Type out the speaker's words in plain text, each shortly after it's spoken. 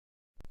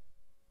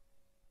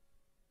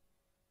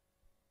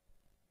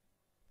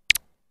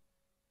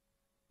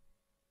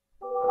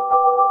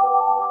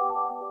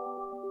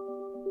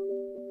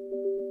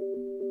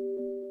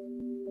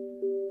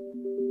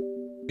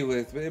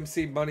with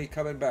MC Money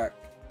coming back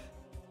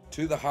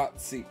to the hot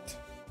seat.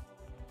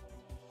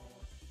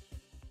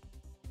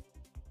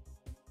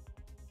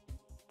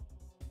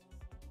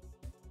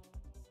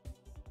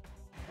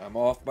 I'm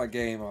off my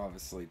game,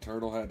 obviously.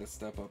 Turtle had to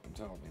step up and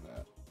tell me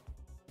that.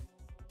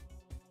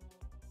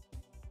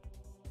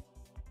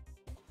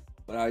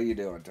 But how you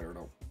doing,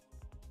 Turtle?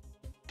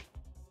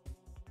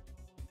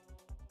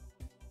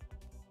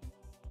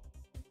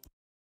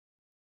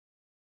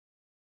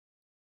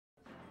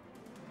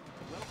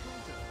 Welcome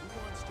to Who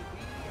Wants to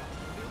Be a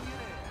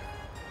Millionaire?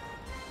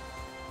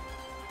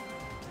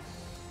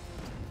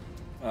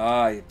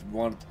 Ah,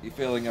 you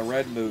feeling a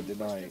red mood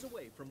tonight? Questions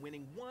away from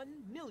winning $1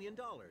 million.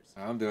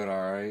 I'm doing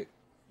all right.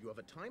 You have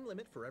a time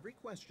limit for every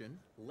question.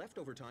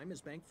 Leftover time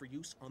is banked for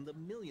use on the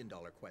 $1 million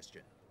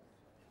question.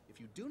 If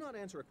you do not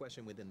answer a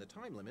question within the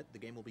time limit, the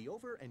game will be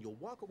over and you'll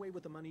walk away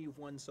with the money you've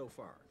won so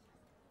far.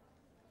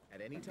 At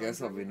any time, I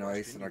guess I'll be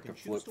nice and I can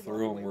flip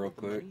through them real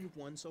quick. The money you've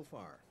won so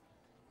far.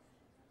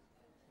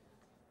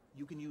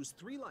 You can use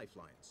 3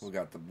 lifelines. We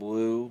got the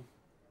blue,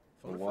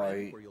 the Phone a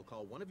friend, white, where you'll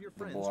call one of your the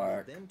friends who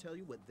black, will then tell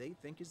you what they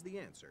think is the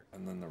answer.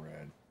 and then the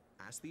red.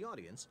 Ask the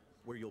audience,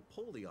 where you'll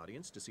poll the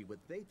audience to see what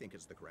they think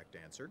is the correct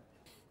answer.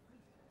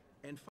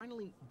 And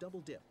finally, double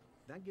dip.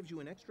 That gives you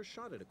an extra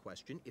shot at a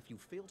question if you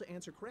fail to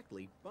answer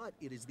correctly, but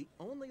it is the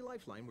only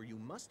lifeline where you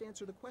must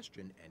answer the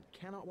question and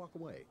cannot walk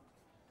away.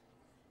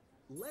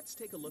 Let's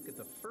take a look at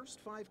the first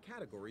 5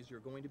 categories you're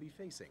going to be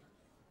facing.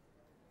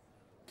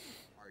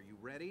 Are you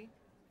ready?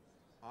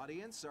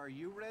 Audience, are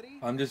you ready?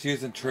 I'm just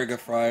using Trigger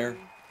Fryer.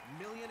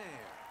 Millionaire.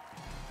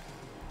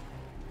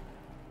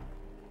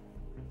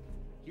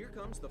 Here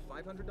comes the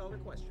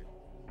 $500 question.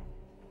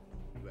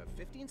 You have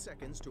 15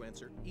 seconds to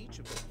answer each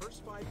of the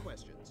first 5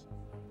 questions.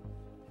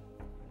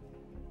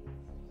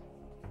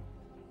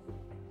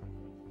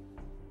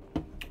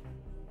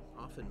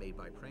 Often made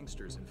by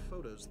pranksters in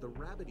photos, the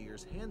rabbit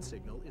ears hand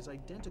signal is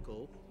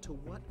identical to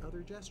what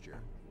other gesture?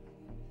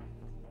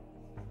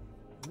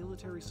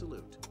 Military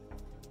salute.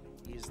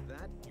 Is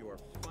that your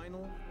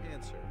final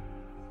answer?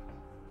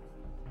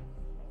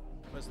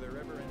 Was there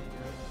ever any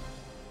doubt?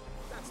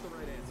 That's the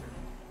right answer.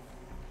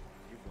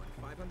 You've won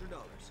 $500.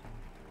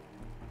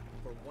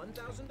 For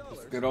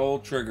 $1,000... Good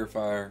old Trigger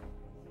Fire.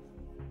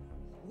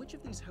 Which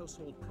of these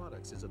household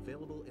products is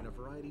available in a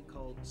variety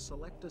called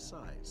Select a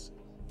Size?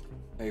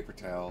 Paper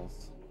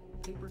towels.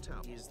 Paper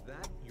towel. Is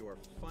that your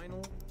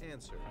final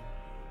answer?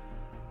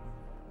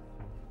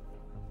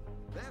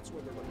 That's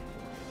what we're looking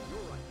for.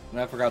 You're right.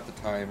 And I forgot the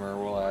timer.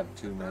 We'll add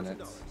 2 $1,000.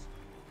 minutes.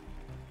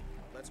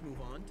 Let's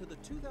move on to the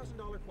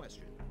 $2,000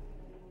 question.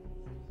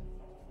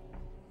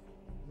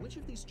 Which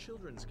of these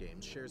children's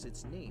games shares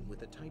its name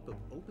with a type of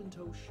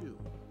open-toe shoe?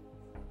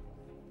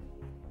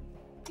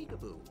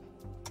 Peekaboo,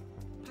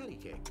 patty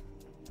cake,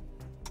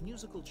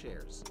 musical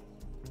chairs,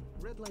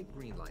 red light,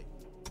 green light.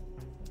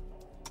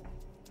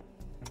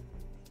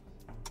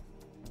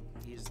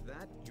 Is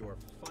that your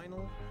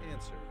final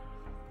answer?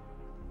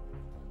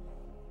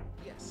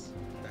 Yes,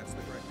 that's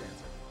the correct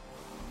answer.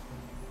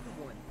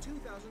 You won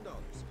 $2,000.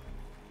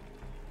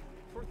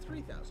 For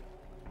 $3,000.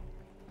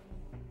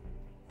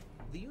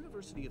 The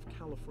University of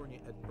California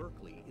at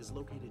Berkeley is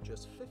located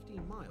just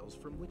 15 miles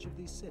from which of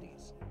these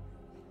cities?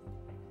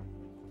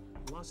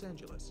 Los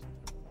Angeles,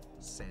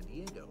 San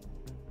Diego,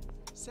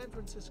 San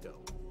Francisco,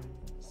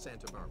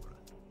 Santa Barbara.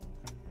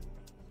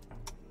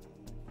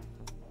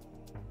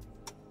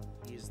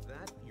 Is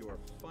that your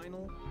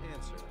final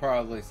answer?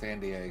 Probably San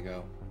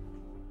Diego.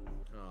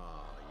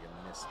 Oh, you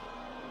missed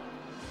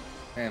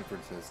it. San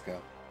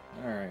Francisco.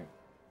 Alright.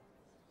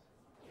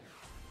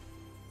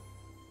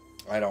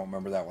 I don't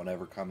remember that one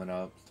ever coming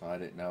up, so I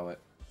didn't know it.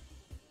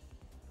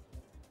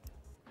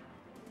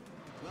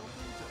 Welcome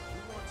to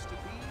Who Wants to Be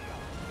a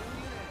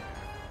Millionaire?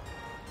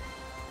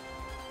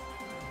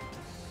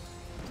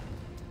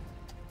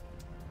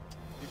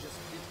 You're just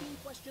 15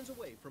 questions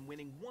away from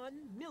winning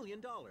 $1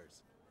 million.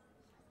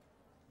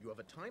 You have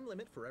a time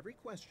limit for every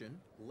question.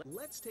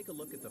 Let's take a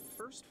look at the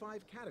first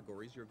 5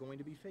 categories you're going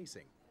to be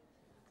facing.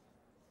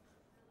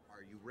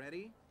 Are you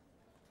ready?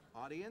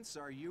 Audience,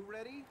 are you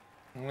ready?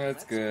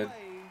 That's good. Let's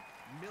play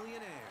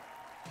Millionaire.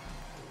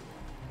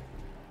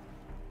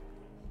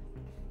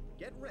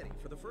 Get ready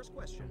for the first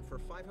question for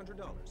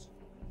 $500.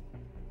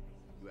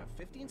 You have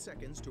 15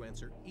 seconds to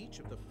answer each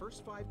of the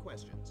first 5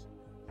 questions.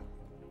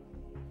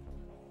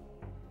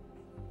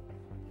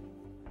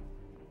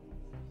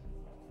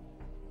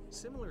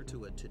 Similar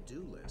to a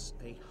to-do list,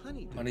 a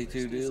honey-do list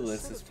is a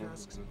set of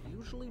tasks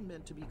usually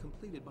meant to be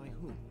completed by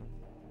whom?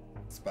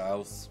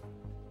 Spouse.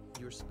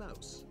 Your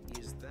spouse.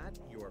 Is that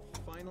your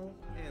final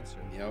answer?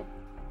 Yep.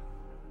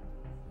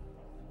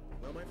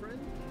 Well, my friend,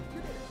 you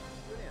did it.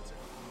 Good answer.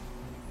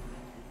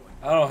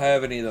 I don't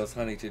have any of those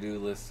honey to-do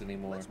lists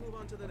anymore. Let's move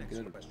on to the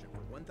next question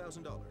for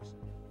 $1,000.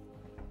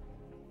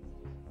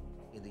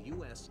 In the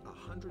U.S., a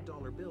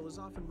 $100 bill is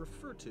often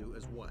referred to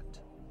as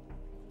what?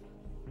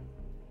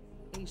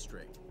 A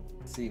string.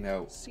 C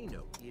note. C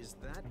note. Is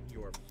that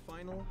your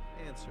final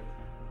answer?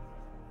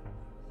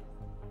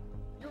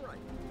 You're right.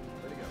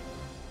 Way to go.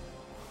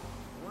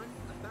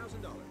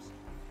 $1,000.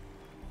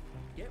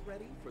 Get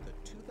ready for the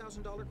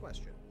 $2,000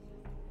 question.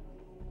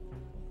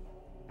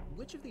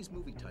 Which of these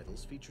movie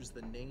titles features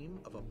the name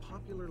of a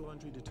popular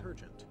laundry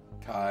detergent?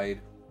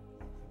 Tide.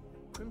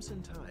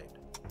 Crimson Tide.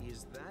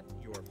 Is that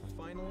your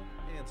final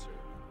answer?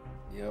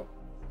 Yep.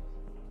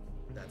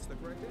 That's the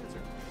correct answer.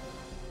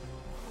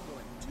 You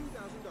won $2,000.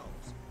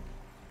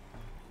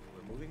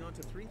 We're moving on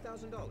to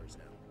 $3,000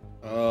 now.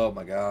 Oh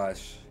my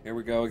gosh. Here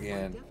we go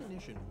again. By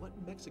definition, what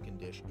Mexican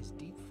dish is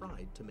deep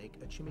fried to make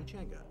a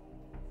chimichanga?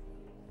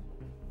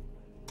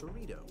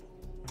 Burrito.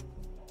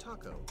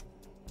 Taco.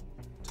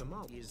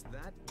 Tamale. Is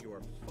that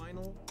your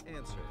final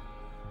answer?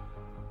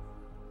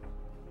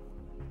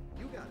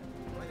 You got it.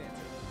 Right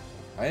answer.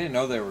 I didn't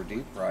know they were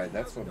deep fried.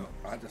 That's what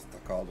I just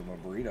called them a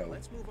burrito.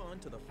 Let's move on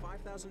to the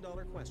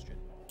 $5,000 question.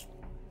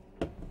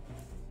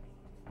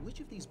 Which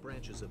of these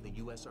branches of the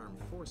U.S.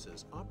 Armed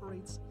Forces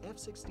operates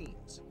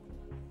F-16s?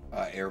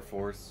 Air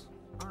Force.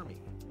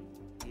 Army.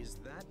 Is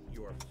that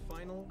your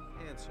final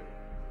answer?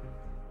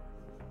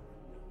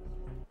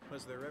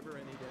 Was there ever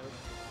any doubt?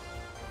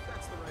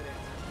 That's the right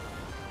answer.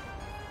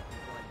 You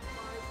won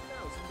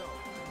 $5,000.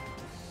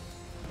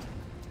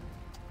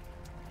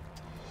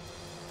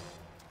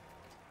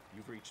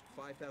 You've reached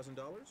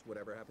 $5,000.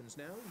 Whatever happens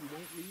now, you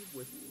won't leave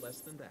with less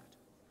than that.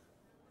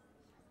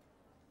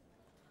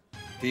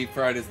 Deep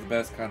fried is the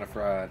best kind of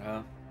fried,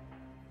 huh?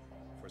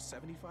 For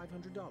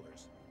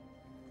 $7,500.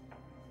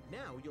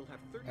 Now you'll have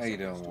 30 How you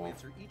seconds doing, to Wolf?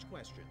 answer each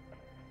question.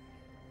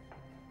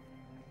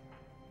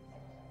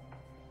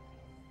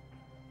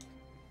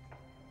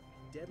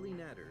 Deadly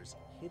natters,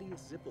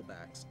 hideous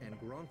zipplebacks, and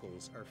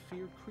gronkles are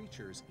feared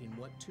creatures in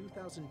what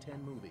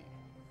 2010 movie?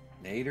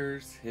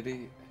 Naders,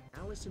 hitty.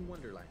 Alice in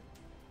Wonderland,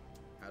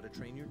 How to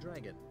Train Your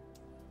Dragon,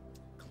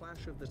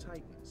 Clash of the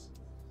Titans,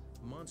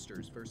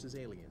 Monsters vs.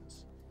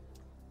 Aliens.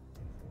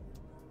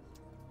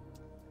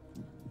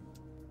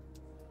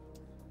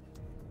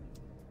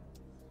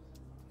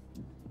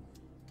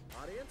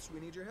 Audience, we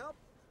need your help.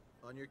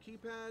 On your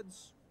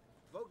keypads,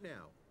 vote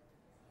now.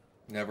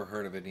 Never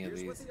heard of any of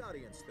Here's what these. the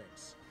audience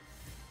thinks.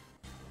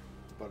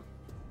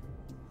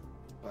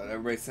 But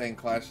everybody's saying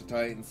Clash of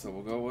Titans, so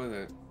we'll go with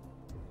it.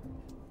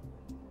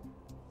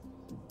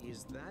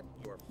 Is that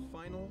your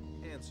final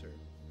answer?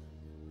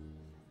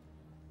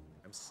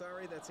 I'm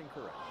sorry, that's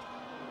incorrect.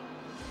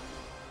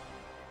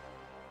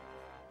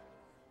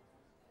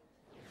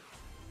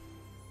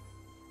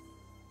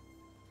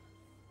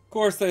 Of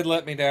course they'd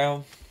let me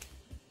down.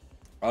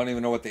 I don't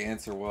even know what the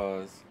answer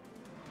was.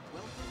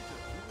 Welcome to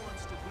Who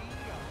Wants to Be a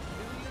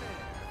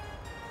Millionaire?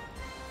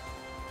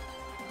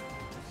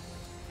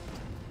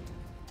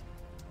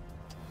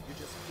 You're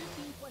just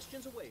 15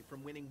 questions away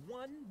from winning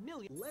 $1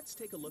 million. Let's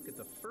take a look at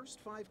the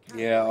first 5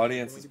 categories. Yeah, we're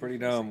audience going is to be pretty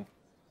facing. dumb.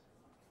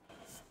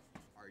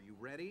 Are you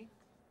ready?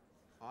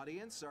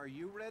 Audience, are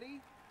you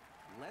ready?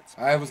 Let's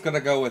I was play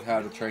gonna go with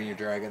How to Train Your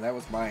Millionaire. Dragon. That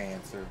was my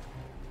answer.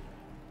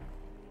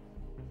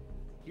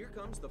 Here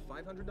comes the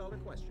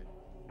 $500 question.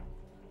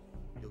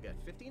 You'll get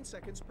 15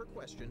 seconds per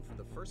question for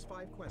the first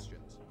 5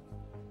 questions.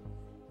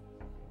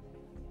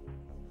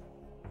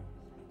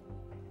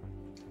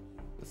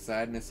 The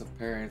sadness of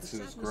parents The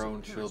whose sadness of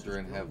grown parents whose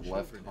children grown have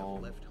left children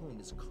home. left home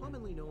is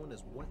commonly known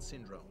as what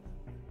syndrome?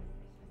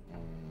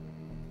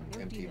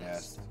 Empty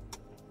nest.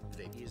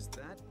 Is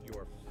that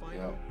your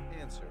final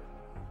answer?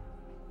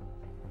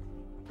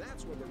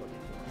 That's what we're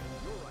looking for.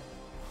 You're right.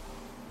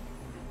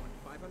 You won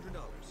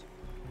 $500.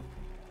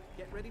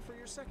 Get ready for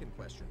your second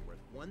question,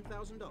 worth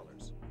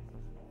 $1,000.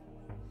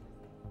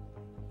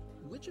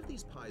 Which of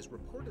these pies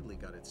reportedly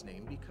got its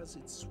name because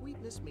its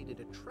sweetness made it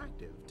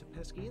attractive to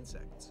pesky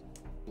insects?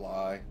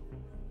 Fly.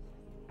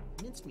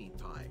 Mincemeat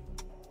pie.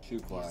 Shoe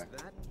fly. Is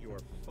that your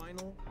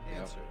final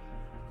answer?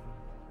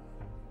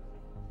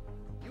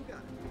 You got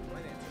it.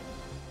 Right answer.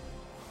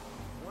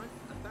 Won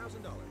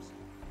 $1,000.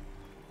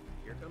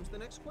 Here comes the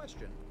next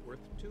question,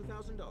 worth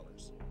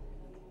 $2,000.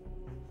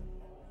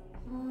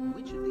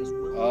 Which of these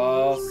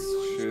Oh,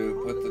 well-known shoot.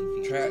 songs Put the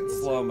commonly chat in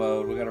features slow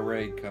mode. We got a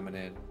raid coming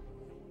in.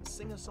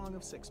 Sing a Song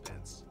of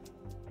Sixpence,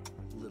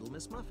 Little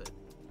Miss Muffet,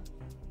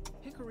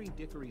 Hickory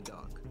Dickory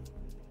Dock,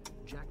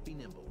 Jack Be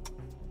Nimble.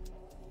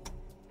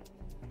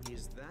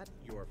 Is that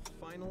your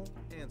final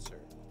answer?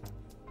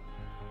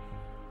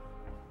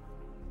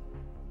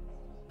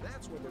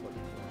 That's what we're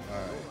looking for. All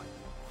right. You're right.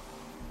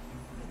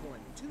 You've won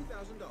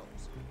 $2,000.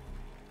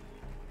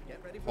 Get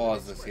ready for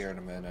Pause the next this here in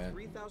a question. minute.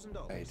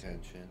 $3,000. Pay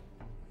attention.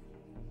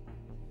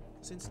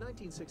 Since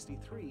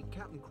 1963,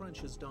 Captain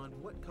Crunch has donned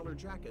what color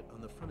jacket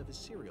on the front of his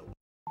cereal?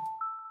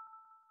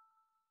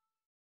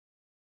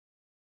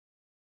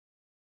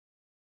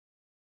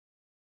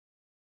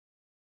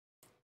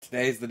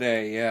 Today's the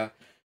day, yeah.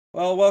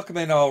 Well, welcome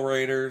in all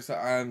raiders.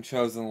 I'm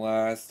chosen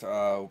last.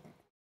 I'm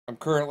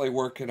currently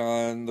working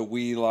on the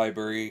Wii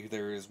library.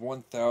 There is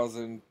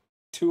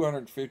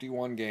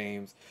 1,251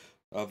 games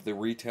of the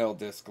retail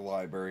disc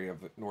library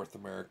of North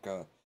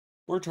America.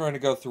 We're trying to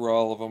go through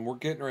all of them. We're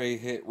getting ready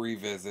to hit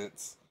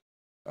revisits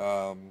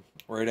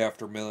right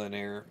after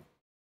Millionaire.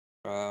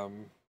 But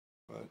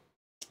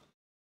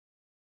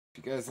if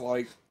you guys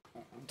like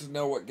to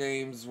know what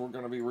games we're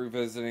going to be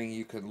revisiting,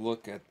 you could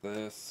look at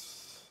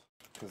this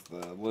because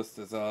the list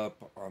is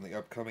up on the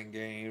upcoming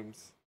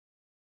games.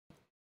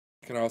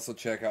 You can also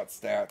check out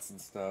stats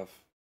and stuff.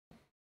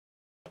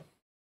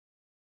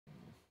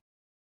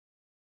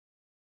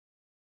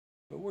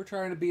 But we're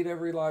trying to beat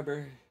every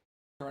library.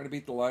 Trying to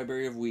beat the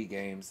library of Wii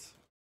games.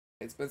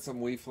 It's been some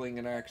Wii fling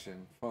in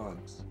action.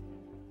 Fun.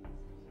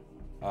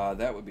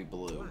 That would be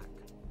blue. Black.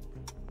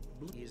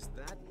 Is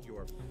that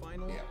your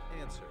final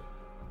answer?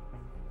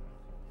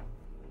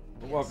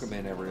 Yes. Welcome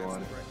in,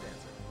 everyone.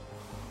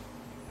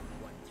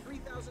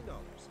 $3,000.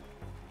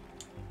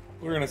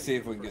 We're gonna see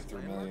if we can get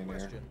through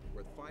Millionaire.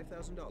 Worth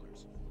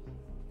 $5,000.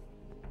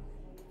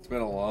 It's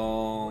been a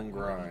long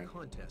grind.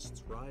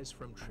 Contests rise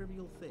from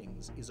trivial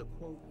things is a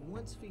quote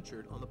once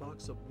featured on the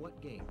box of what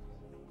game?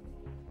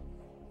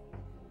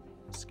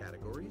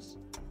 Categories: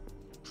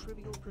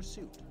 Trivial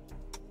Pursuit,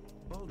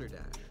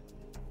 Balderdash,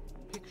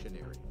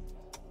 Pictionary.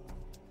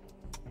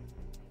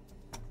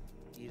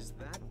 Is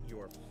that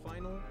your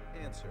final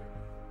answer?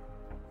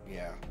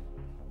 Yeah.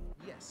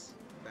 Yes,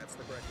 that's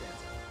the correct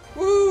answer.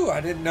 Woo! I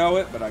didn't know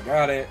it, but I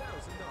got it.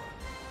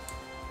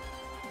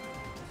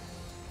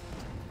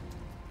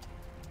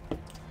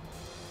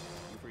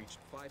 You've reached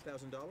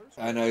 $5,000.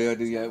 I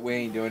know we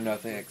ain't doing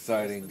nothing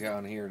exciting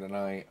down here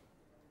tonight.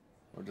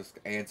 We're just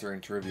answering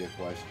trivia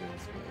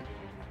questions.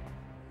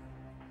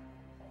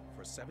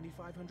 For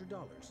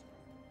 $7,500,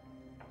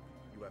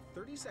 you have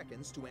 30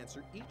 seconds to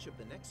answer each of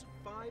the next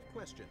 5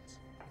 questions.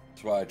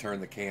 That's why I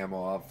turned the cam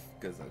off,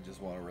 because I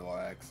just want to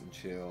relax and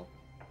chill.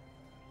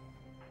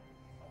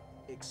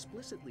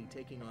 Explicitly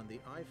taking on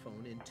the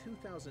iPhone in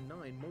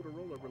 2009,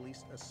 Motorola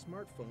released a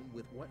smartphone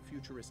with what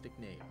futuristic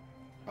name?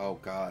 Oh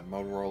God,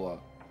 Motorola.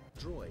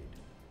 Droid.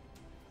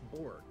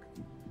 Borg.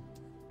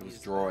 It was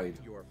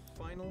Droid. Your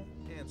final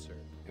answer.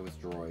 It was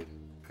Droid.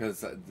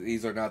 Because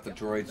these are not the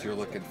droids you're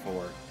looking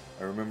for.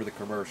 I remember the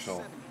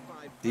commercial.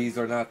 These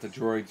are not the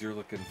droids you're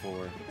looking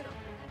for.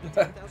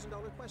 The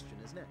 $10,000 question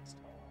is next.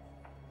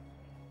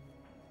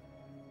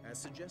 As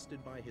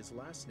suggested by his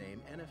last name,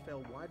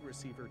 NFL wide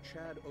receiver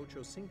Chad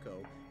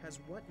Ochocinco has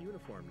what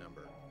uniform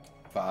number?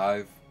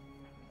 5.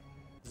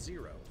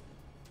 0.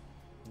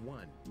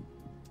 1.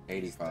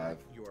 85.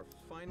 Your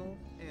final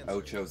answer.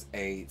 Ocho's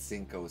 8,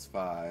 Cinco's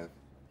 5.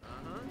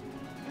 Uh-huh.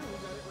 You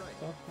got it right.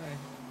 Okay.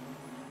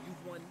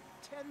 You've won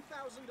 $10,000.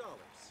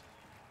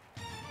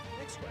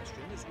 Next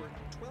question is worth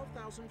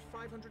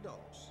 $12,500.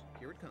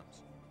 Here it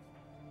comes.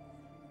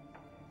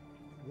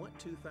 What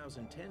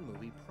 2010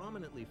 movie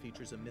prominently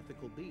features a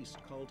mythical beast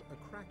called a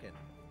kraken?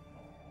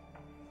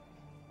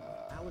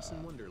 Alice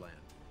in Wonderland.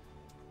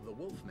 The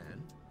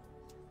Wolfman.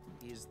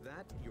 Is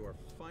that your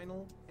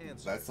final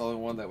answer? That's the only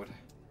one that would...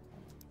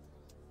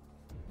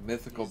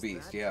 Mythical Is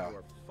beast, that yeah.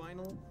 Your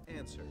final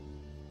answer.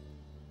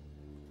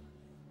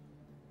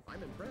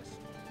 I'm impressed.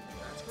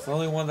 That's It's the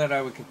only one that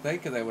I could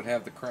think of that would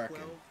have the Kraken.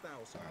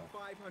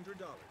 $12,500.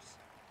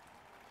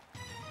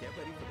 Get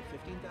ready for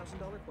the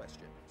 $15,000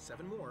 question.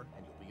 7 more,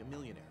 and you'll be a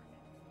millionaire.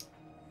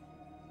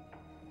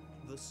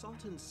 The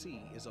Salton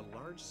Sea is a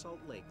large salt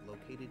lake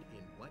located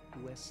in what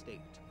U.S.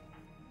 state?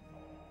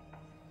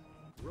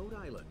 Rhode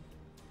Island,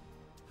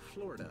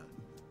 Florida,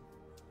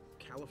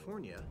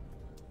 California,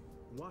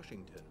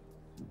 Washington.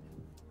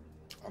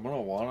 I'm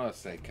gonna wanna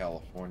say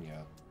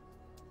California.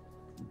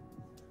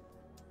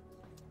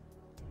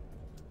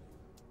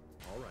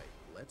 All right,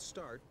 let's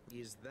start.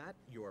 Is that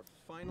your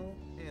final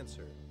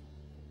answer?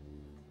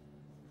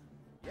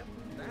 Yep,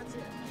 that's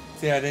it.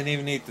 See, I didn't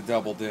even need the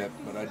double dip,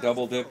 but I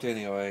double dipped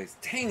anyways.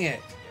 Dang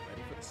it! Get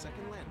ready for the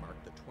second landmark,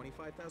 the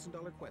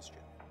 $25,000 question.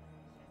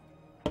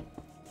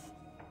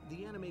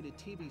 The animated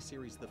TV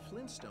series The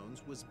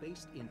Flintstones was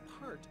based in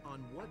part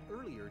on what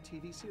earlier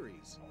TV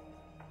series?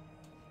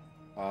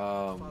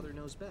 Father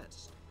Knows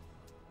Best,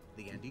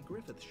 The Andy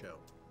Griffith Show,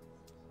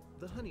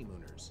 The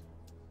Honeymooners,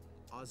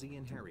 Ozzie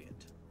and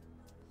Harriet.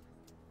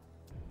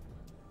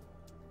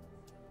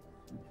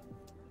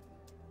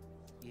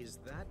 Is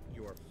that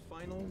your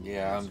final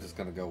Yeah, answer? I'm just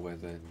gonna go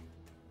with it.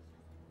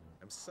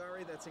 I'm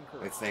sorry, that's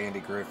incorrect. It's the Andy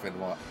Griffin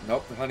one.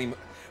 Nope, the honeymoon.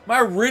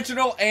 My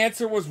original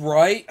answer was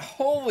right.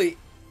 Holy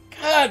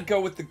God, go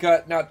with the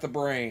gut, not the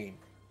brain.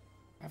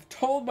 I've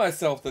told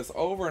myself this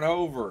over and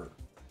over.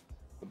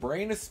 The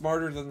brain is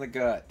smarter than the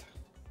gut.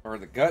 Or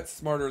the gut's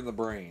smarter than the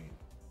brain.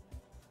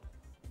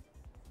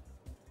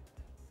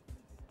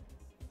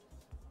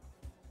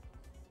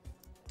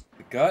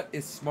 The gut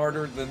is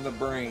smarter than the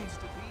brain.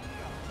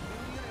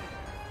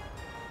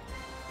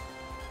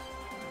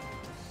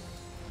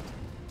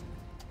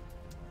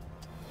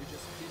 You're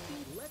just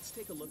 50. Let's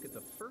take a look at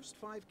the first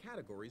 5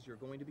 categories you're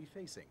going to be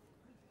facing.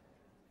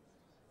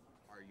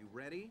 Are you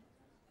ready?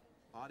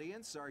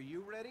 Audience, are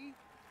you ready?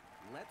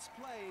 Let's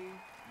play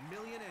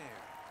Millionaire.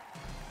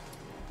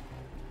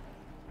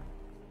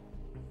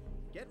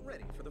 Get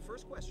ready for the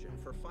first question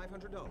for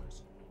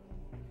 $500.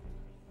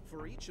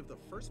 For each of the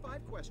first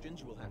 5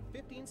 questions, you will have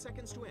 15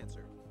 seconds to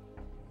answer.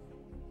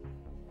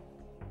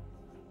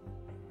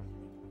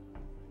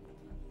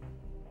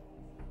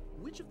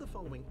 Which of the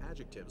following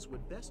adjectives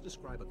would best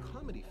describe a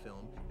comedy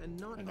film and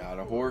not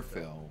a horror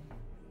film?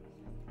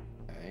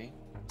 Okay.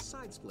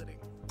 Side-splitting.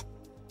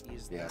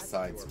 Is Yeah, that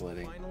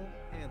side-splitting. your final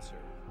answer?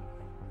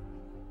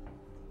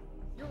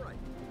 You're right.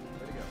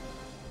 Way to go.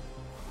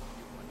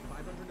 You won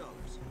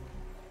 $500.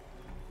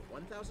 The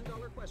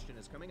 $1,000 question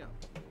is coming up.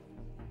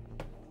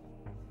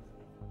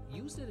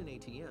 Used at an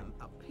ATM,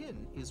 a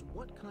PIN is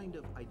what kind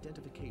of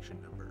identification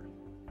number?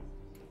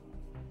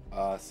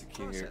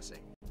 Secure.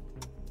 Processing.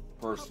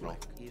 Personal.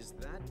 Public. Is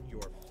that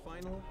your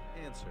final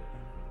answer?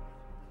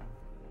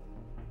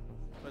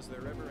 Was there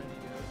ever any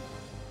doubt?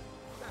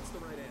 That's the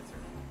right answer.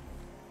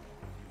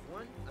 You've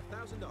won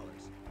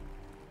 $1,000.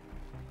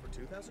 For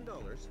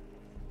 $2,000,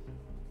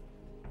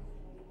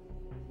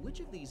 which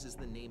of these is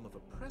the name of a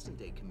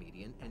present-day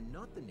comedian and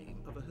not the name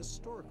of a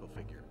historical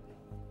figure?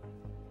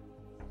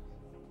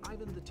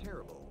 Ivan the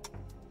Terrible,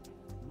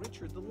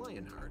 Richard the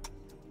Lionheart.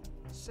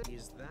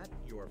 Is that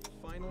your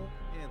final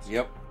answer?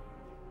 Yep.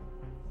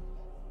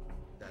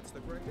 That's the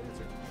correct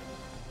answer.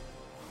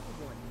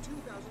 You won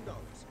 $2,000.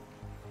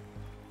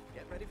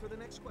 Get ready for the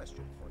next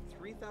question for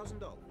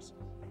 $3,000.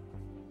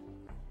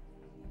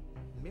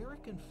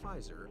 Merck and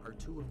Pfizer are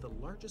two of the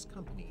largest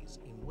companies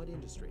in what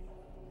industry?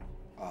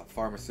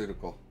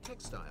 Pharmaceutical.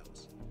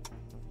 Textiles.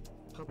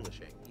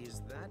 Publishing.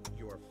 Is that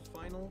your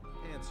final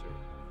answer?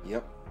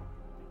 Yep.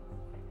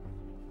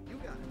 You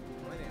got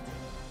it. Right answer.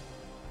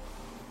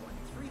 You won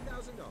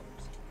 $3,000.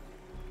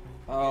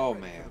 Oh,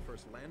 Get ready man. for the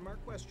first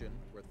landmark question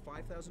worth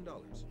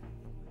 $5,000.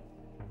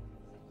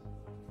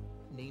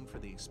 Named for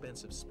the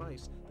expensive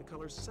spice, the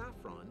color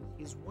saffron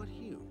is what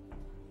hue?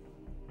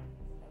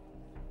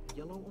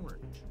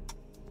 Yellow-orange,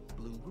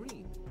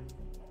 blue-green,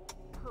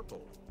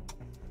 purple,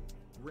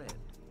 red.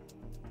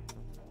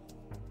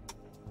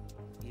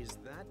 Is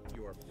that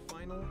your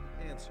final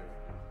answer?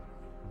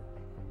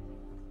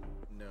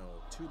 No,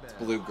 too bad.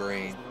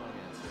 Blue-green. That's the wrong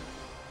answer.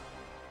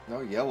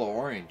 No,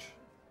 yellow-orange.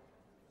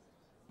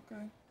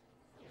 Okay.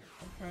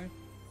 Okay.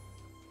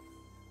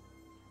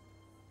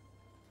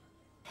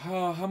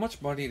 How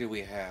much money do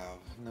we have?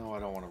 No, I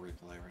don't want to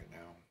replay right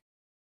now.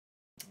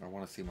 I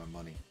want to see my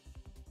money.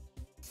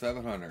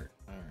 700.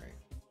 All right.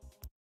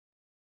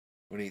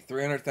 We need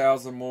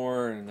 300,000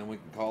 more, and then we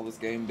can call this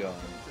game done.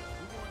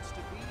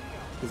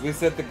 Because we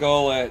set the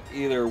goal at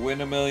either win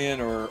 $1 million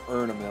or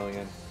earn $1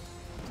 million.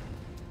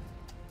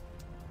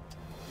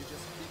 You're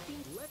just 15.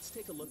 Let's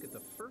take a look at the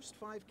first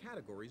 5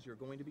 categories you're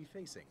going to be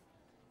facing.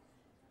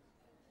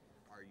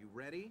 Are you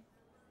ready?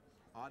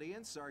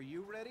 Audience, are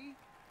you ready?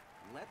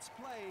 Let's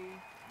play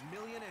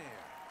Millionaire.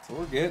 So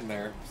we're getting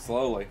there,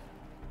 slowly.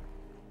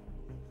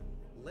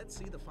 Let's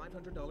see the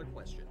 $500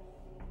 question.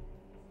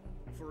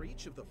 For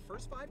each of the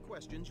first 5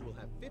 questions, you will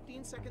have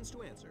 15 seconds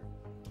to answer.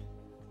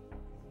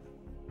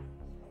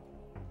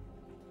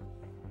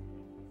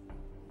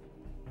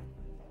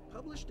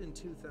 Published in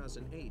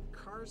 2008,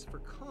 Cars for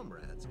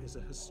Comrades is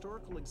a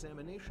historical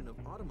examination of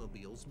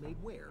automobiles made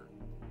where?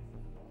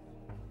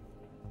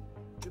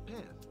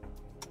 Japan,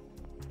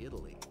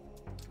 Italy.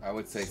 I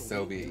would say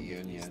Soviet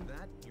Union. Is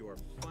that your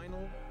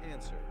final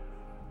answer?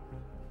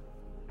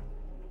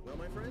 Well,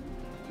 my friend,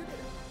 you did it.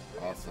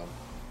 Good Awesome. answer.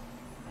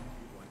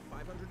 You won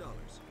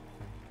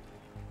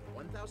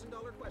 $500. The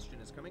 $1,000 question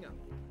is coming up.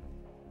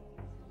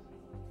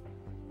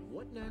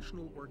 What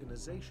national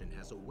organization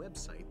has a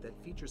website that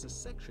features a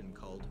section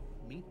called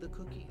Meet the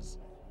Cookies?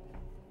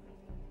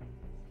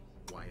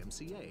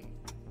 YMCA,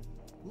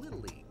 Little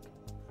League,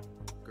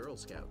 Girl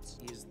Scouts.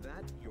 Is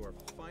that your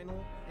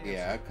final answer?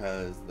 Yeah,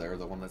 because they're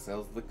the one that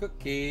sells the You're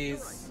cookies.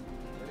 right.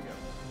 Way to go.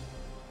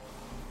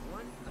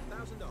 Won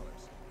 $1,000.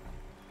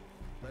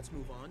 Let's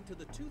move on to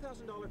the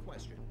 $2,000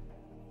 question.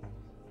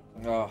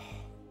 Oh,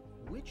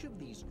 Which of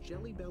these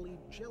Jelly Belly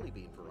jelly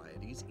bean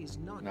varieties is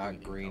not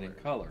green in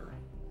color.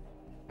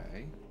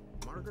 Okay.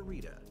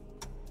 Margarita.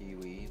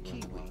 Kiwi,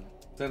 Kiwi. lemon,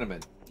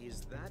 cinnamon.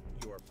 Is that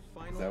your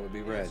final That would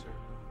be red. answer?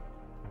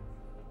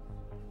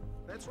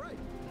 That's right. You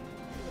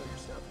know your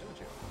stuff, don't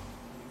you?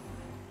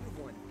 You've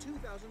won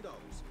 $2,000.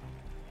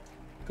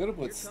 Could have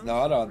Here put comes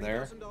snot the on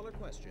there. $3,000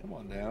 question. Come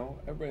on now.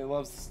 Everybody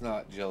loves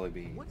snot jelly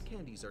beans. What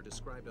candies are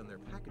described on their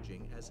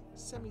packaging as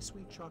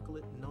semi-sweet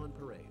chocolate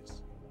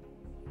nonpareils?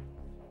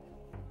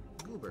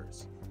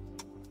 Goobers,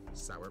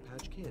 Sour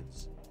Patch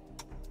Kids,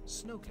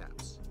 Snow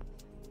Caps,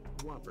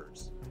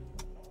 Whoppers.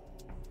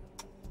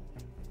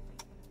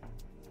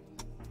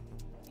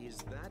 Is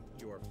that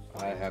your I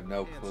final have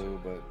no answer? clue,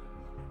 but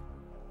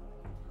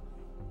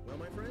Well,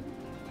 my friend,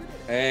 you did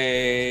it.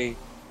 hey, You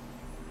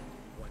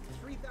won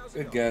 $3,000.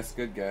 good guess,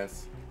 good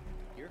guess.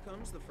 Here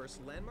comes the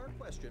first landmark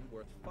question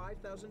worth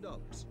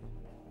 $5,000.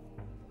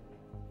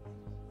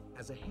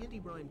 As a handy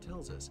rhyme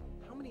tells us,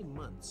 how many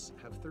months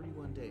have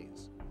 31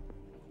 days?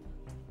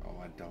 Oh,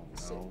 I don't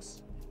know.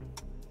 6,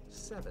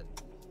 7,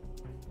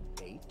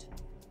 8,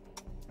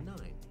 9.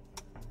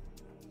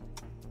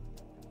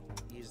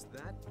 Is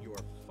that your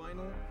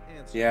final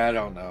answer? Yeah, I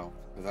don't know,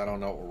 because I don't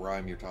know what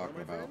rhyme you're Well, talking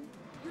my about. friend,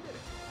 you did it.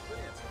 Good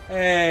answer.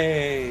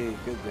 Hey,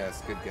 good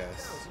guess, good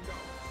guess. $5,000.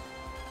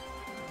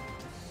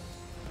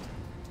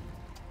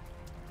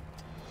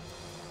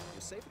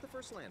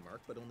 first landmark,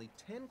 but only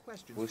 10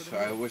 questions.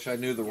 I wish I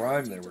knew the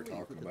rhyme they were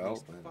talking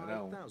about, but I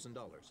don't. $5,000.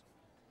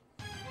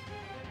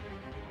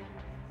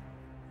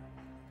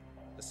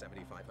 The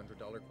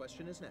 $7,500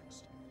 question is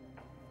next.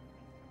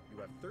 You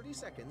have 30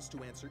 seconds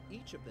to answer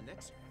each of the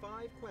next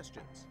 5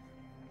 questions.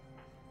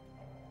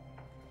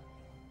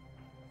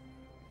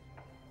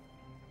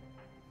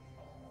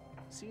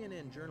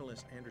 CNN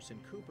journalist Anderson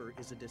Cooper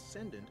is a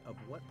descendant of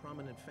what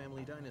prominent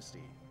family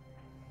dynasty?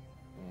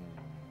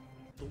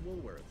 The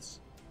Woolworths,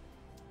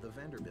 the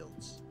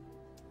Vanderbilts,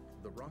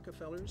 the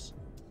Rockefellers,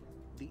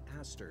 the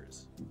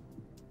Astors.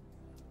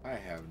 I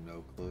have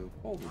no clue.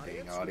 Hold the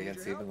dang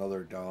audience, even though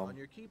they're dumb. On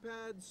your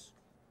keypads,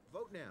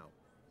 vote now.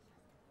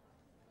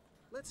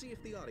 Let's see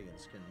if the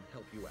audience can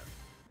help you out.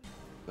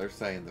 They're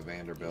saying the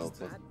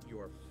Vanderbilts. Is that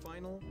your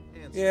final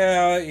answer?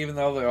 Yeah, even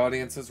though the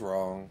audience is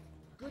wrong.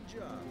 Good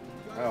job.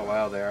 Oh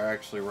wow, they are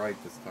actually right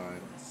this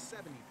time.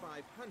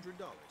 $7,500.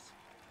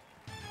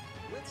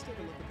 Let's take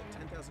a look at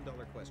the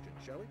 $10,000 question,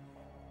 shall we?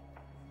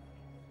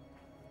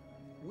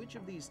 Which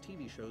of these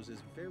TV shows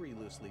is very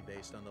loosely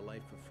based on the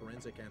life of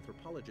forensic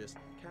anthropologist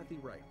Kathy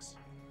Reichs?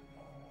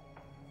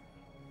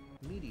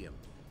 Medium,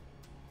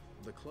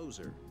 The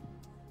Closer,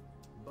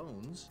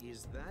 Bones.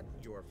 Is that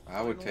your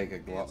final I would take a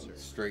answer?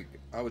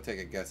 I would take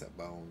a guess at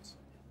Bones.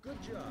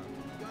 Good job.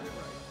 You got it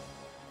right.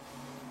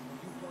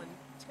 You won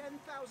 $10,000.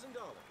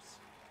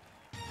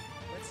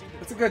 Let's see.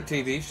 It's a good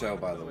TV show,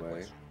 by the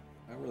way.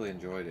 I really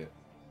enjoyed it.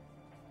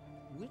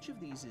 Which of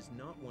these is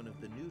not one of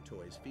the new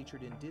toys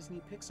featured in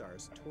Disney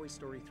Pixar's Toy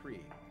Story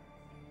 3?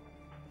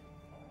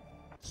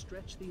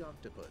 Stretch the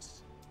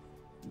Octopus,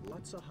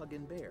 Lotsa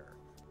Huggin' Bear,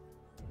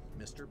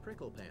 Mr.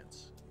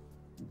 Pricklepants,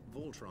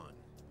 Voltron.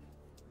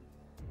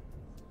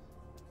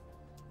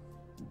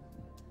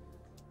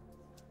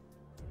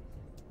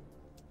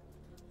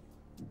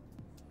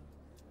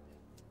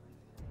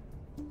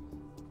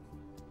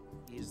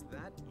 Is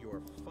that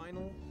your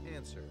final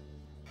answer?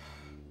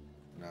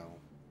 No.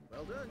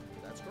 Well done.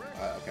 That's correct.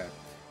 Okay.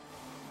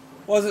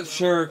 Wasn't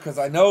sure because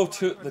I know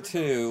the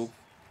two.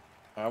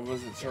 I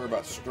wasn't sure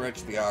about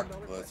Stretch the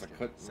Octopus. I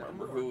couldn't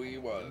remember who he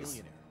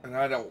was, and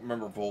I don't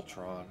remember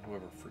Voltron.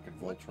 Whoever freaking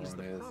Voltron What is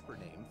the is. proper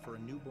name for a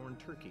newborn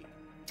turkey?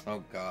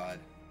 Oh God.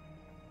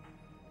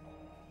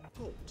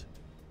 Colt,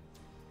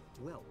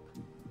 whelp,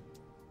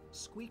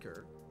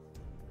 squeaker,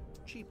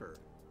 cheaper.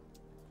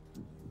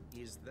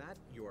 Is that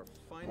your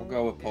final We'll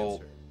go with Colt.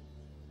 answer?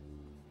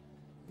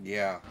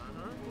 Yeah.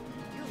 You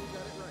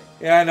got it right.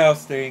 Yeah, I know,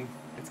 Sting.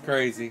 It's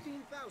crazy. $15,000.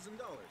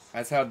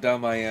 That's how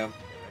dumb I am. Ready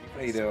for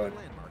How you the second doing?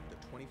 landmark, the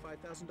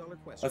 $25,000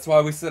 question. That's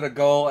why we set a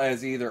goal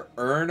as either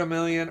earn $1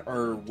 million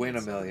or win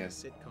 $1 million. The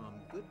sitcom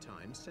Good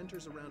Times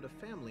centers around a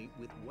family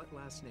with what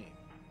last name?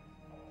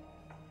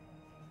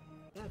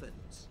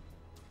 Evans,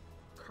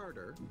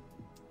 Carter,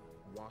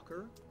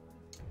 Walker,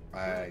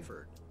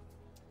 Bradford.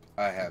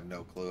 I have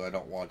no clue. I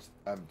don't watch.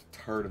 I've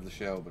heard of the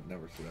show, but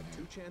never seen it.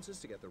 2 chances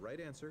to get the right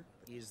answer.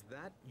 Is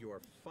that your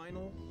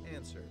final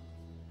answer?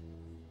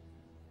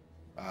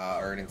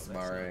 Earning some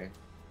RA. You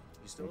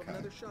still have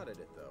another shot at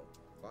it, though.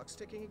 Clock's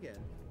ticking again.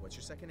 What's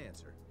your second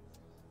answer?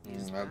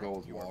 I'll go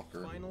with your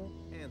Walker. final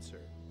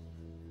answer?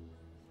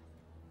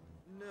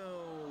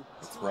 No.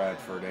 It's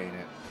Bradford, ain't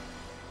it?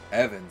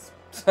 Evans.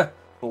 The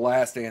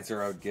last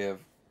answer I would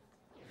give.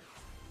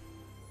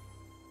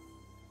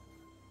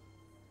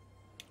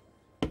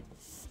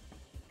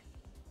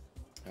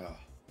 Oh.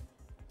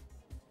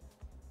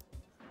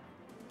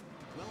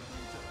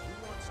 Welcome to Who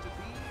Wants to Be a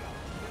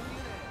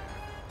Millionaire?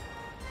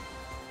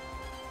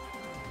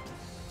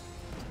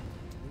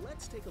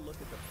 Let's take a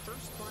look at the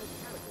first 5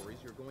 categories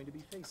you're going to be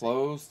facing.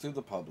 Closed to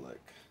the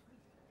public.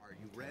 Are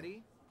you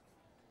ready?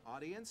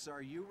 Audience,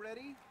 are you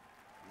ready?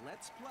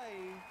 Let's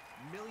play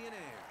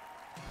Millionaire.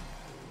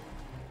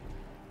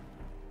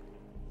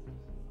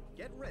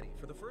 Get ready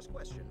for the first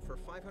question for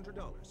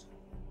 $500.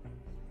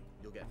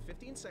 You'll get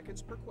 15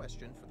 seconds per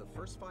question for the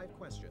first 5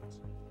 questions.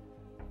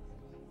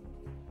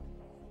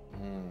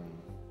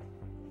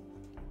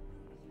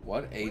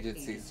 What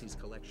agencies? Agency's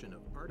collection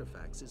of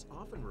artifacts is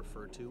often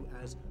referred to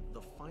as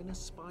the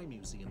finest spy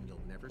museum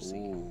you'll never see.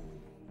 Ooh.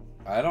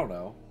 I don't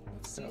know.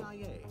 Let's go.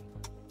 CIA.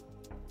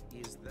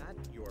 Is that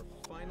your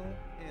final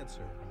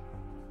answer?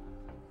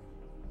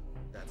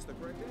 That's the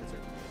correct answer.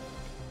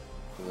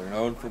 So they're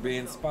known for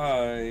being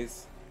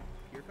spies.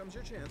 Here comes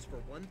your chance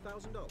for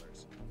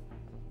 $1,000.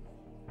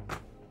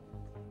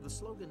 The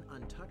slogan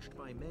 "Untouched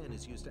by Man"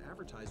 is used to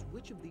advertise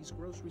which of these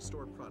grocery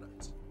store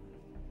products?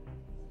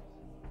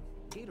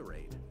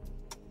 Gatorade.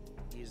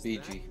 Is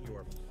BG. that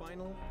your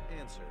final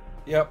answer?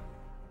 Yep.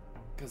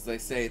 Because they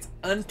say it's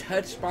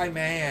untouched by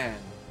man.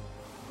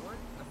 Won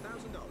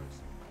 $1,000.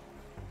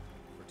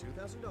 For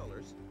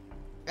 $2,000.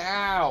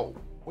 Ow!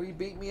 What you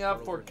beat me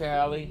up for,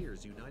 Callie?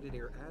 Years, United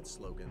Air ad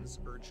slogans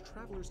urge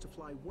travelers to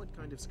fly what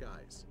kind of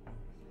skies?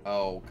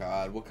 Oh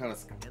God, what kind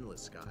of?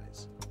 Endless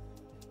skies,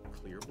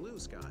 clear blue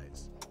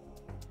skies,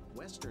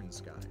 western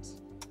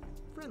skies,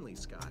 friendly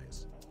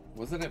skies.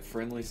 Wasn't it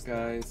Friendly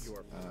Skies?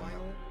 Your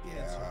final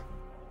answer. Yeah.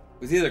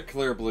 It was either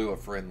clear blue or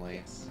friendly.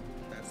 Yes,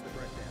 That's the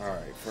correct answer.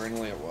 Alright,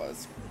 finally it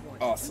was. You won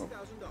Awesome. $2,000.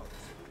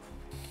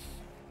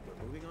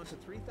 We're moving on to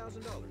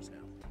 $3,000 now.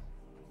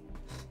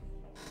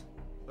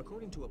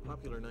 According to a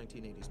popular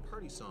 1980s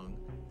party song,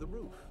 the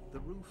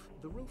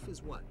roof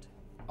is what?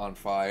 On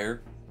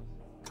fire.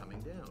 Coming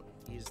down.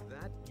 Is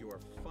that your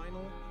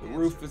final The answer?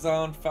 roof is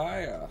on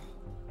fire.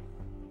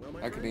 Well, my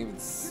I can friend, even you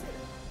did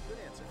it. Good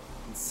answer.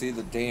 see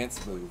the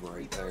dance move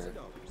right there. $3,000.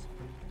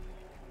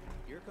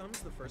 Here comes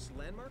the first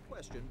landmark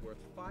question worth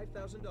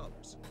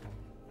 $5,000.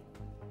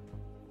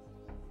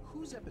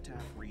 Whose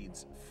epitaph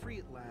reads, free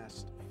at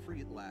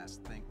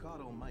last, thank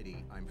God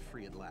Almighty, I'm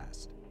free at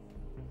last?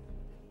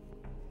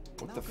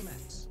 What the Malcolm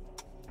X,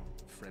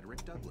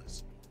 Frederick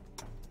Douglass,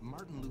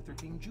 Martin Luther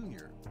King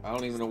Jr. I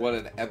don't even know what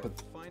an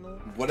Final...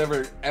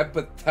 whatever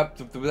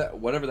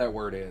that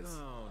word is.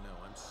 Oh,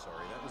 no, I'm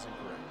sorry. That was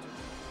incorrect.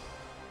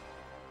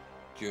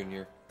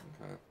 Junior.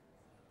 Okay.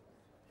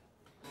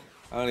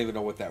 I don't even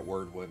know what that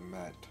word would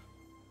meant.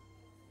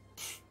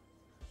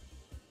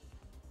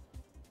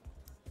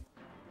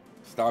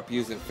 Stop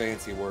using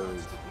fancy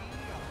words.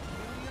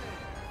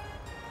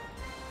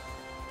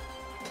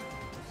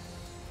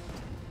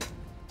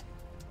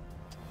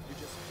 You're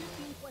just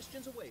 15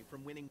 questions away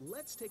from winning.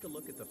 Let's take a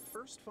look at the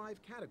first 5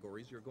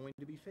 categories you're going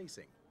to be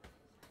facing.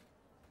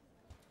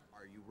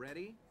 Are you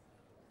ready?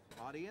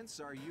 Audience,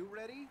 are you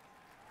ready?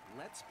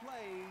 Let's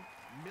play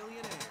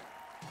Millionaire.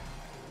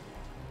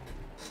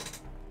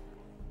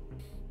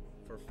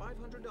 For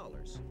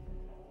 $500,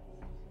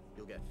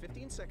 you'll get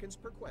 15 seconds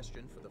per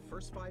question for the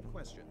first 5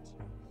 questions.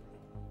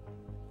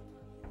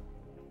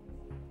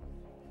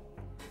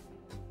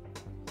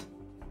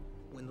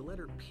 When the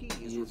letter P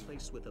is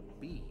replaced with a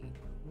B,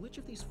 which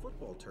of these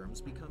football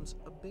terms becomes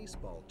a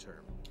baseball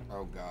term?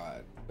 Oh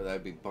God, but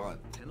that'd be bunt.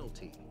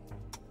 Penalty,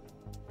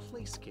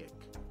 place kick,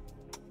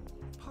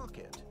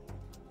 pocket.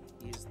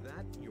 Is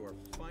that your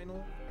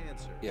final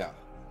answer? Yeah.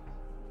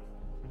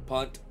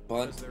 Punt,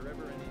 Was bunt. there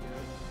ever any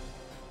good?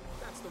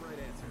 That's the right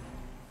answer.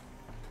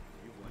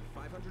 You've won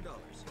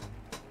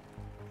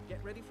 $500.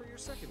 Get ready for your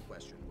second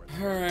question.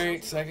 All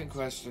right, second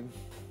question.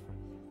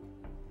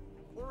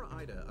 Ora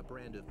Ida, a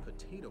brand of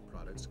potato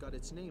products, got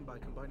its name by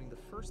combining the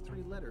first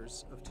 3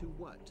 letters of 2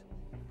 what?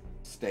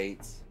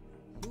 States.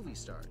 Movie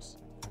stars.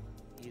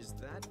 Is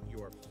that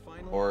your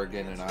final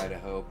Oregon answer? and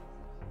Idaho.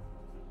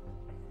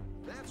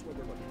 That's what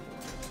we're looking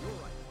for. You're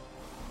right.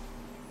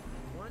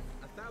 You won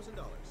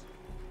 $1,000.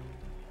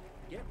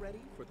 Get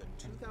ready for the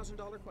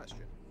 $2,000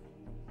 question.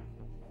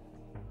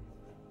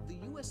 The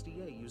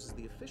USDA uses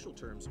the official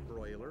terms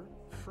broiler,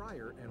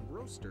 fryer, and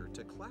roaster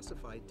to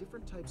classify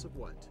different types of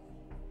what?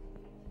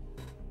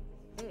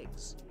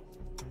 Eggs.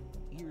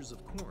 Ears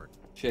of corn.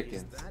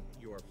 Chickens. Is that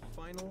your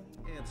final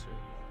answer?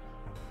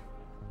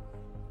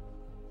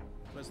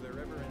 Was there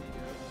ever any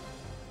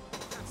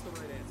good? That's the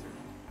right answer.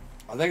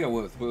 I think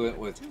we went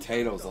with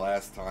potatoes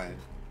last time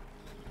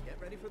Get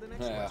ready for the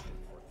next Yeah. question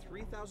for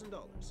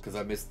 $3,000. because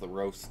I missed the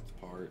roast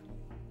part.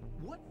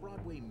 What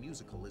Broadway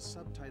musical is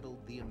subtitled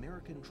The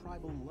American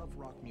Tribal Love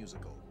Rock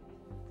Musical?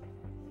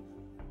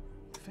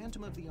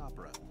 Phantom of the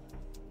Opera,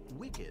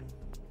 Wicked,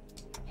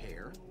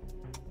 Hair.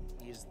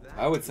 Is that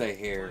I would say your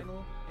Hair.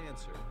 final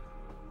answer?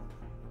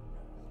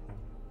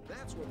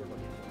 That's what we're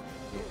looking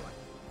for. You're right.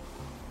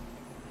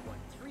 Won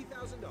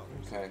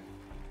 $3,000. Okay.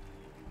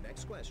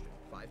 Next question,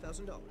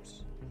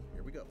 $5,000.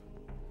 Here we go.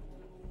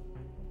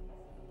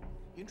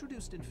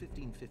 Introduced in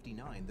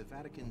 1559, the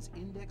Vatican's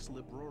Index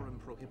Librorum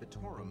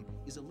Prohibitorum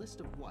is a list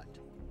of what?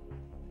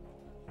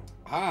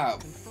 Ah,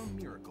 Confirmed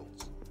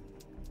miracles,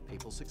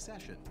 papal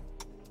succession,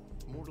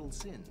 mortal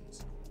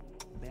sins,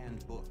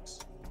 banned books.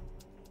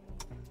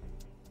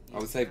 I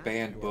would Is say that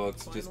banned your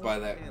books just final by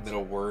that answer?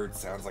 middle word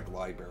sounds like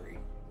library.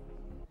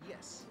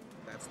 Yes,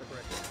 that's the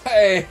correct answer.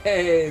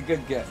 Hey,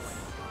 good guess.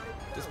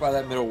 Just by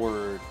that middle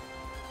word,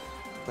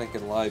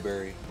 thinking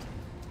library.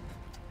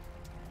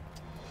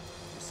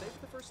 You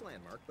saved the first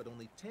landmark, but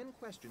only 10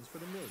 questions for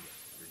the million.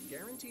 You're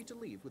guaranteed to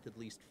leave with at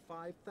least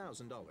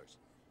 $5,000.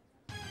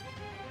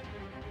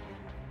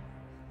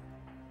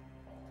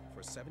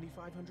 For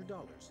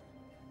 $7,500,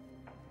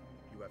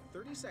 you have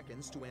 30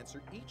 seconds to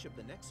answer each of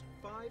the next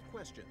 5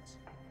 questions.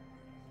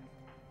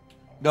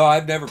 No,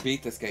 I've never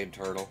beat this game,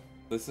 Turtle.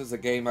 This is a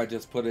game I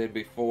just put in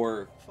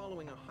before.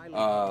 Following a highly The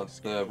public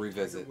scandal,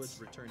 revisits. Tiger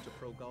Woods returned to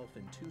pro golf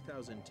in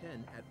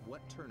 2010 at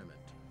what tournament?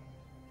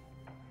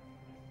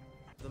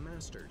 The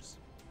Masters,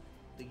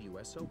 the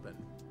US Open,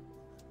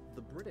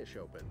 the British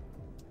Open,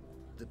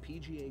 the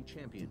PGA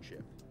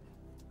Championship.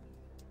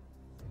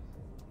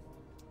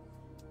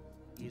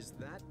 Is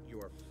that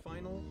your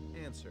final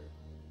answer?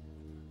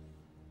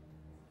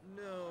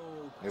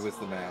 No. It was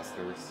the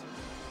Masters.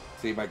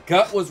 See, my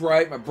gut was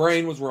right, my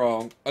brain was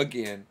wrong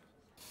again.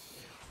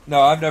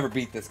 No, I've never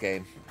beat this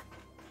game.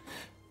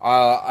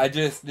 I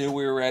just knew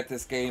we were at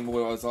this game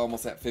when I was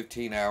almost at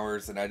 15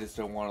 hours, and I just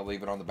don't want to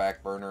leave it on the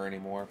back burner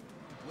anymore.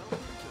 Welcome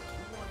to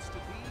Who Wants to Be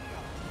a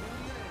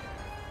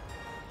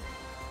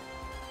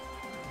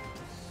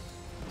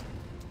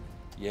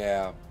Millionaire?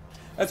 Yeah.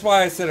 That's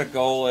why I set a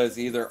goal as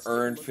either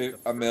earn Let's take a look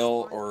at the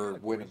mil first 5 or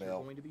win a categories you're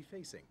mil. going to be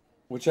facing.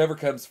 Whichever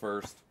comes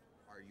first.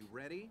 Are you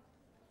ready?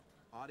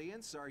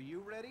 Audience, are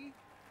you ready?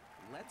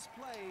 Let's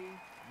play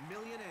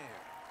Millionaire.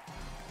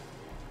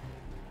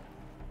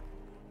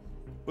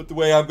 But the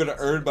way I'm gonna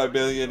earn my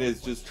million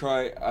is just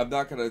try. I'm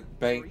not gonna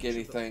bank For each of the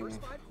anything.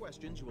 first 5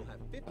 questions, you will have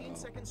 15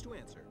 seconds to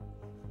answer.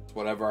 It's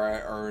whatever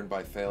I earn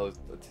by failed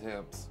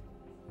attempts.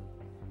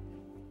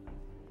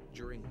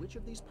 During which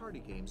of these party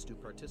games do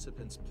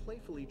participants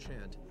playfully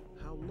chant,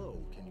 "How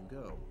low can you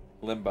go?"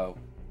 Limbo.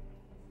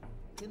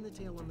 Pin the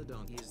tail on the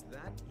donkey. Is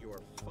that your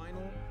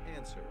final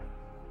answer?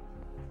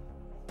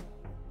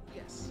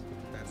 Yes,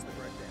 that's the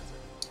correct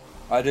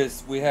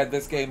answer. We had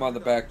this game on the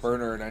back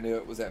burner and I knew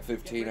it was at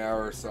 15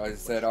 hours, so I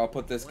said I'll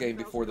put this game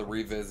before the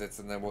revisits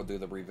and then we'll do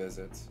the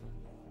revisits.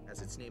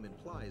 As its name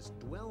implies,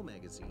 Dwell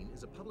magazine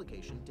is a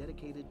publication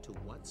dedicated to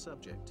what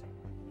subject?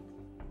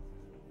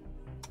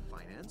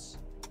 Finance,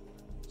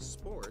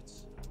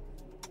 sports,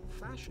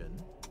 fashion,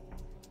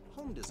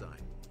 home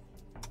design.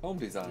 Home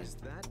design. Is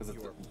that Because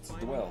your it's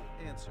final dwell.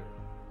 answer?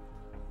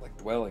 Like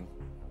dwelling.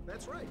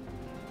 That's right. You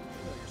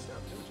know your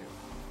stuff, don't you?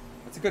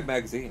 It's a good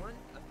magazine. Won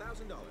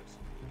 $1,000.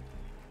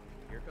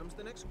 Here comes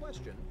the next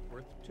question,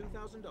 worth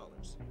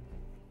 $2,000.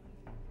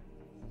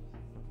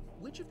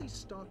 Which of these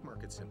stock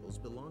market symbols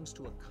belongs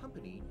to a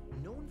company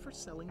known for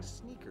selling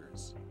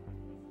sneakers?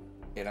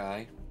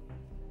 NI.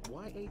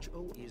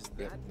 YHO, is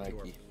that Yep,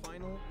 your Nike.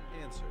 final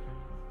answer?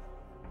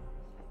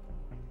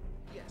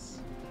 Yes,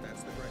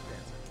 that's the correct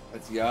answer.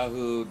 That's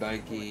Yahoo,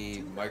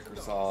 Nike,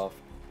 Microsoft,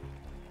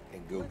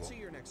 and Google. Let's see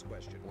your next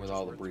question, With which is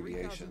all worth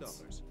abbreviations.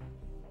 $3,000.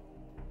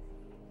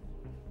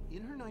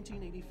 In her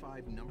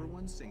 1985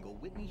 #1 single,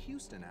 Whitney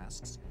Houston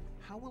asks,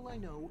 "How will I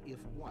know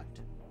if what?"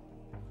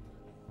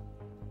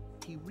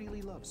 He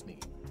really loves me.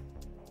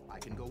 I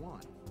can go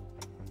on.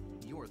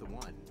 You're the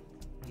one.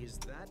 Is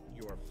that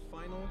your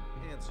final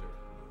answer?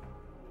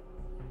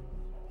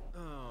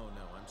 Oh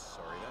no, I'm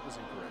sorry, that was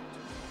incorrect.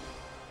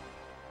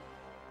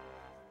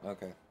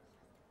 Okay.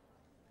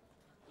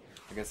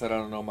 I guess I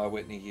don't know my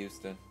Whitney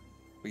Houston.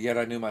 But yet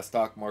I knew my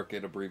stock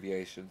market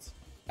abbreviations.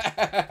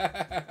 Welcome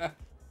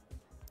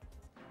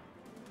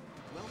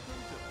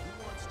to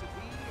Who Wants to Be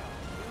a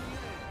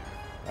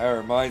Millionaire? That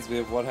reminds me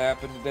of what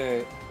happened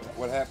today.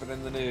 What happened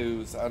in the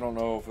news. I don't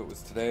know if it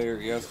was today or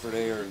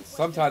yesterday or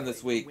sometime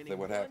this week that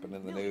what happened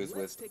in the news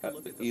Let's with take a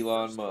look at the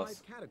Elon first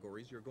Musk. 5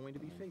 categories you're going to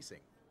be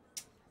facing.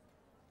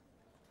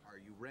 Are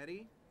you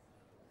ready?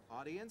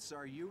 Audience,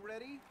 are you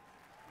ready?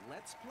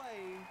 Let's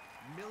play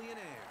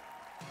Millionaire.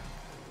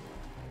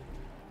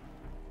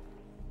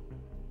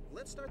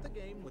 Let's start the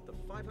game with the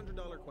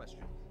 $500 question.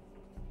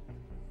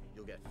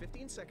 You'll get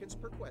 15 seconds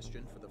per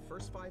question for the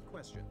first 5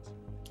 questions.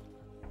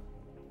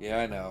 Yeah,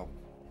 I know.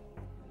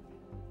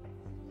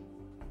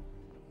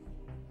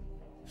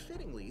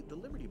 Fittingly, the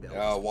Liberty Bell is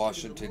featured in the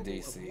Washington, logo of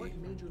D.C. what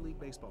Major League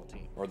Baseball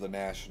team? Or the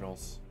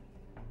Nationals.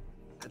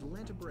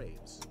 Atlanta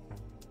Braves,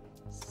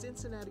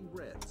 Cincinnati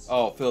Reds.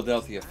 Oh,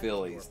 Philadelphia Is that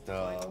Phillies. your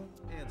Duh. final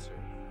answer?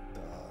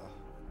 Duh.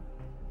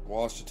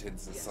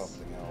 Washington's is Yes,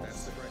 something that's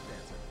else. the correct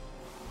answer.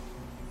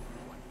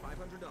 You won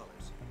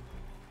 $500.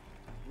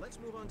 Let's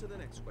move on to the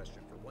next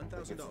question for I think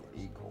it's an $1,000.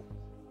 eagle.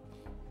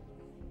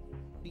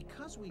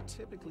 Because we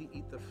typically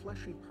eat the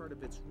fleshy part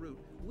of its root,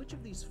 which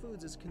of these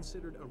foods is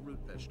considered a root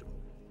vegetable?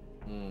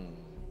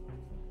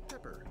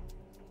 Pepper,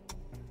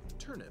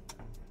 turnip,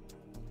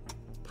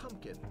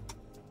 pumpkin,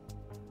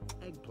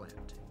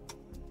 eggplant.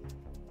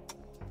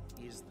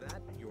 Is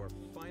that your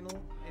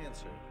final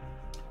answer?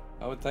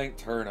 I would think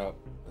turnip.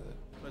 But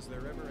Was there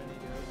ever any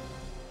good?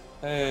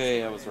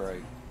 hey, I was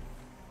right.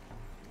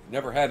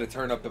 Never had a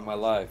turnip in my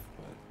life,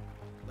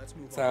 but Let's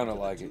move Sounded on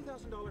to like the it.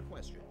 $2,000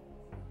 question.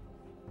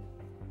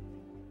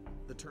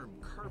 The term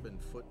carbon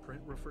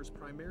footprint refers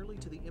primarily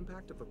to the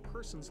impact of a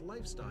person's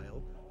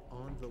lifestyle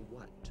on the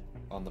what?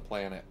 on the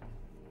planet.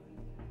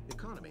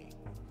 Economy.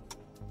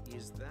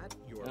 Is that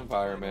your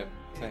Environment,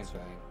 final same answer?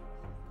 thing.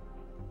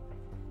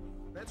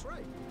 That's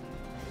right. You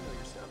know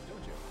your stuff,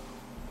 don't you?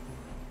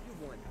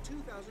 You've won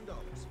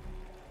 $2,000.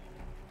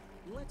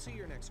 Let's see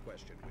your next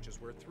question, which is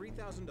worth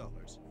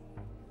 $3,000.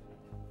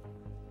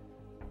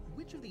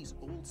 Which of these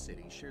old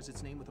cities shares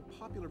its name with a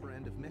popular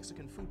brand of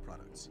Mexican food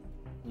products?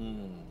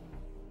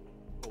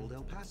 Old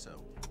El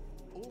Paso,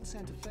 Old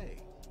Santa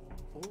Fe,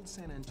 Old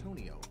San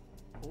Antonio,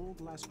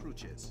 Old Las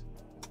Cruces.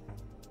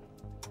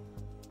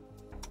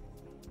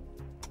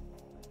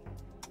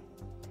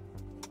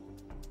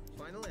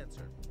 Final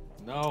answer.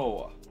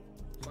 No.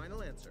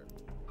 Final answer.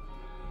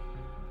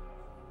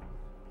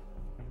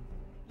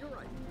 You're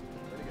right.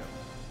 Way to go.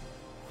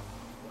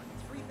 Won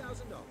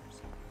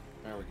 $3,000.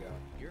 There we go.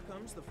 Here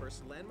comes the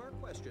first landmark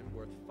question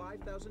worth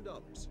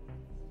 $5,000.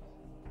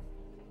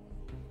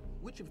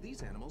 Which of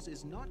these animals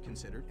is not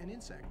considered an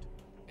insect?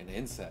 An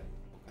insect.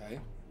 Okay.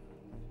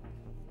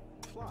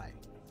 Fly,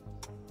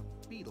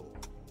 beetle,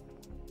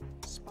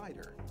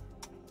 spider,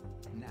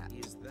 gnat.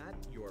 Is that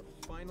your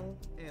final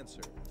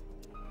answer?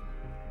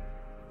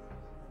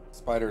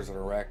 Spider's an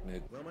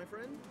arachnid, Well, my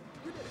friend,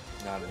 you did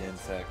it. not an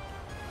insect.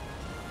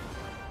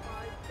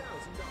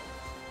 $5,000.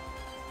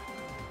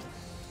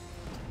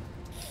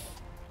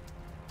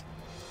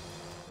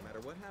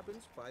 what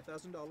happens,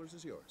 $5,000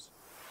 is yours.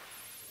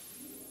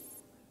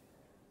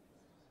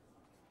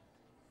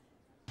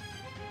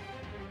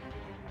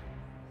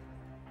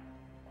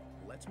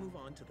 Let's move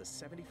on to the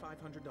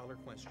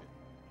 $7,500 question.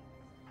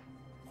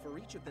 For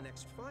each of the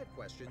next 5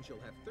 questions, you'll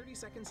have 30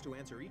 seconds to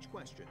answer each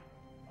question.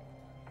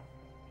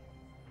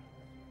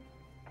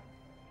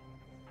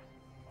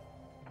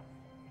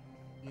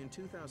 In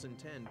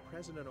 2010,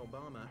 President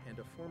Obama and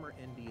a former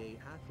NBA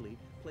athlete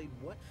played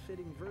what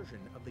fitting version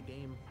of the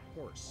game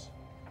horse?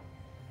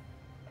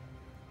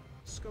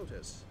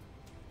 SCOTUS,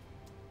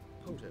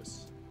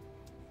 POTUS,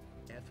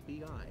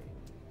 FBI,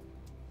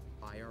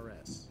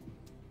 IRS.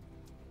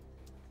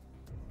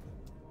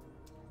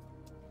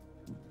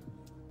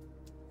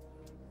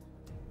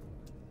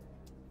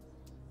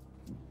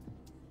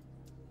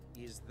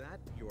 Is that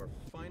your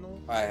final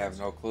I have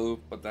answer? no clue,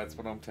 but that's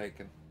what I'm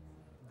taking.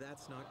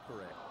 That's not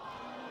correct.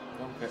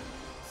 Okay.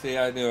 See,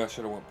 I knew I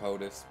should have went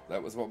POTUS.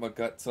 That was what my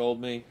gut told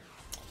me.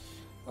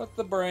 But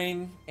the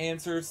brain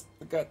answers,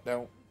 the gut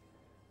don't.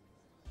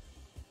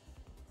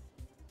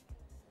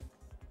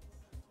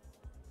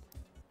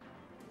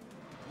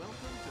 Welcome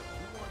to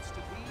Who Wants to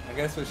Be? I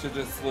guess we should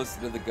just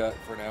listen to the gut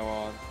from now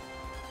on.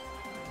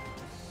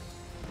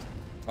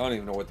 I don't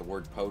even know what the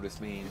word POTUS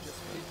means.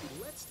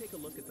 Let's take a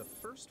look at the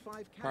first 5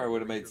 categories. Probably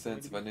would have made you're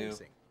going sense to if I be knew.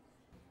 facing.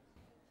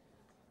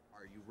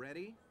 Are you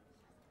ready?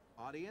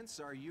 Audience,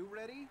 are you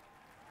ready?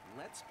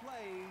 Let's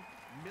play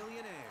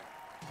Millionaire.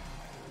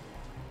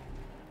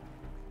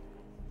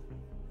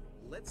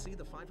 Let's see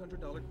the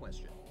 $500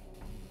 question.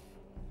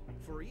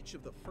 For each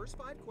of the first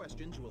 5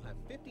 questions, you will have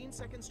 15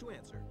 seconds to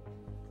answer.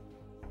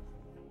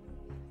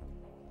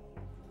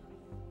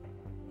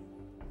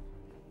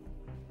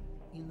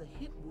 In the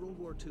hit World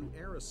War II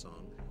era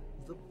song,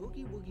 the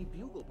Boogie Woogie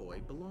Bugle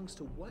Boy belongs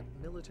to what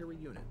military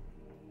unit?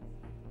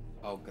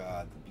 Oh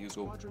God, the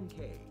bugle. Squadron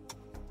K,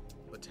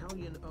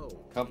 Battalion O.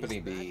 Company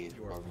Is B, that if I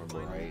your remember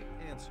final right.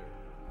 answer?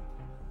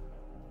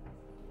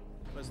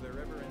 Was there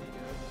ever any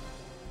doubt?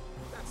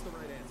 That's the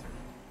right answer.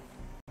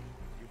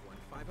 You've won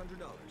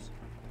 $500.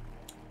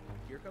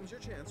 Here comes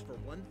your chance for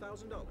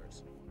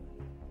 $1,000.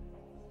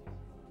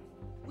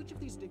 Which of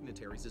these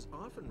dignitaries is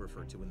often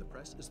referred to in the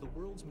press as the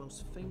world's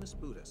most famous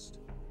Buddhist?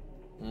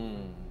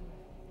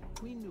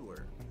 Queen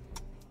Noor,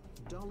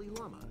 Dalai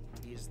Lama.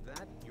 Is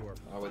that your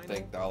I would final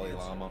think Dalai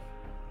answer? Lama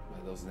by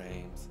those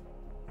names.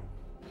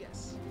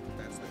 Yes,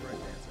 that's the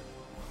correct answer.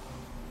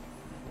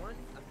 Won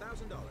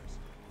 $1,000.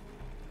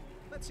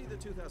 Let's see the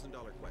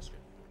 $2,000 question.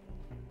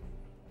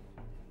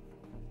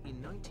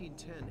 In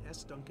 1910,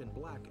 S. Duncan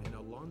Black and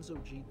Alonzo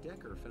G.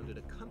 Decker founded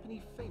a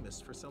company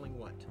famous for selling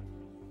what?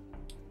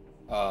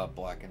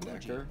 Black &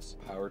 Decker,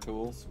 Power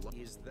Tools.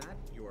 Is that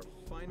your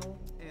final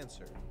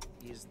answer?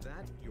 Is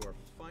that your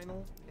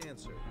final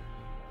answer?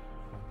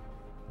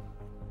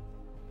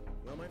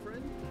 Well, my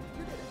friend,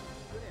 you did it.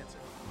 Good answer.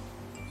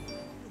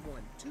 You've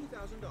won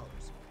 $2,000.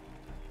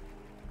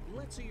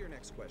 Let's see your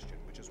next question,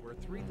 which is worth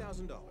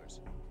 $3,000.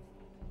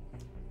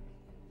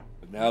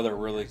 But now they're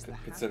really Is the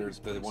considered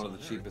happiest one of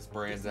place the on cheapest Earth?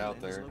 brands out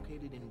Disneyland there. Is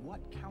located in what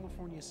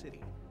California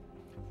city?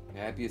 The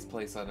happiest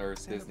place on earth,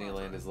 Santa Disneyland,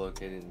 Barbara, is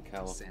located in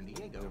San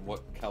Diego, in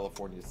what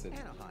California city?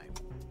 Anaheim,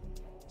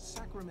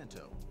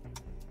 Sacramento.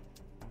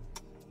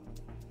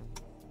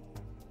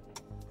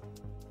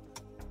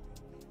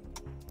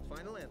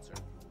 Final answer.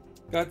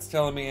 Gut's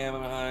telling me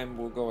Anaheim.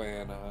 We'll go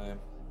Anaheim.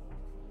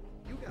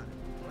 You got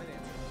it. Right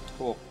answer.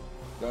 Cool.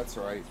 That's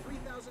right.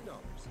 $3,000.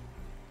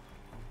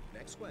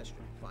 Next question.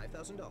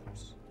 $5,000.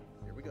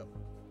 Here we go.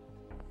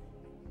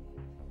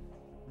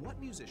 What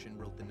musician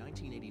wrote the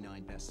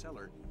 1989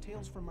 bestseller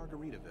Tales from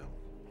Margaritaville?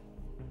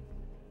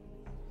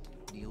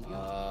 Neil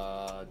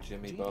Young.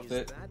 Jimmy Gee,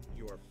 Buffett. Is that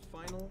your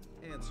final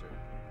answer?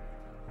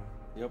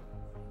 Yep.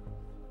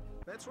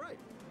 That's right.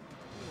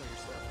 You know your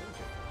stuff, don't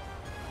you?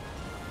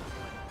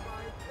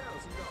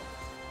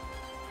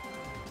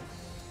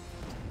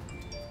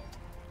 $5,000.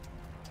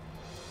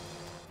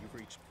 You've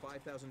reached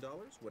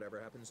 $5,000. Whatever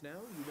happens now,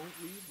 you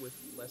won't leave with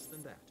less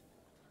than that.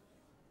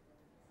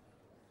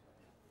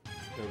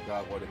 Still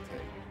got what it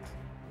takes.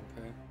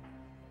 Okay.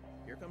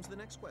 Here comes the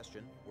next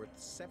question, worth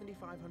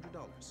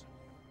 $7,500.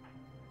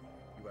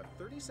 You have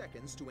 30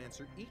 seconds to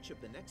answer each of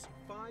the next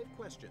 5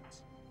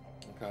 questions.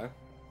 Okay.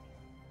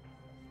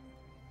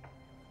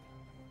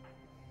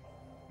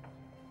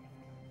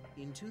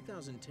 In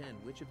 2010,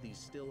 which of these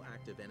still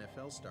active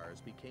NFL stars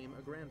became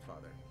a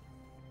grandfather?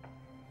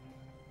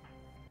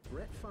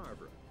 Brett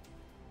Favre,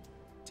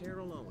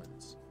 Terrell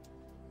Owens,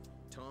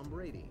 Tom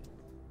Brady,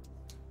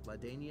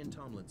 LaDainian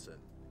Tomlinson.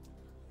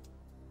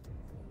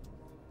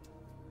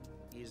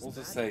 Is We'll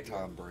just that say your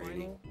Tom Brady.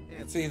 final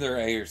It's answer? either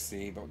A or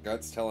C, but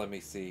Gut's telling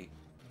me C.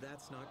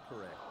 That's not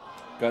correct.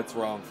 Gut's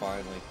wrong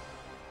finally.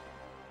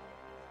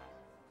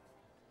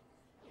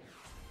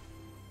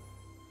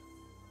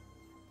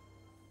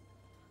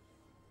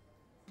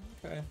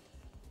 Okay.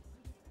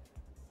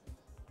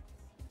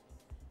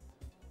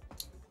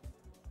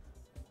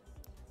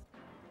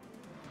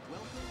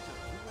 Welcome to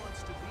Who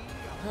Wants to Be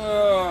a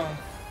Oh,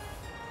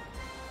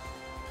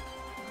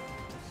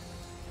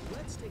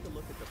 Let's take a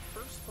look at the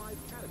first 5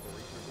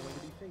 categories you're going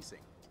to be facing.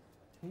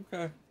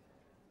 Okay.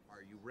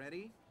 Are you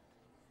ready?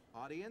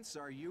 Audience,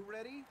 are you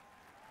ready?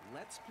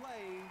 Let's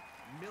play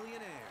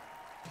Millionaire.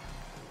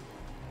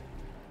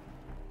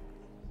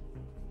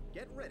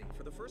 Get ready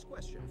for the first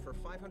question for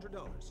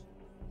 $500.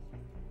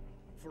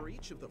 For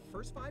each of the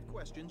first 5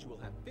 questions, you will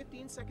have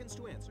 15 seconds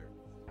to answer.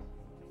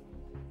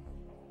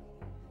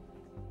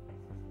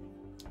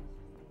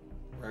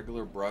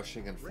 Regular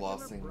brushing and Regular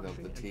flossing brushing of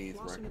the and teeth.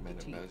 flossing of the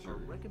Recommended teeth measure. are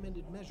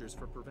recommended measures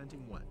for preventing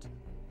what?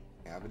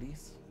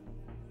 Cavities?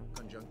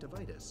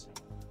 Conjunctivitis,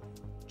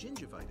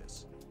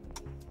 gingivitis.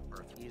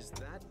 Is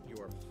that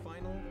your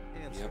final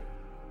answer? Yep.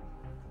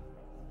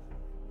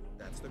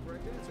 That's the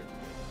correct answer.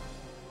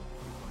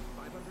 You won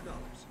 $500.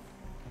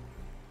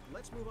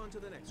 Let's move on to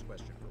the next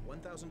question for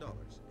 $1,000.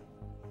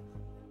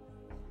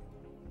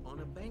 On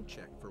a bank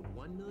check for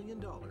 $1 million,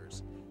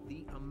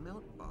 the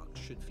amount box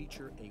should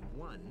feature a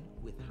 1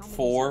 with how many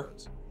 4.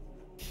 zeros?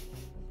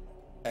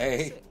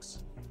 A. 6,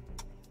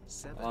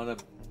 7, On a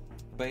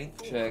bank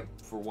 4, check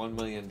for $1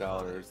 million,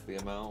 the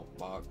amount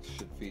box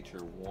should feature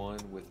 1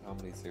 with how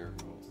many zeros?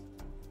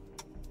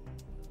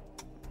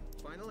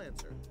 Final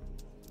answer.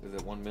 Is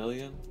it 1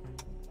 million?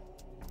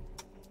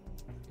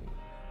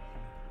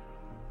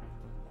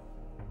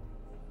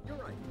 You're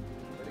right.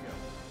 Way to go.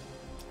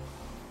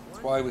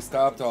 That's why we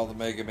stopped all the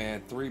Mega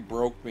Man. 3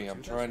 broke me.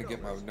 I'm trying to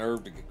get my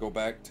nerve to go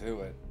back to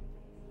it.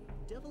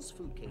 Devil's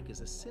Food Cake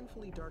is a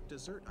sinfully dark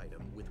dessert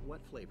item with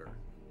what flavor?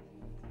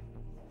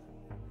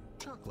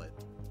 Chocolate.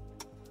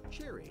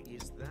 Cherry.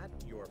 Is that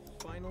your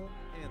final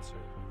answer?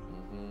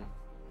 Mm-hmm.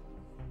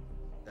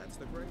 That's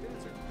the correct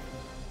answer.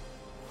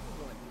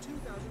 You won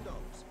 $2,000.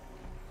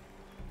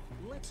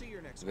 Let's see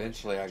your next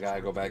Eventually, I question,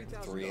 gotta go for back to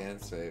 3 $3,000.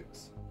 and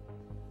 6.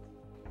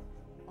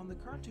 On the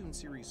cartoon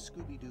series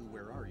Scooby-Doo,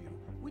 Where Are You?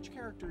 Which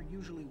character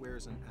usually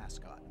wears an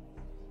ascot?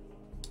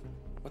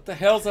 What the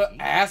hell's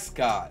an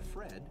ascot?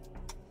 Fred,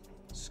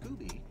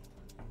 Scooby,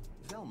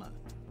 Velma.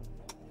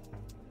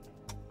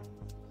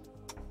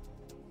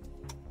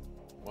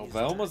 Well,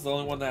 Velma's the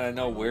only one that I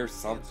know wears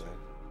something.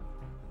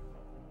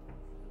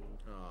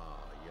 Aw,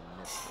 you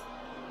missed it.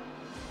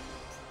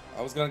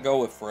 I was gonna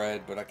go with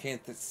Fred, but I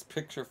can't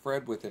picture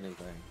Fred with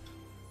anything.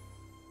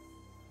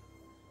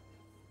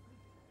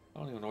 I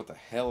don't even know what the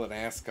hell an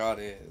ascot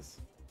is.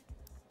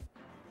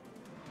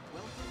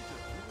 Welcome to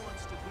Who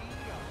Wants to Be a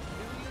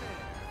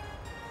Millionaire?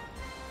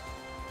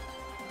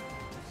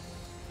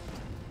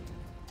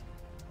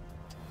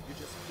 You're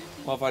just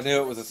 50 Well, if I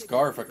knew it was a Take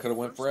scarf, I look at could have the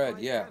went first Fred.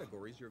 5 Yeah,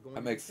 categories you're going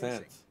that to be makes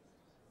facing.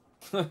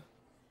 sense.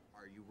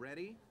 Are you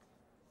ready?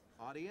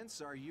 Audience,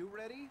 are you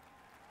ready?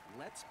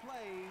 Let's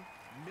play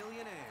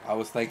Millionaire. I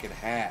was thinking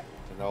hat,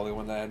 and the only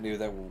one that I knew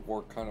that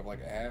wore kind of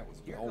like a hat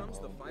was Here Velma. comes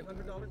the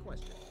 $500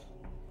 question.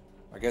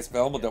 I guess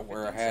Velma You don't have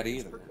wear a 15 hat seconds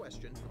either. per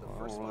question for the I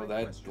first don't know, 5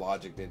 that questions.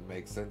 logic didn't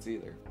make sense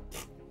either.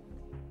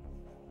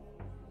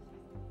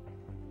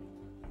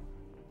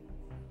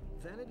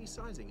 Vanity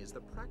sizing is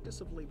the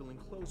practice of labeling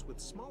clothes with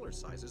smaller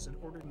sizes in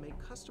order to make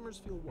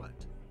customers feel what?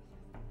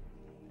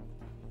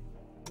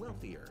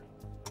 Wealthier.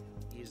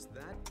 Is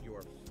that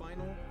your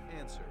final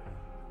answer?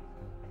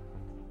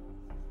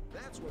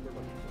 That's what we're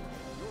looking for.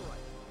 You're right.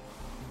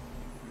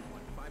 You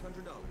won $500.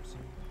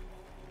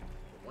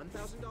 The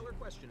 $1,000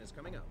 question is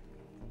coming up.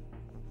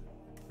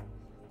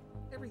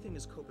 Everything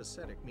is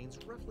copacetic means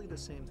roughly the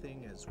same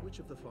thing as which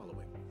of the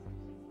following?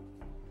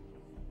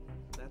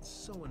 That's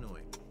so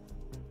annoying.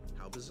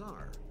 How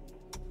bizarre.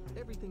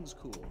 Everything's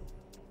cool.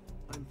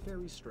 I'm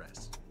very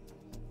stressed.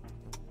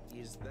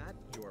 Is that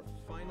your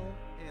final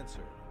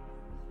answer?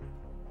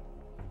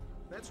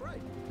 That's right.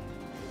 You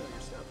know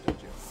your stuff,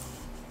 don't you?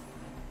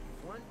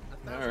 You've won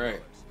 $1,000. All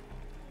right.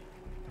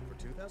 For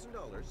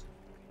 $2,000,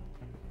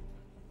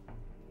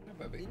 Yeah,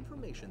 baby.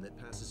 information that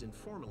passes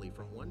informally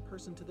from one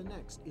person to the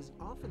next is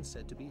often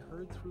said to be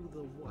heard through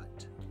the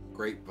what?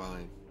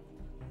 Grapevine.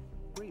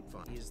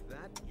 Grapevine. Is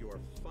that your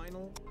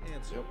final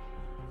answer? Yep.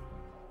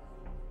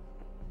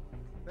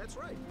 That's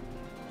right. You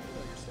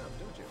know your stuff,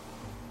 don't you?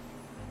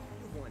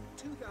 You've won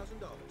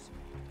 $2,000.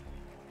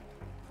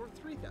 For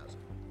 $3,000.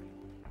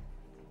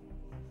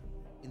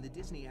 In the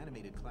Disney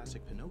animated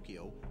classic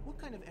Pinocchio, what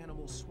kind of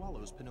animal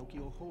swallows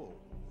Pinocchio whole?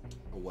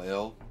 A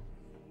whale.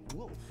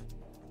 Wolf.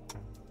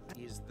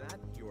 Is that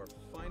your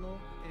final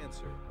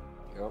answer?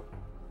 Yep.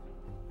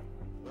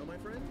 Well, my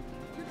friend,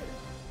 you did it.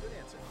 Good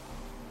answer.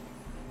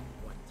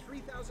 You won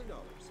 $3,000.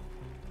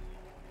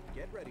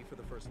 Get ready for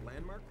the first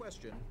landmark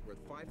question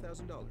worth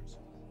 $5,000.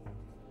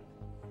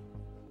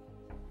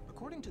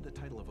 According to the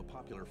title of a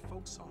popular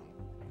folk song,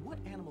 what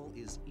animal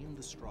is in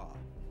the straw?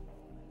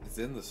 It's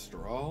in the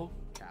straw?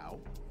 Cow,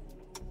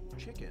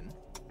 chicken,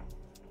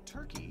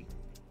 turkey,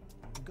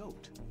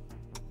 goat.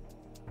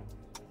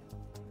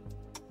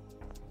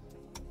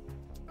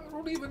 I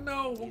don't even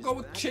know. We'll Is go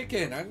with that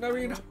chicken. your I've never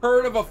even final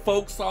heard of a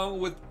folk song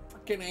with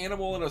freaking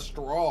animal in a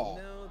straw.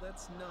 No,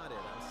 that's not it.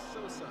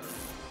 I'm so sorry.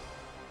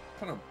 What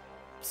kind of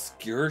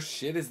obscure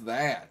shit is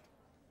that?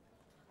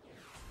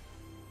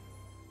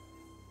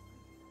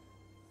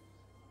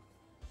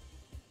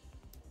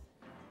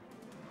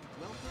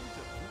 Welcome to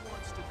Who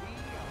Wants to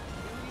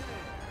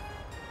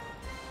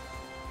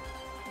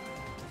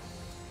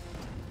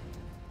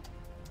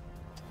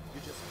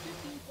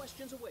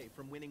seconds away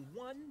from winning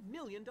 $1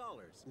 million.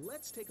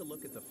 Let's take a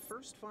look at the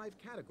first 5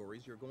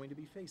 categories you're going to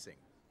be facing.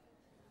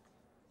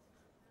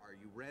 Are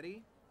you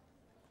ready?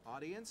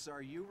 Audience,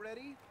 are you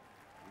ready?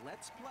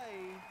 Let's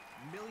play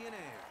Millionaire.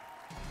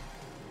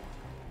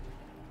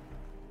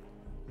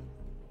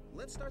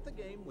 Let's start the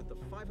game with the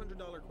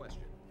 $500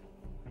 question.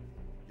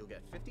 You'll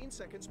get 15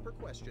 seconds per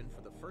question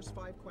for the first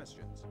 5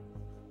 questions.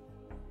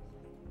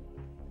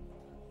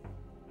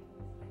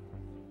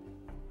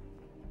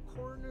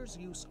 Coroner's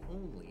use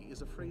only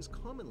is a phrase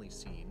commonly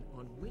seen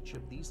on which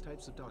of these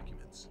types of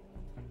documents?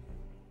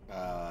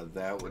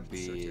 That would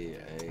be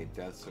a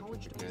death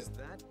certificate. Is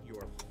that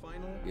your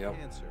final Yep.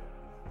 answer?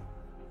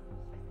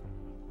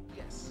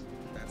 Yes,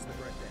 that's the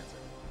correct answer.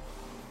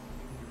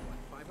 You won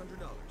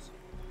 $500.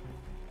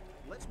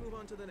 Let's move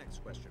on to the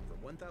next question for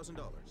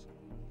 $1,000.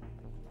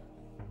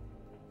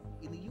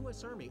 In the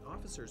U.S. Army,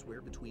 officers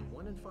wear between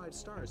 1 and 5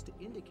 stars to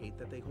indicate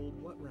that they hold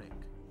what rank?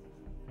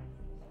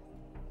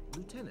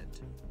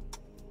 Lieutenant,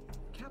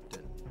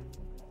 Captain,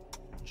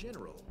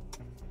 General,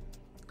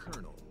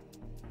 Colonel.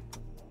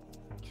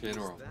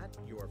 General. Is that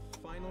your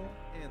final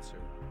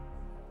answer?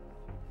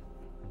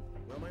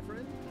 Well, my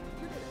friend,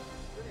 you did it.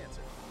 Good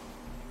answer.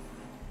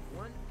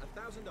 Won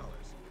 $1,000.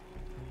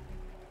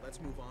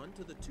 Let's move on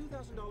to the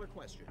 $2,000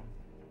 question.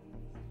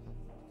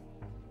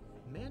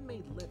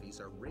 Man-made levees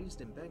are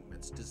raised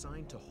embankments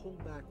designed to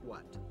hold back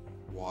what?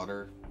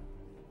 Water.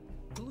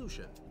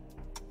 Pollution.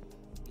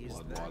 Is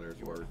Blood, that water,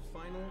 your word.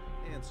 final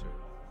answer?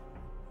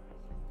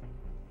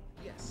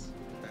 Yes,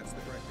 that's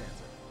the correct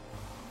answer.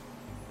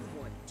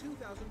 You won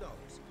 $2,000.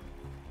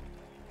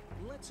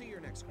 Let's see your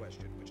next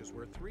question, which is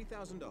worth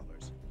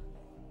 $3,000.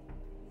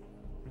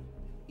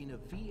 In a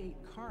V8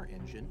 car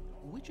engine,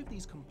 which of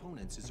these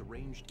components is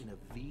arranged in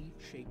a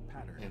V-shaped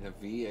pattern? In a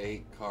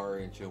V8 car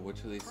engine,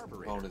 which of these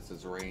Carburetor. components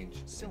is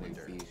arranged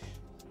Cylinder. in a V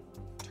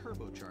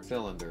Turbocharger.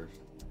 cylinder?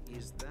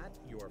 Is that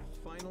your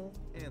final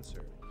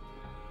answer?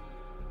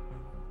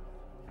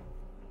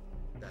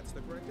 That's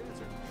the correct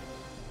answer.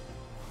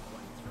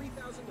 Won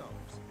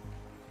 $3,000.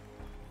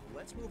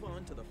 Let's move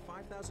on to the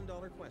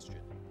 $5,000 question.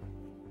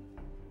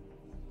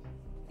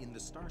 In the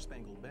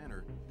Star-Spangled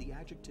Banner, the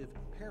adjective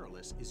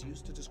perilous is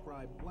used to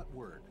describe what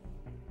word?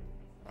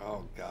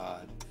 Oh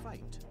God.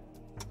 Fight.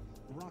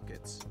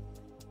 Rockets.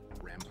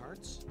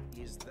 Ramparts.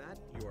 Is that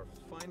your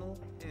final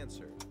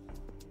answer?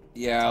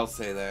 Yeah, I'll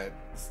say that.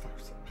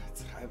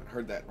 I haven't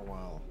heard that in a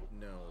while.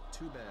 No,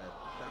 too bad.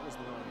 That was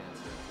the wrong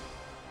answer.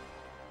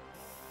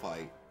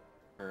 Fight.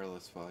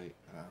 Perilous fight.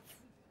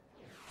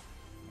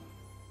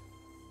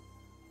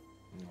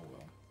 Oh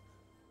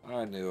well.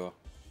 I knew.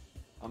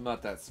 I'm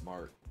not that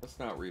smart. Let's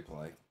not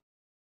replay.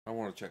 I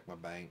want to check my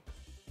bank.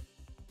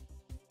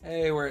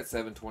 Hey, we're at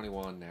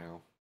 721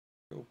 now.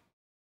 Cool.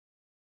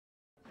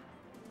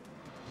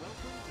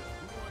 Welcome to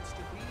Who Wants to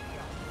Be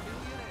a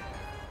Millionaire?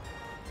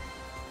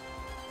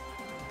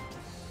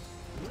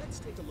 Let's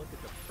take a look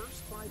at the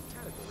first 5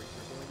 categories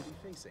you're going to be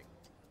facing.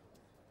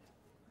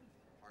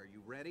 Are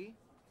you ready?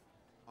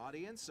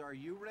 Audience, are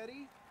you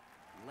ready?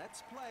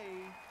 Let's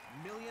play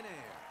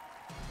Millionaire.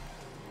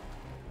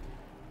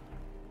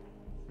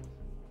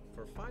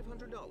 For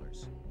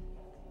 $500,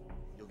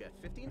 you'll get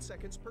 15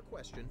 seconds per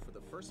question for the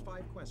first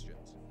 5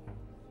 questions.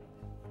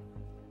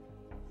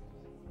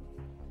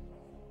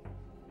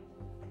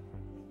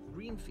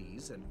 Green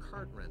fees and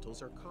cart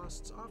rentals are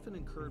costs often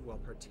incurred while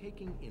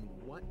partaking in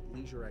what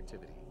leisure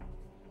activity?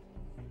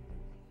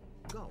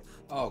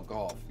 Golf. Oh,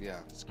 golf.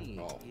 Yeah. Skiing.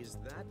 Golf. Is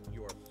that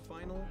your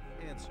final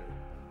answer?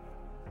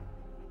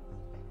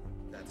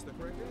 That's the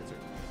correct answer.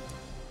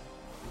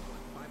 You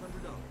won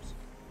 $500.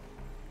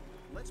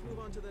 Let's move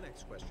on to the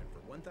next question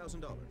for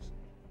 $1,000.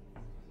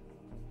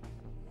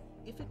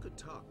 If it could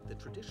talk, the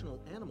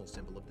traditional animal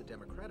symbol of the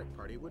Democratic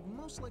Party would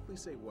most likely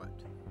say what?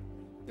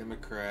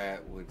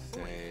 Democrat would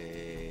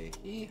say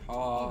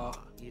hee-haw.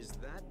 Is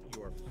that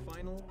your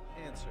final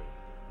answer?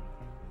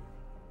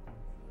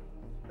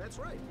 That's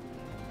right. You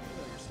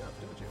know your stuff,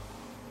 don't you?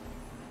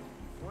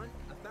 You've won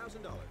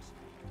 $1,000.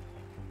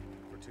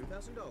 For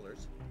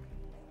 $2,000,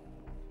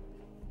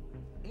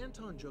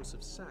 Anton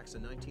Joseph Sax, a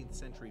 19th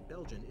century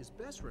Belgian, is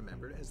best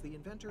remembered as the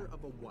inventor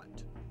of a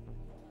what?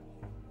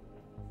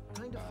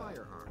 Kind of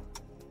firearm.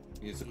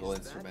 Musical Is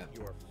instrument. that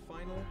your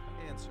final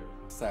answer?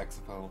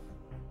 Saxophone.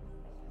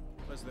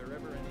 Was there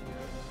ever any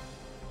doubt?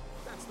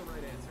 That's the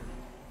right answer.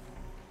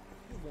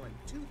 You've won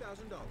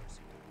 $2,000.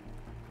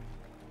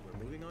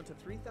 We're moving on to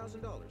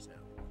 $3,000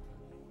 now.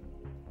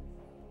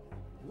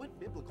 What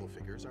biblical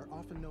figures are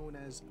often known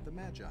as the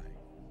Magi?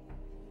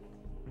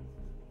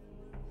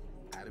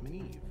 Adam and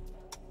Eve,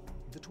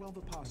 the 12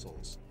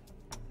 apostles,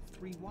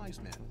 3 wise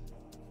men,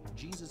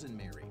 Jesus and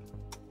Mary.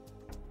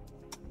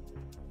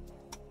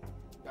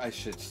 I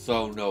should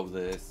so know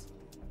this,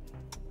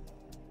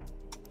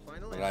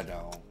 Final but I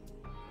don't.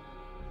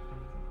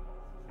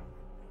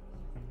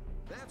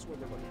 That's what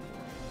we're looking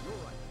for. You're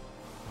right.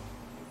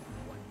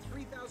 You won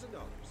 $3,000.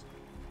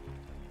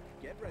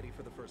 Get ready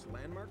for the first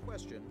landmark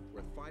question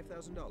worth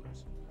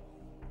 $5,000.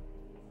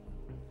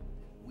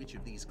 Which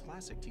of these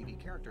classic TV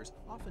characters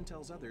often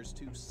tells others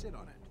to sit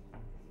on it?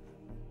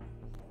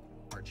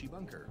 Archie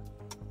Bunker,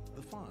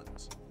 The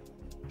Fonz,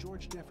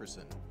 George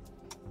Jefferson,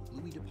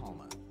 Louis De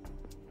Palma.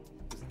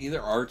 It's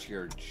either Archie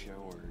or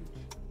George.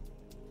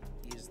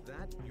 Is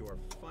that your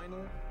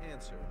final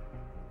answer?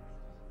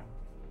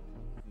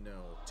 No,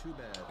 too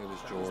bad. It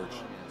was That George. the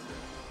wrong answer.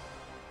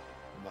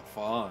 The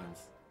Fonz.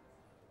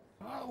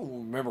 I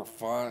don't remember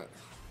Fonz.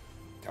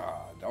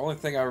 God, the only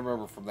thing I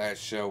remember from that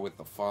show with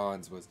the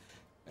Fonz was,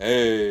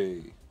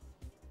 hey.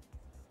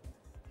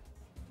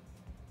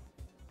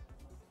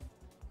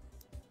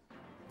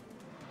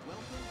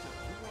 Welcome to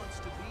Who Wants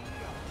to Be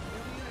a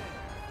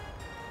Millionaire?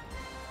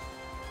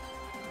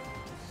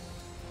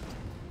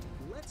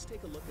 Let's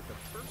take a look at the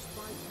first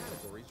 5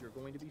 categories you're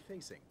going to be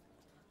facing.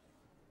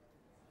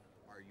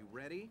 Are you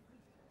ready?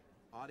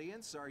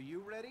 Audience, are you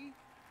ready?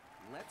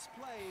 Let's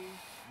play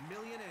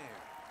Millionaire.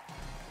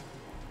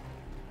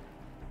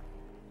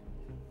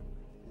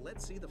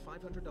 Let's see the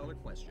 $500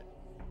 question.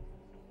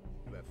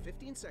 You have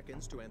 15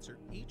 seconds to answer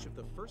each of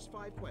the first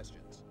 5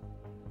 questions.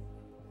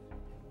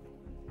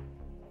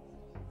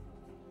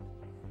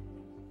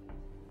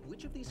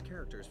 Which of these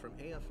characters from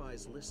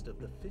AFI's list of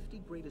the 50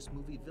 greatest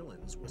movie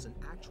villains was an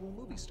actual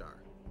movie star?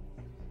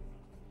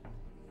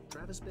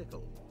 Travis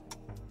Bickle,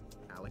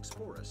 Alex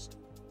Forrest,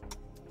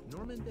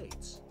 Norman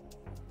Bates,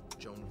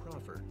 Joan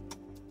Crawford.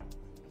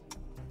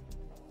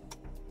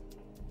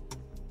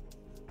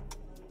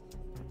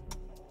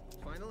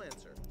 Final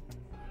answer.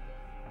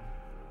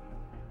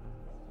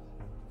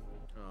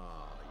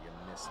 You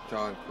missed it.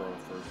 John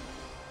Crawford.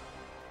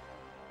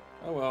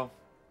 Oh well,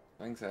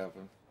 things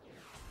happen.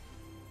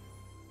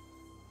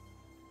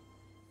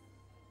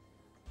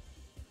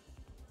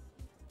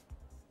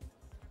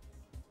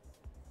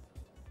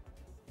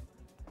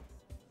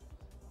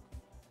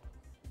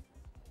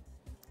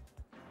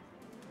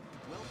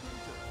 Welcome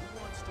to Who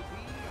Wants to Be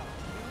a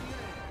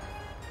Millionaire?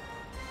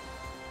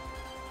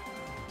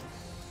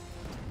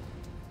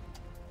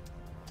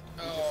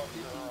 Oh,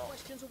 15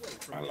 questions away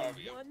from I winning love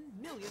you.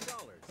 $1 million.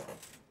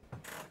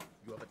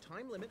 You have a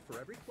time limit for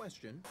every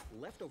question.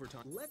 Leftover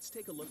time. Let's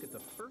take a look at the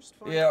first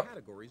 5 Yep.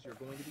 categories you're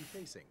going to be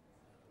facing.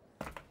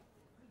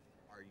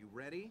 Are you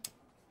ready?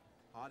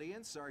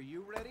 Audience, are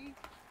you ready?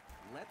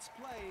 Let's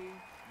play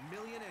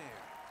Millionaire.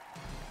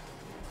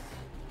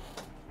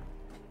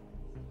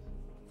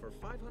 For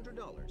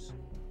 $500.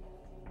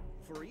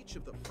 For each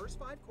of the first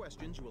 5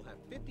 questions, you will have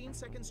 15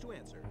 seconds to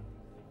answer.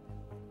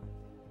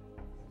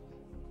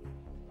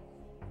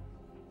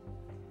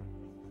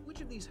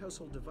 Which of these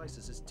household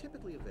devices is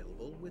typically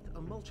available with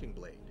a mulching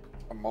blade?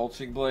 a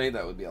mulching blade,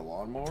 that would be a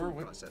lawnmower. Food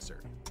What? processor,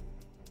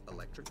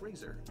 electric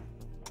razor.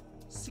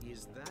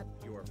 Is that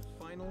your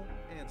final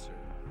answer?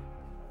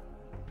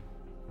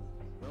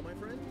 Well, my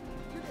friend,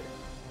 you did it.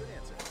 Good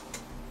answer.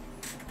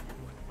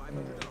 You won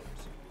 $500.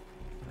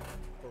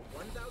 For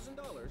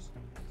 $1,000,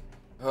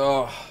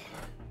 Oh,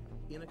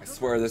 in a I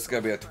swear this is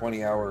gonna be a cover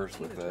 20 hours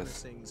with Tina Turner this.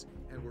 sings,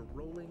 and we're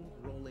rolling,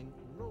 rolling,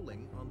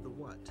 rolling on the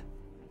what?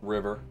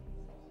 river.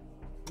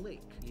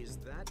 Lake. Is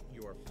that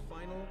your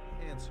final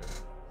answer?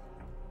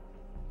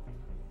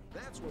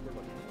 That's what we're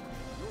looking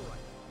for. You're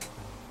right.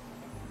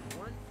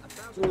 Won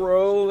 $1,000.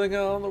 Rolling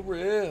on the Here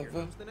river.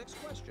 comes the next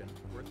question,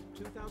 worth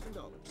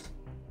 $2,000.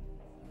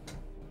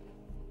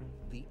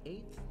 The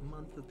 8th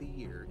month of the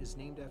year is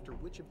named after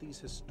which of these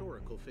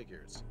historical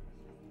figures?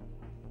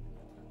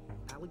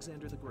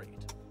 Alexander the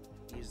Great.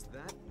 Is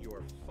that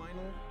your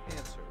final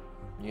answer?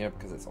 Yep,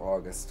 because it's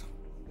August.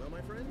 Well,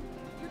 my friend,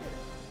 you did it.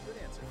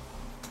 Good answer.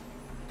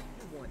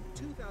 You won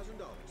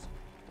 $2,000.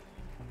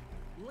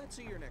 Let's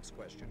see your next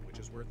question, which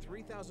is worth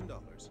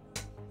 $3,000.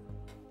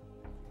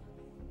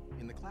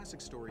 In the classic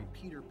story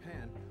Peter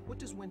Pan, what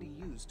does Wendy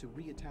use to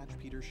reattach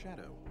Peter's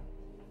shadow?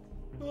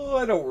 Oh,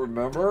 I don't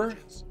remember.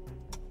 Images.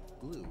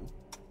 Glue,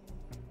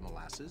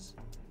 molasses,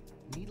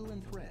 needle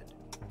and thread.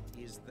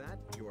 Is that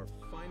your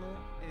final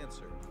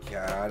answer?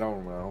 Yeah, I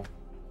don't know.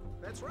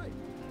 That's right.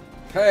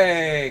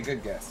 Hey,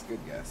 good guess, good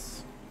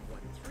guess. You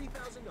won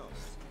 $3,000.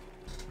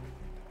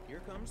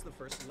 Here comes the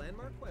first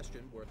landmark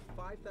question worth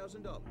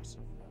 $5,000.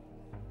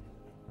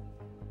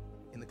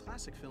 In the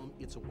classic film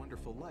It's a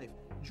Wonderful Life,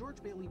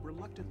 George Bailey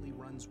reluctantly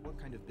runs what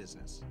kind of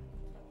business?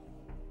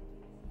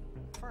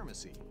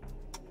 Pharmacy,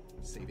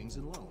 savings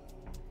and loan,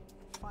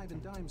 five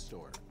and dime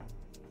store,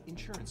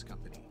 insurance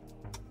company.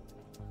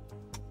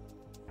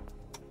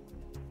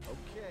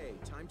 Okay,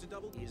 time to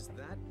double. Is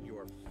that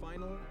your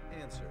final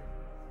answer?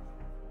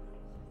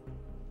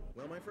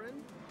 Well, my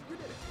friend, you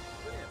did it.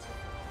 Good answer.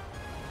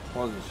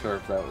 Wasn't sure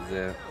if that was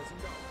it. $1,000.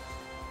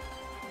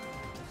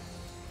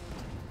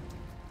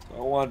 I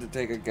wanted to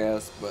take a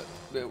guess, but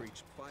You've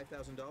reached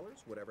 $5,000.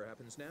 Whatever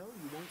happens now,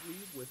 you won't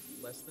leave with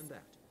less than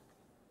that.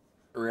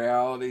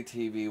 reality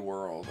TV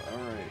world. All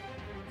right.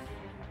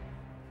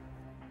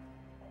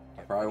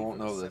 I probably won't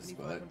know this,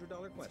 but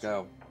let's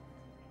go.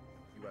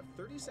 You have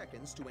 30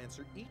 seconds to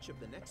answer each of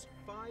the next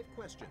 5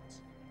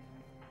 questions.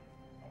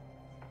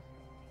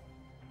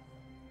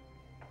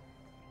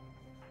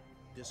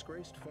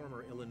 Disgraced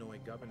former Illinois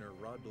Governor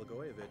Rod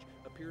Blagojevich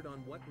appeared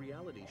on what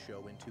reality show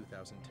in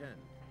 2010?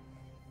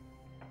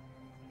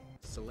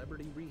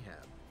 Celebrity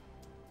Rehab,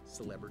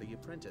 Celebrity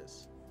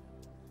Apprentice.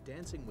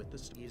 Dancing with the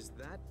Stars. Is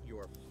that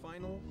your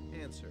final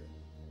answer?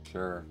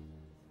 Sure.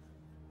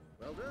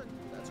 Well done.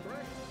 That's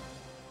correct.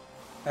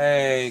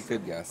 Hey,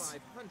 good guess.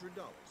 $500.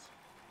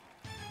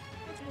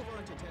 Let's move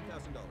on to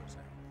 $10,000 now.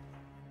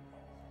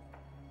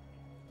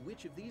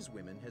 Which of these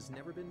women has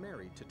never been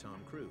married to Tom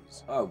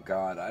Cruise? Oh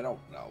God, I don't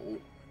know.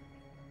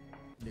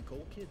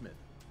 Nicole Kidman,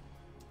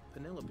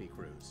 Penelope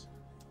Cruz,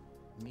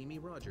 Mimi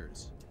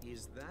Rogers.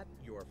 Is that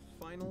your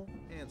final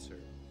answer?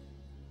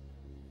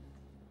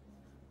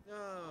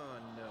 Oh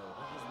no,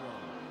 that was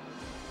wrong.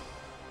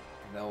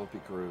 Penelope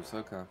Cruz.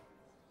 Okay.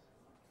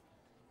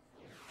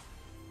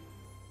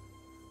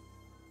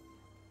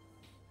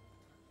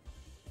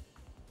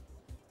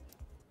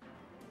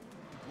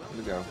 Welcome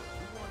we go. to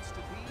Who Wants to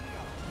Be a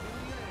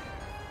Millionaire?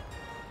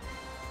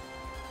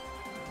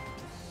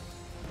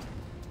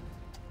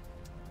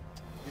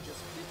 You're just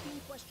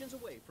 15 questions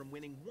away from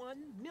winning $1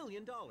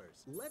 million.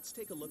 Let's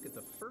take a look at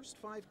the first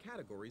 5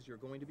 categories you're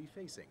going to be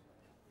facing.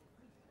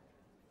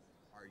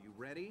 Are you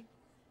ready?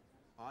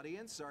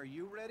 Audience, are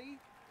you ready?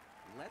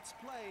 Let's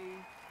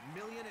play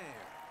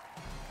Millionaire.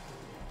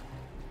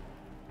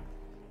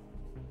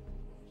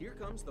 Here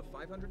comes the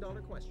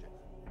 $500 question.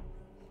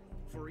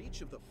 For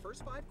each of the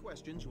first 5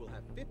 questions, you will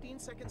have 15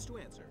 seconds to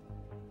answer.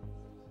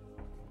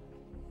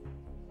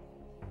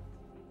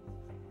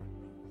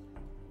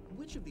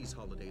 Which of these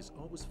holidays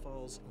always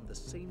falls on the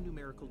same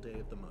numerical day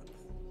of the month?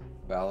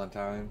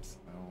 Valentine's.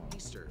 I don't know.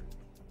 Easter,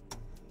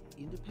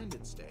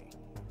 Independence Day,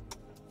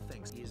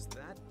 Thanksgiving. Is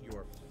that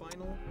your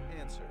final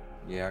answer?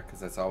 Yeah, because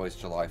that's always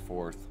July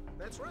 4th.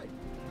 That's right. You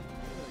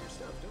know your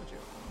stuff, don't you?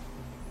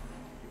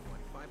 You've won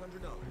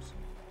 $500.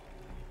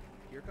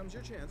 Here comes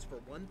your chance for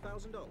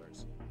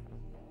 $1,000.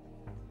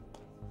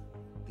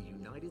 The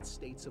United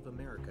States of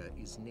America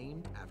is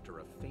named after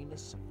a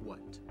famous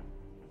what?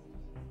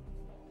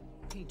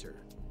 Painter,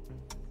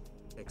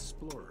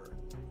 explorer,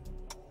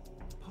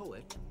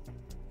 poet.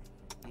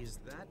 Is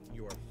that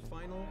your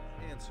final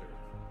answer?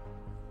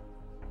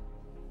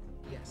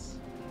 Yes,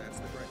 that's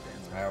the correct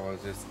answer. I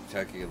was just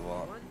checking a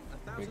lot. Won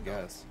Good $1,000.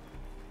 guess.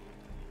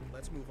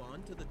 Let's move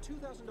on to the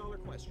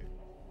 $2,000 question.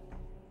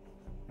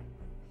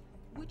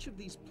 Which of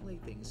these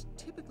playthings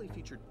typically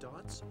feature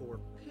dots or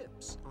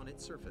pips on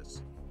its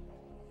surface?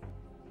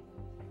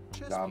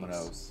 Chess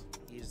Dominoes.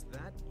 piece. Is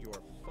that your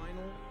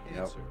final Yep.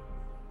 answer?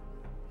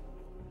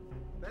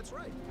 That's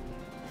right. You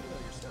know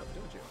your stuff,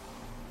 don't you?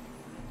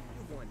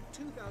 You've won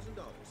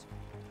 $2,000.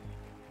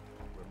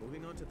 We're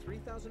moving on to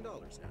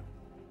 $3,000 now.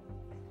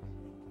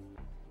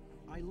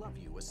 I Love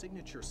You, a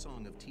signature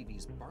song of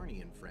TV's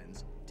Barney and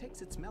Friends,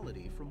 takes its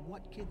melody from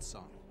what kid's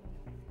song?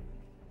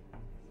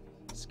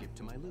 Skip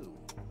to My Lou,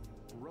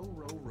 Row,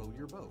 Row, Row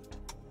Your Boat,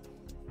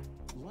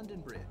 London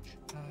Bridge,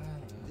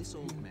 This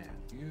Old Man.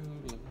 You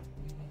love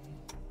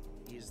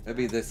me. Is That'd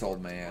be that This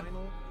Old your Man.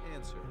 Final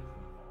answer.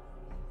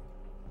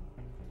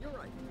 You're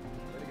right.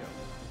 Way to go.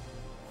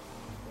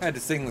 I had to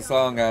sing the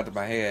song out of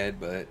my head,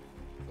 but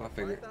I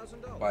figured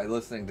 $5,000. by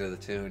listening to the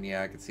tune,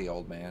 yeah, I could see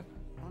Old Man.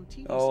 On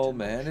TV's Old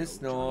Tonight Man Show, is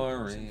Johnny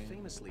Carson snoring.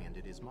 famously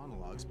ended his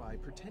monologues by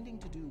pretending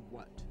to do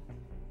what?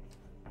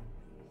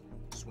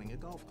 Swing a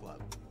golf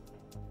club,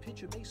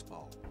 pitch a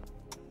baseball,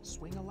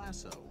 swing a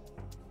lasso,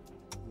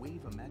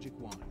 wave a magic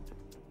wand.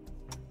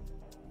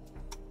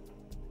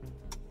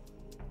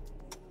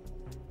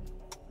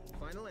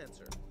 Final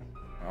answer.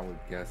 I would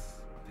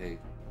guess pig.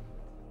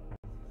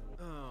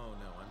 Oh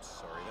no, I'm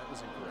sorry, that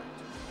was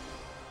incorrect.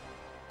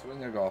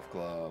 Swing a golf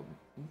club.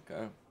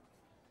 Okay.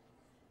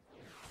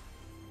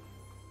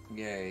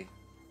 Yay.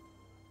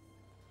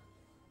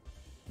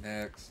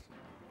 Next.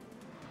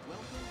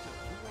 Welcome to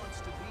Who Wants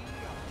to Be a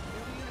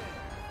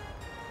Millionaire?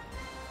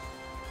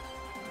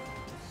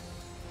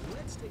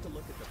 Let's take a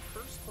look at the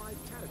first 5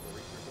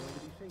 categories you're going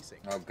to be facing.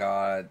 Oh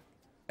God.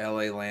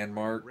 LA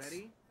landmarks.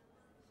 Ready?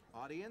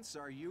 Audience,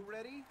 are you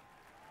ready?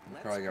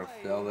 Let's Probably gotta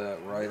play fill that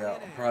right out.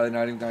 I'm Millionaire. probably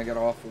not even gonna get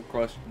off for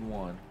question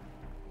 1.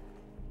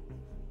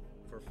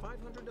 For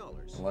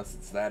 $500, Unless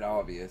it's that you'll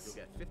obvious.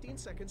 get 15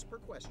 seconds per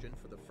question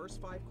for the first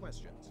 5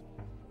 questions.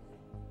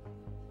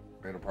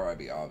 It'll probably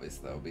be obvious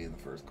though, being the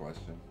first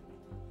question.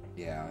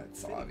 Yeah,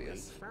 it's Fittingly,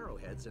 obvious. pharaoh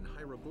heads and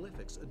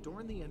hieroglyphics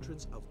adorn the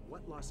entrance of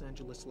what Los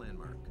Angeles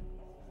landmark?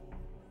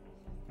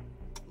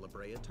 La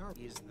Brea Tower.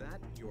 Is that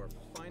your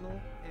final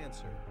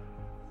answer?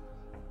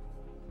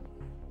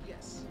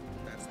 Yes,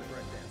 that's the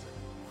correct answer.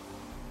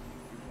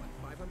 You won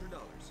 $500.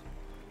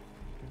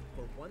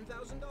 For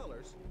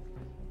 $1,000,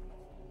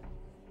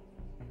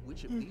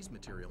 which of these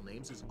material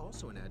names is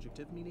also an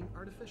adjective meaning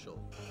artificial?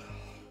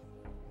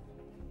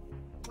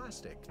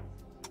 Plastic.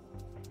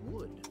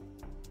 Wood.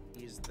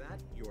 Is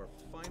that your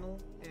final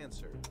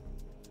answer?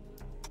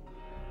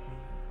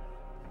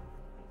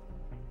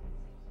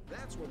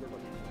 That's what we're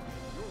looking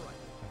for. You're right.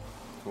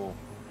 Cool.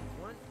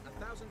 You've won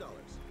 $1,000.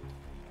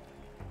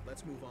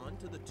 Let's move on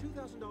to the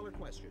 $2,000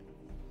 question.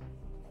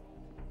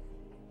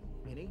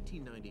 In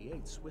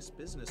 1898, Swiss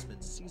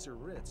businessman Caesar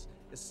Ritz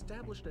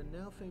established a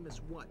now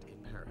famous what in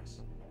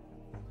Paris?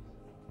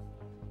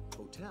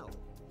 Hotel,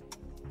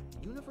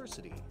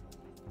 university,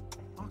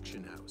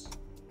 auction house,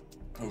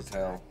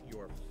 Hotel.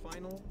 Your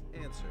final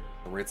answer.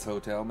 The Ritz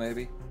Hotel,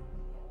 maybe?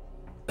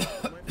 My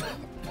friend, you did it.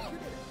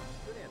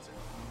 Good answer.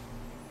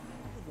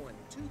 You've won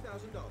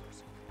 $2,000.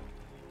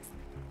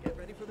 Get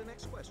ready for the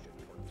next question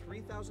for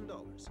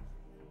 $3,000.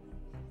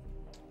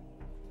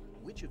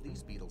 Which of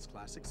these Beatles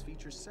classics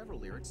features several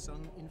lyrics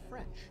sung in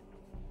French?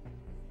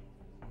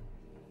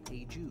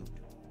 Hey Jude,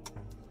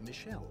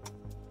 Michelle,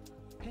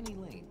 Penny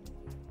Lane,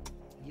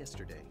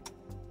 Yesterday.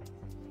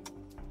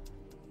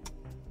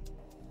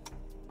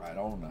 I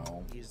don't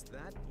know. Is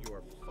that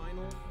your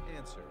final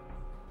answer?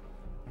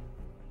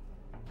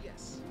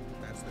 Yes,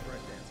 that's the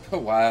correct answer. Oh,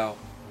 wow.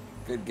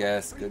 Good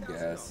guess, good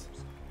guess.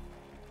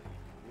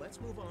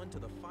 Let's move on to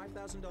the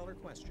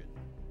 $5,000 question.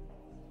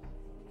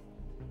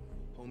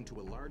 Home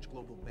to a large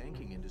global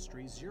banking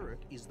industry,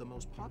 Zurich is the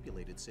most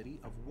populated city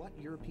of what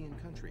European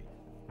country?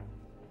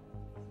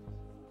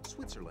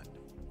 Switzerland,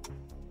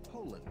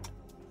 Poland,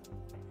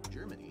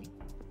 Germany,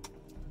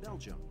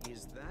 Belgium.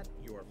 Is that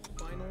your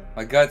final?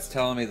 My gut's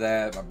telling me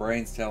that. My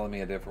brain's telling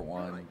me a different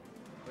one. Right.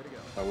 Way to go.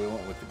 So we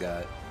went with the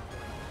gut. $5,000.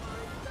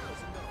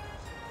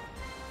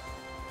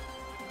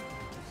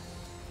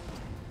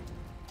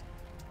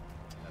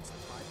 That's the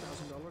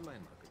 $5,000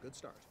 landmark. A good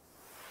start.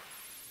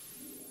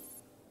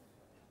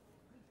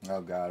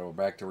 Oh, God. We're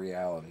back to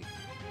reality.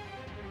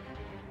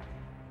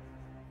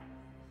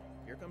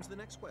 Here comes the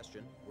next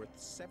question, worth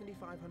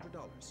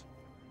 $7,500.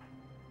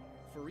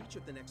 For each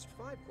of the next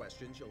 5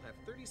 questions, you'll have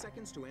 30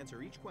 seconds to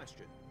answer each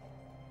question.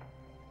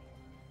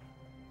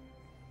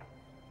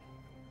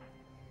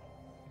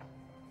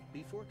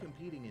 Before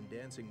competing in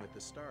Dancing with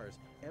the Stars,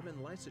 Evan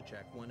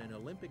Lysacek won an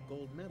Olympic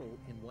gold medal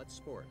in what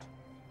sport?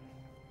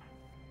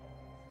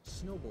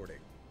 Snowboarding,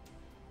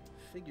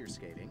 figure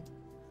skating,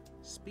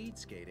 speed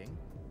skating,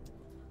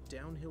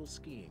 downhill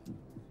skiing.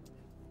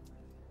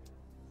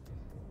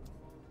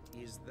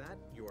 Is that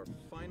your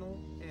final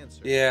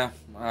answer? Yeah,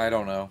 I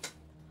don't know.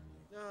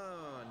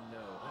 Oh, no.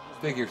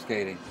 Figure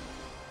skating.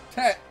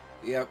 Tat.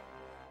 Yep.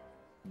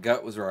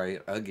 Gut was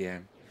right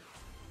again.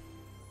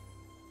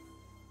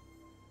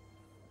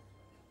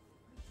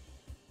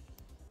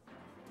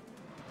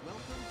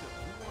 Welcome to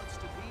Who Wants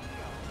to Be a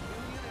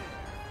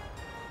Millionaire?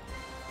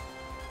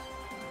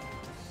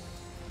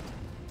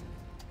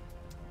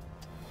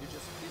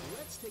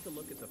 Let's take a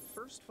look at the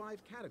first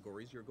 5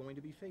 categories you're going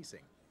to be facing.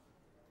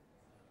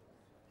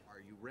 Are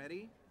you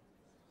ready?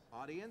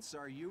 Audience,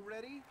 are you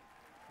ready?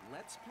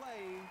 Let's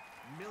play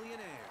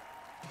Millionaire.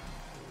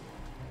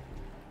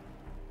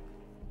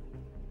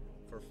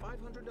 For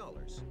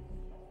 $500,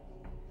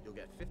 you'll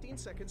get 15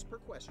 seconds per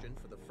question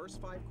for the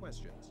first 5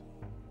 questions.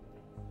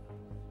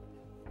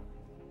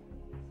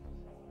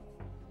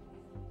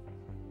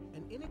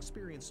 An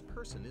inexperienced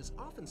person is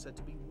often said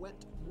to be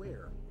wet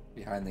where?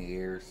 Behind the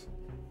ears.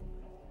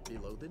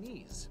 Below the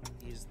knees.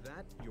 Is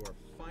that your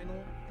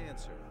final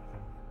answer?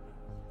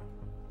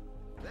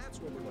 That's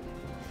what we're looking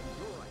for.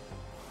 You're right.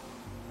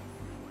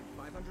 You won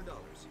 $500.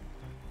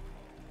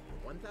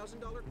 The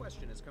 $1,000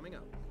 question is coming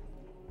up.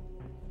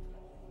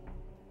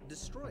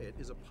 Destroy It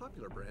is a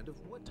popular brand of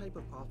what type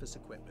of office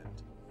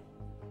equipment?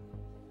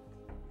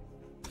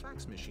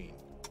 Fax machine,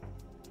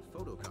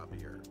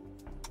 photocopier,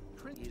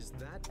 print. Is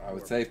that I would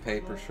your say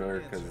paper final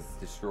shredder because answer?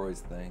 it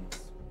destroys things.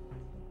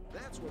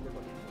 That's what we're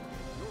looking for.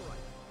 You're right.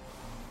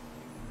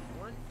 You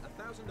won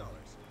 $1,000.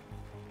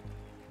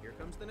 Here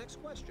comes the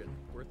next question,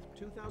 worth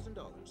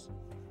 $2,000.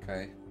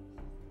 Okay.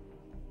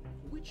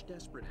 Which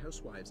Desperate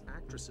Housewives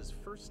actress's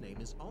first name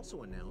is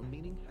also a noun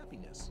meaning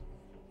happiness?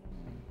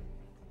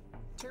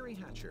 Terry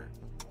Hatcher,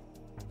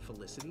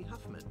 Felicity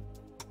Huffman,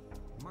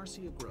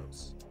 Marcia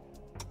Gross,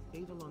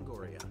 Ava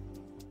Longoria.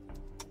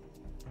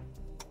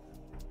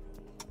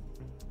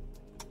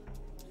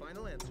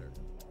 Final answer.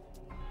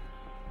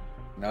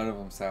 None of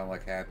them sound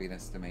like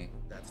happiness to me.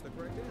 That's the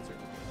correct answer.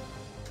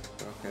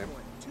 Okay. You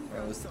won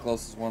That was the $2,000.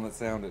 closest one that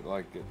sounded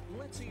like it.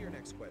 Let's see your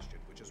next question,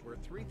 which is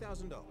worth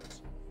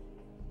 $3,000.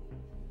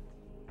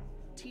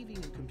 TV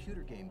and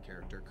computer game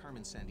character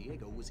Carmen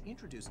Sandiego was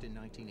introduced in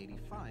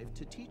 1985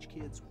 to teach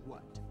kids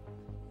what?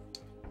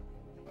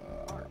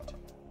 Art.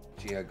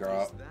 Is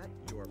that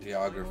your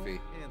Geography.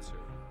 final answer?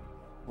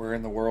 Where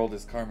in the world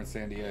is Carmen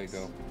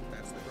Sandiego?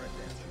 That's the correct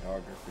answer.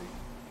 Geography.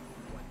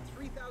 You won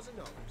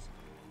 $3,000.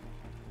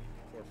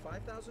 For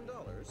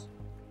 $5,000,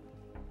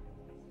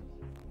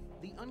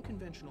 the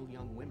unconventional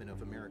young women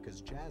of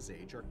America's jazz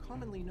age are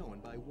commonly known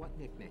by what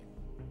nickname?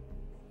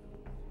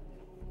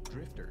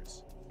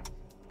 Drifters.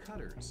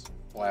 Cutters.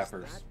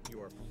 Flappers. Is that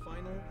your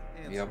final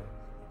answer? Yep.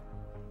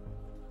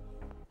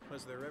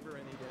 Was there ever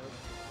any doubt?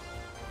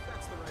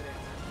 That's the right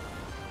answer.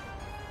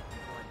 You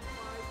won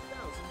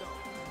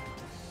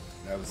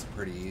 $5,000. That was a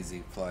pretty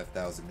easy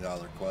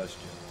 $5,000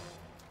 question.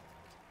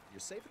 You're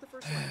safe at the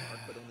first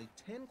landmark, but only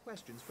 10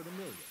 questions for the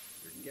million.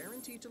 You're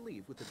guaranteed to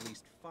leave with at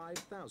least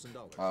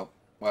 $5,000.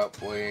 Well,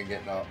 we ain't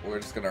getting up. We're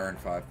just gonna earn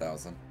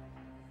 5,000.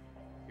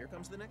 Here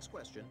comes the next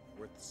question,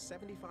 worth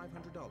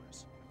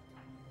 $7,500.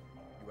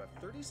 You have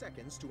 30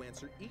 seconds to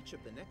answer each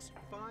of the next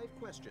 5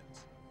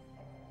 questions.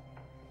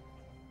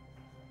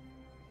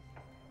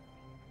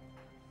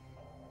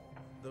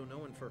 Though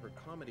known for her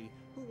comedy,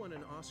 who won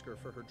an Oscar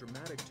for her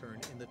dramatic turn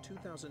in the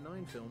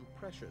 2009 film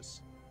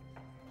Precious?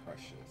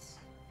 Precious.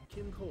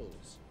 Kim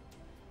Coles,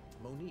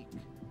 Monique,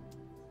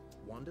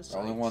 Wanda Sykes. The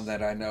only one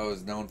that I know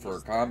is known for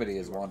her comedy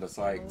is Wanda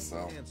Sykes,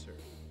 so. Answer.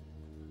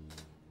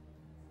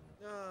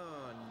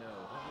 Oh, no,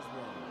 that was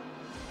wrong.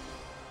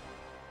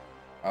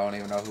 I don't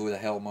even know who the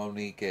hell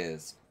Monique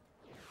is.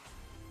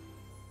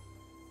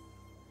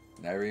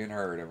 Never even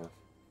heard of her.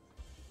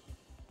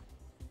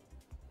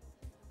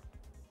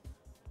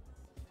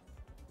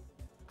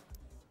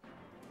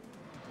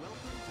 Welcome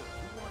to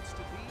Who Wants to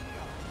Be a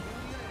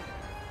Millionaire?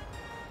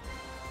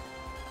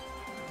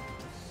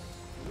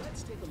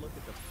 Let's take a look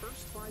at the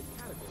first 5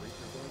 categories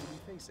you're going to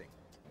be facing.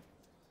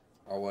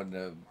 I wouldn't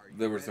have.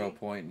 There was no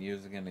point in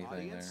using anything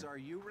Audience, there. are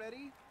you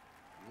ready?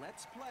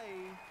 Let's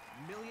play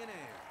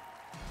Millionaire.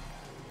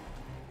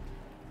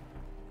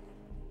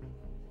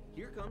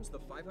 Here comes the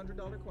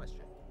 $500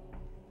 question.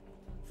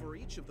 For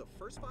each of the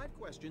first 5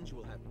 questions, you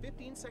will have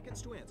 15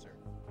 seconds to answer.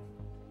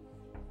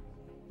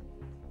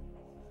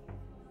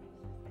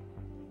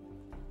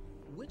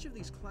 Which of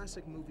these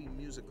classic movie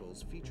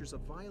musicals features a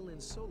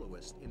violin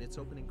soloist in its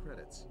opening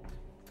credits?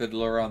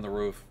 Fiddler on the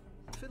Roof.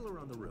 Fiddler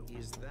on the Roof.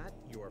 Is that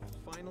your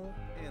final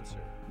answer?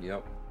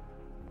 Yep.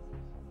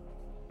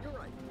 You're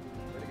right.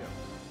 Way to go.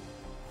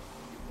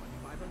 You've won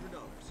 $500.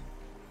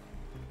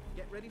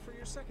 Get ready for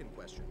your second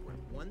question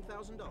worth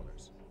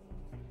 $1,000.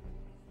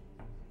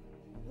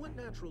 What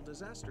natural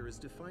disaster is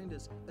defined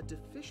as a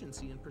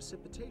deficiency in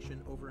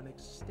precipitation over an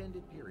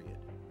extended period?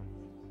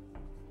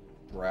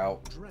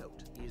 Drought.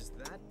 Drought. Is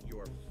that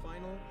your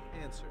final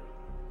answer?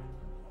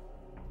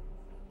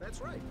 That's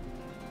right. You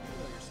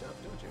know your stuff,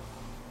 don't you?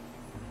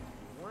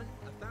 You won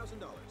 $1,000.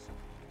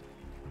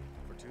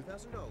 For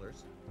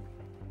 $2,000,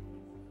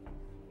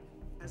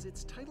 as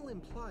its title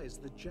implies,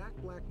 the Jack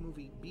Black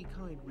movie Be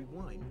Kind,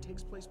 Rewind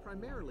takes place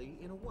primarily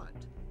in a what?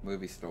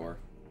 Movie store.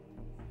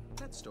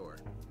 Pet store.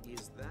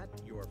 Is that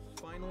your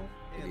final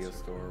answer? Video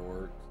store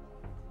works.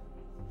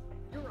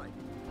 You're right.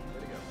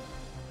 Way to go.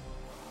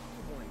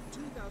 You've won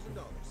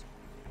 $2,000.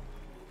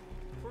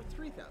 For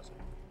 $3,000.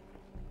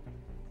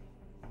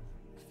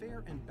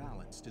 Fair and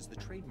balanced is the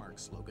trademark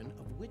slogan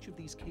of which of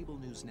these cable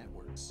news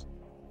networks?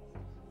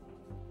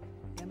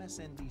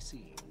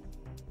 MSNBC,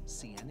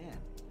 CNN,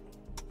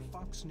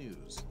 Fox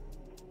News,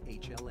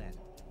 HLN.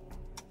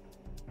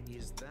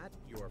 Is that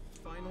your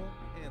final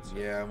answer?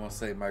 Yeah, I'm gonna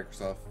say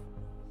Microsoft.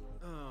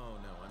 Oh,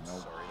 no, I'm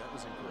Nope. sorry. That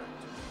was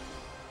incorrect.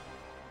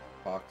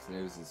 Fox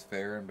News is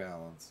fair and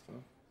balanced.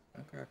 Oh,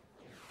 okay,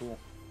 cool.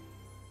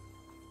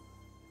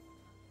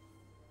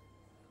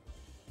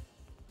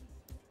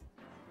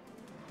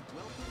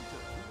 Welcome to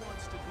Who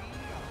Wants to Be a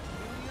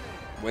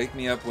Millionaire? Wake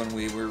me up when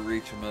we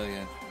reach 1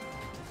 million.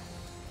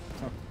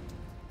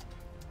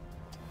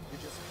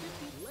 You're just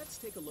 50. Let's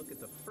take a look at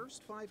the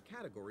first 5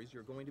 categories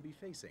you're going to be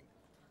facing.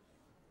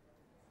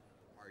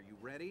 Are you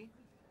ready?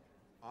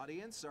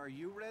 Audience, are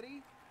you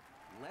ready?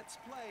 Let's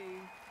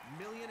play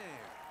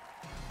Millionaire.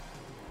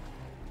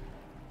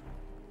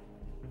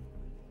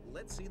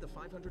 Let's see the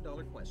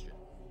 $500 question.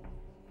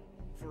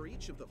 For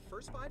each of the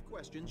first 5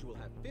 questions, you will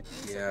have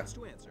 15 seconds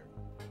to answer.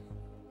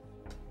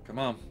 Come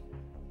on.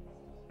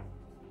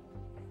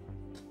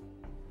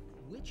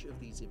 Which of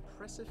these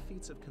impressive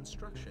feats of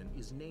construction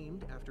is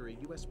named after a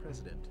U.S.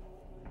 president?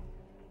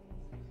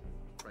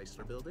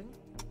 Chrysler Building,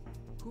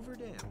 Hoover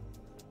Dam,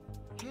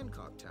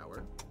 Hancock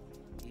Tower.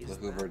 Is The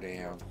Hoover that Dam.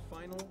 your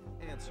final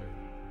answer?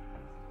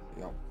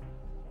 Yep.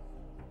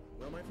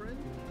 Well, my friend,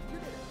 you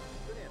did it.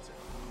 Good answer.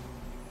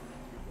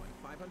 You won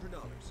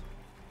 $500.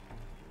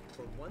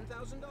 For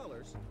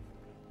 $1,000,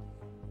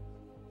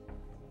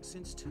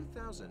 since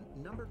 2000,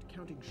 numbered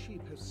counting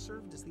sheep have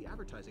served as the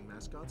advertising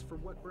mascots for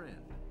what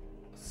brand?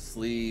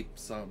 Sleep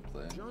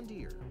something. John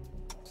Deere.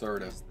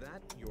 Sorta. Is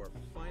that your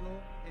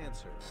final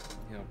answer?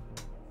 Yep.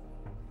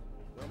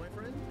 Well, my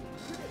friend,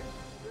 you did it.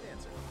 Good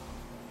answer.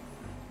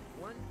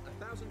 Won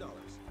 $1,000.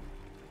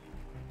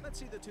 Let's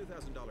see the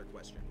 $2,000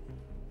 question.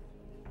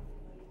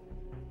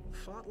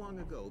 Fought long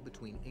ago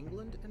between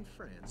England and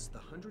France, the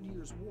 100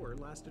 Years' War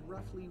lasted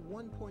roughly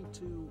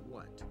 1.2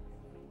 what?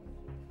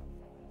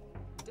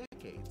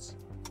 Decades,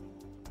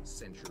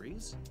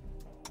 centuries,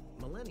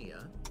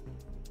 millennia.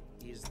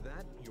 Is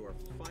that your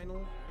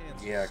final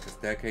answer? Yeah, because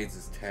decades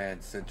is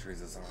 10,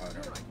 centuries is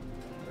 100. You're right.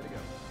 Way to go.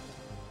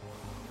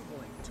 You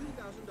won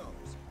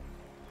 $2,000.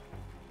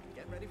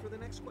 Get ready for the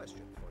next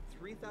question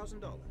for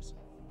 $3,000.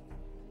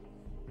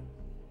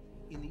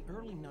 In the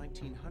early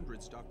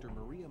 1900s, Dr.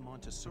 Maria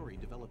Montessori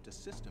developed a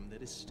system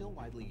that is still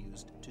widely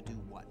used to do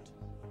what?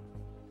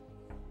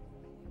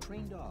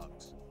 Train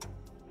dogs,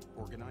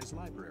 organize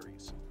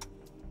libraries,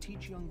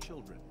 teach young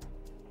children,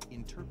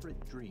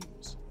 interpret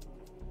dreams.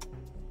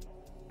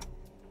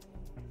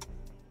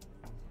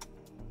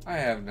 I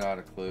have not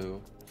a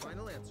clue.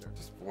 Final answer.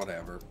 Just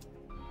whatever.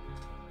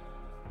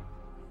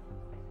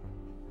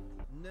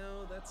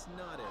 No, that's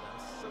not it.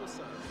 I'm so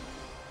sorry.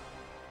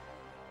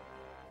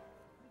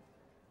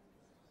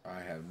 I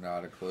have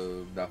not a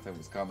clue. Nothing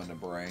was coming to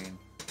brain.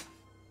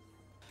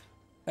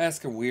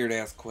 Asking weird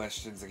ass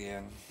questions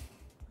again.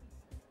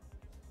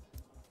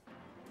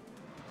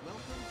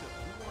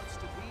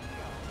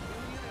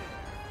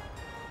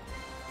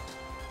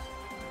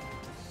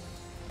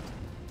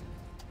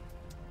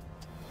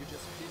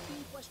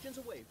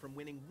 questions away from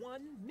winning $1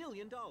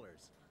 million.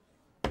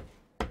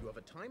 You have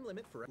a time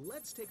limit for...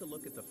 Let's take a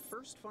look at the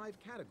first 5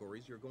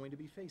 categories you're going to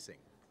be facing.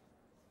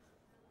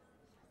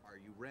 Are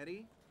you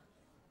ready?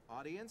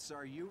 Audience,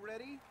 are you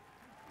ready?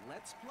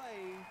 Let's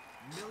play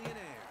Millionaire.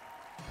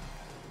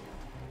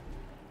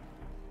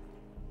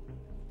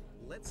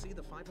 Let's see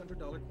the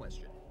 $500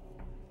 question.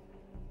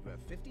 You have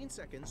 15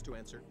 seconds to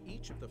answer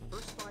each of the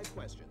first 5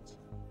 questions.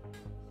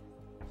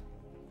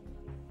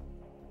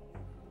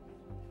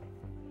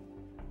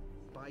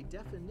 By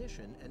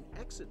definition, an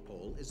exit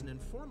poll is an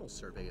informal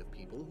survey of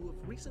people who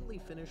have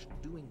recently finished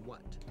doing what?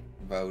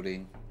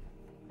 Voting.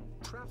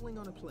 Traveling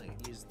on a plane.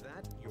 Is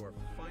that your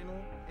final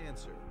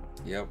answer?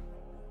 Yep.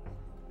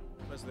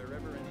 Was there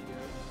ever any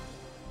doubt?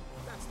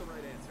 That's the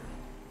right answer.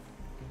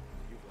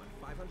 You've won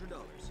 $500.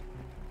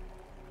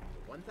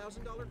 The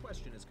 $1,000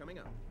 question is coming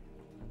up.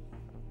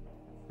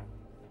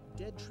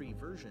 Dead tree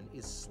version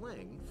is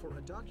slang for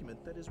a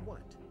document that is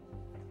what?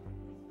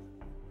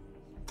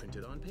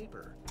 Printed on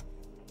paper.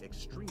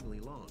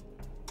 Extremely long.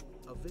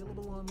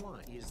 Available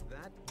online. Is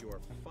that your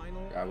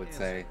final I would answer?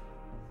 say.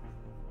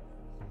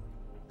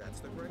 That's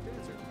the correct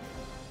answer.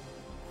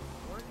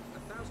 Won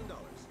 $1,000.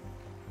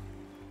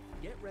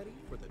 Get ready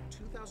for the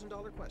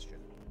 $2,000 question.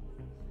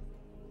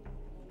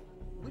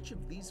 Which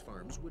of these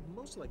farms would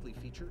most likely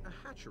feature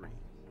a hatchery?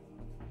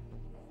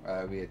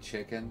 Be a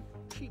chicken.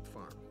 Sheep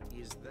farm.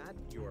 Is that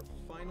your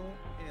final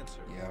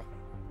answer? Yeah.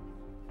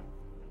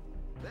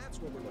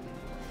 That's what we're looking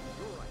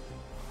for. You're right.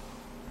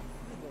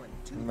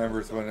 You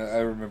won I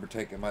remember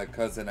taking my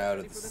cousin out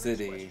of the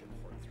city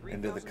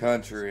into the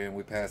country, and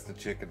we passed a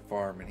chicken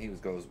farm, and he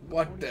goes,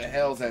 "What the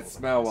hell's that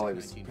smell?" While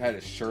he had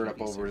his shirt up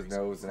over his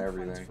nose and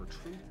everything.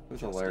 It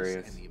was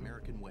hilarious. And the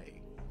American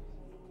way.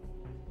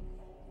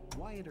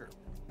 Wyatt Earp,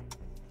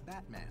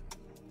 Batman,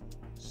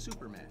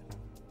 Superman,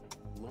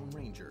 Lone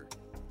Ranger.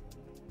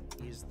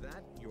 Is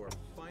that your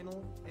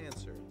final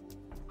answer?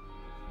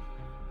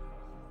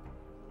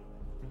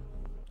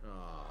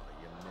 Ah,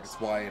 you missed.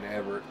 It's Wyatt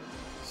Everett.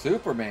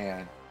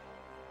 Superman.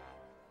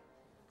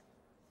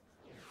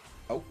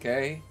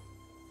 Okay.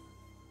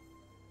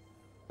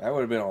 That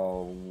would have been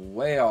a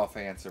way off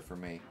answer for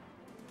me.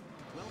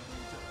 Welcome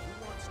to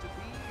Who Wants to Be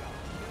a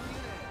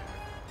Millionaire?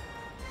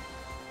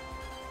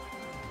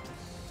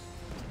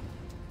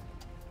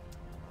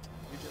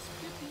 You're just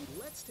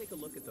 50. Let's take a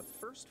look at the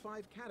first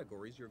 5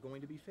 categories you're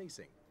going to be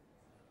facing.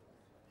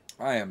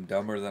 I am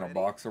dumber than a Ready?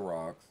 box of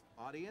rocks.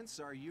 Audience,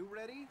 are you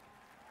ready?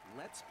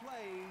 Let's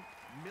play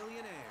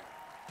Millionaire.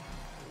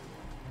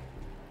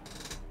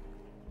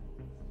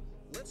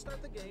 Let's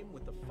start the game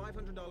with the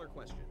 $500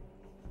 question.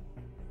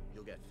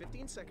 You'll get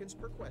 15 seconds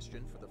per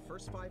question for the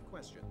first 5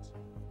 questions.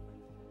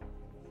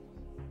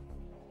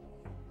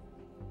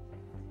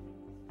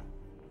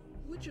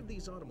 Which of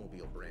these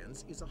automobile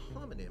brands is a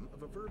homonym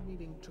of a verb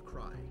meaning to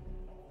cry?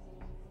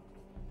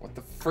 What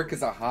the frick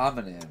is a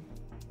homonym?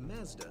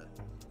 Mazda,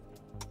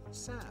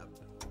 Saab,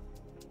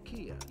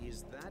 Kia.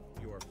 Is that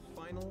your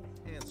final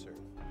answer?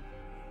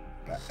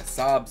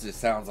 Sobs just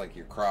sounds like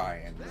you're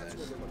crying. That's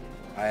what we're looking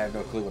for. I have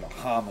no clue what a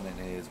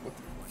hominin is. What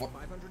the fuck?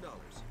 $500.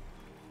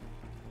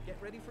 Get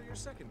ready for your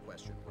second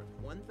question worth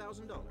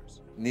 $1,000.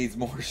 Needs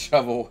more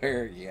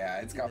shovelware? Yeah,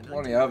 it's got In the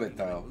plenty of it 1939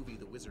 though. movie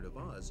The Wizard of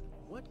Oz,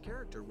 what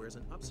character wears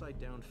an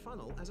upside-down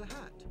funnel as a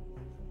hat?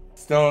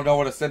 Still don't know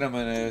what a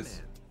cinnamon is.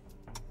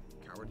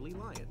 Tin-Man, Cowardly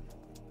Lion,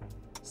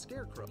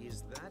 Scarecrow.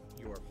 Is that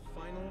your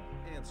final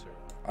answer?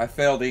 I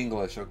failed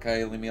English,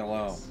 okay? Leave me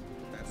alone. Yes,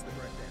 that's the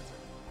correct answer.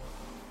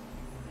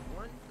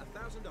 Won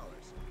 $1,000.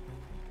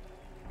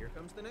 Here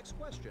comes the next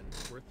question,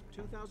 worth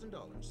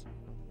 $2,000.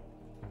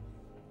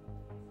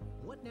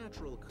 What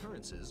natural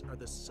occurrences are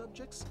the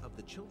subjects of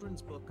the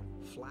children's book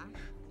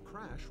Flash,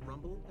 Crash,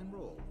 Rumble, and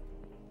Roll?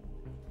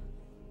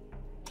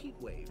 Heat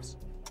waves.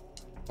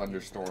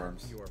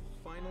 Thunderstorms. Your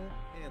final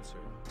answer.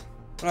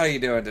 How you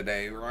doing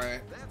today,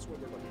 Ryan? That's what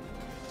we're looking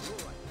for. You're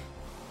right.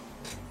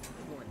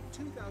 You won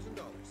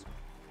 $2,000.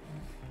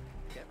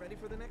 Get ready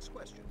for the next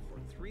question for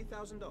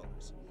 $3,000.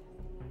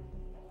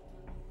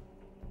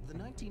 The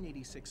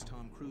 1986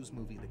 Tom Cruise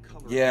movie The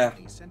Color of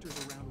Money centers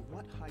around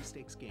what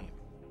high-stakes game?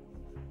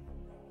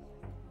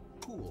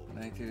 Pool.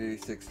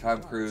 1986,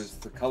 Tom Cruise.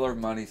 The Color of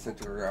Money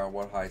centered around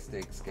what high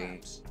stakes game?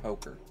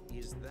 Poker.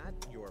 Is that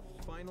your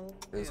final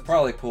It was answer?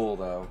 probably pool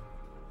though.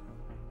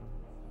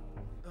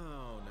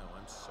 Oh no,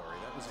 I'm sorry.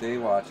 That was See,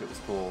 watch, it was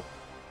pool.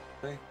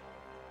 See?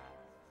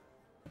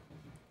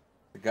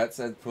 The gut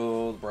said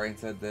pool, the brain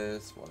said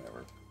this,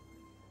 whatever.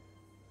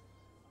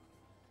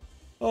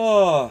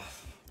 Oh,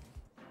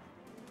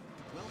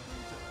 Welcome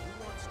to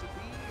Who Wants to Be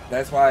a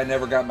that's why I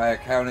never got my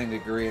accounting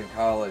degree in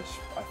college.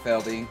 I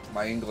failed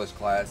my English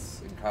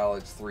class in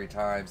college 3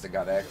 times and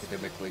got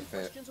academically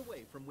fit. questions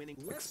away from winning.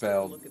 Let's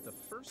Expelled. take a look at the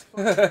first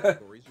 5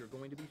 categories you're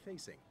going to be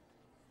facing.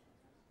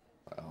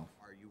 Well,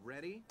 Are you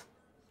ready?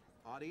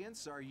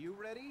 Audience, are you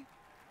ready?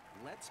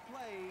 Let's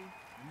play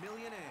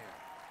Millionaire.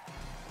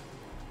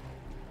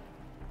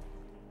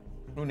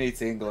 who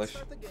needs English?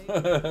 Let's start the game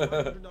with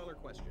a $500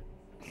 question.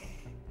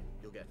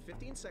 You'll get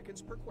 15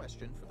 seconds per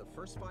question for the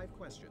first 5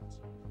 questions.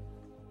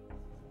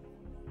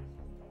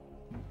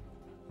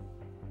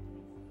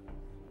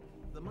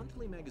 The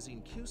monthly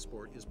magazine Q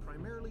Sport is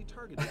primarily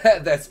targeted.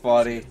 That's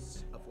funny.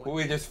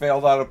 We just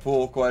failed out a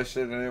pool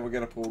question and then we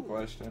get a pool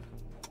question.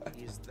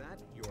 Is that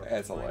your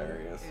That's final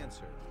hilarious.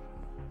 answer?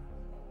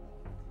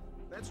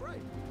 That's right.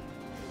 You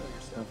know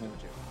your stuff, don't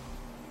you?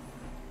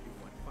 You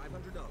won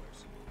 $500.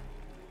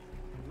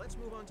 Let's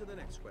move on to the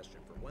next question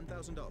for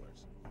 $1,000.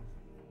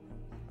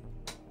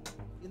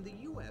 In the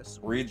U.S.,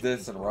 Read which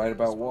this of and these write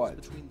about holidays falls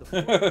what? between the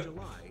 4th of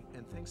July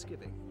and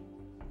Thanksgiving?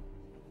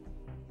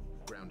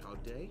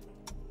 Groundhog Day,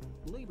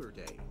 Labor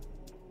Day.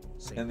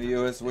 St. In the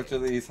Patrick's U.S., which Day,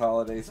 of these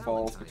holidays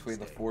falls Valentine's between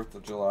the Day. 4th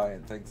of July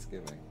and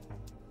Thanksgiving?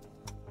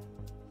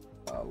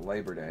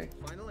 Labor Day.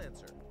 Final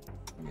answer.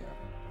 Yeah.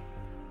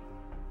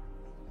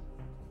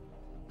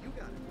 You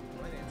got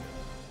it. Right answer.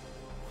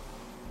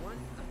 Won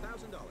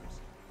 $1,000.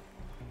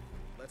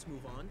 Let's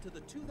move on to the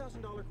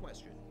 $2,000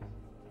 question.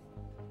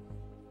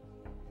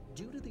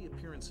 Due to the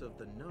appearance of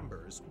the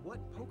numbers, what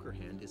poker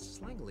hand is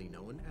slangily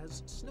known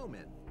as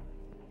snowmen?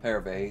 Pair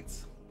of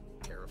eights.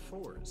 Pair of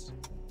fours.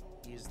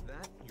 Is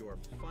that your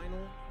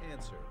final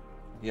answer?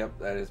 Yep,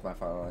 that is my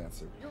final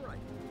answer. You're right.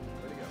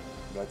 Way to go.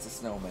 That's a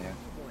snowman.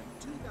 You won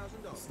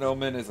 $2,000.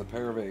 Snowman is a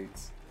pair of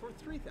eights. For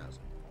 $3,000.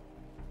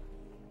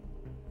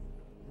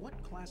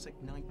 What classic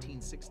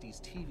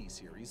 1960s TV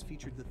series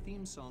featured the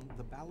theme song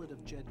 "The Ballad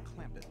of Jed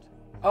Clampett"?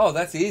 Oh,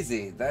 that's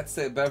easy. That's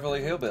the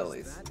Beverly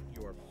Hillbillies. Is that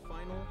your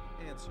final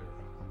answer?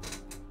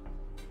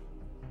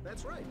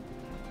 That's right. You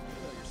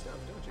know your stuff,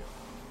 don't you?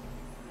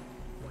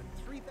 Won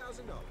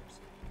 $3,000.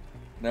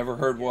 Never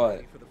heard Get what?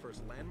 ready for the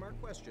first landmark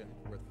question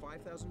worth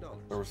 $5,000.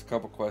 There was a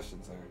couple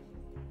questions there.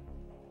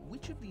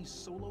 Which of these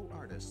solo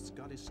artists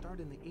got his start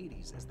in the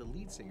 80s as the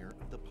lead singer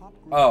of the pop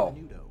group Oh,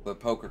 Menudo? the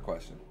poker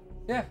question.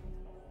 Yeah.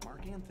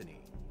 Mark Anthony,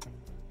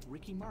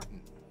 Ricky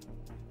Martin,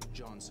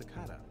 John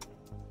Cicada,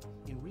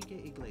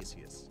 Enrique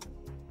Iglesias.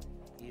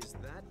 Is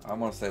that I'm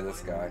gonna say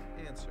this final guy.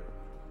 answer?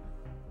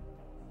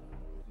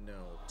 No,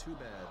 too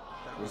bad.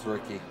 That It was the wrong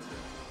Ricky. answer.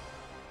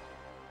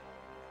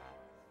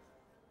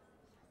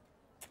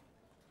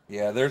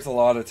 Yeah, there's a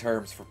lot of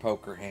terms for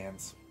poker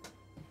hands.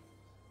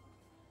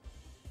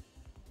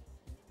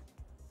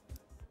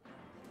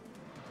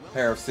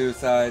 Pair of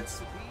suicides.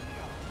 To be a millionaire.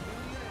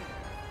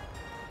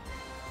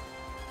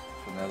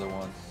 Another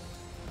one.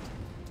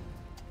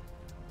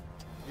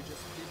 You're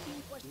just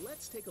 15 questions.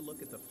 Let's take a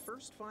look at the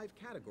first 5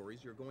 categories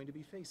you're going to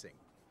be facing.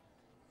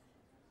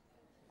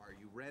 Are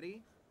you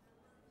ready?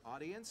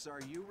 Audience,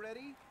 are you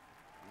ready?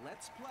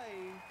 Let's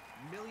play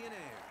Millionaire.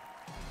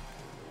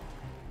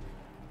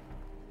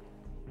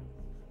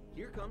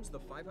 Here comes the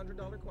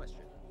 $500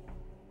 question.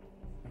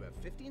 You have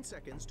 15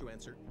 seconds to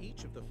answer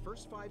each of the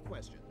first 5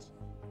 questions.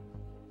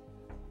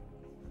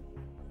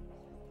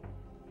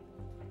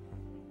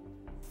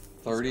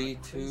 Crazy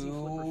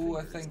 32,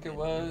 I think it Never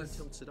was.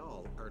 Tilts at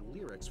All are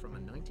lyrics from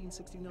a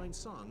 1969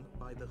 song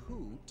by The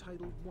Who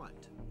titled what?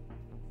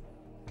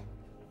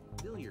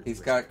 Billiard He's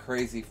Wizard. got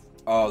crazy.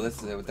 Oh,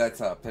 this is it.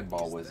 That's a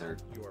pinball Is wizard.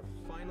 that your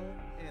final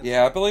answer?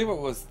 Yeah, I believe it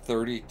was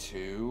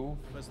 32,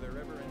 Was there ever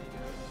any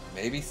doubt?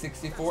 maybe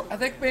 64. I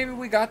think maybe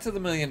we got to the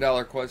 $1 million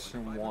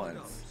question $500.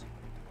 once,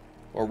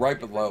 or right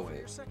below For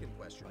your it. second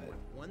question,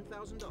 worth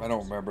 $1,000. I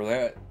don't remember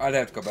that. I'd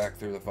have to go back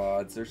through the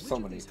VODs. There's Which so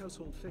of many. these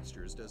household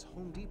fixtures does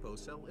Home Depot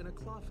sell in a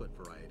clawfoot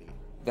variety?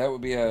 That would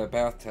be a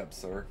bathtub,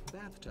 sir.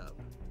 Bathtub.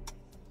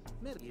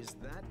 Is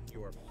that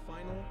your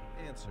final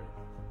answer?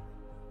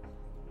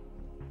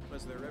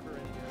 Was there ever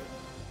any doubt?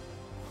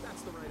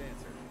 That's the right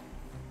answer.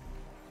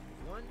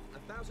 You've won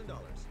 $1,000.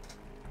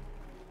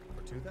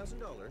 For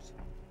 $2,000,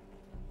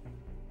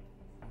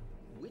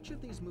 which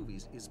of these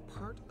movies is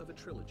part of a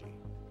trilogy?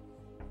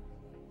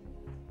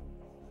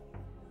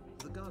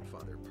 The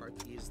Godfather Part.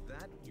 Is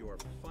that your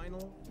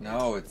final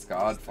No, answer? it's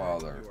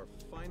Godfather. Is that your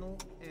final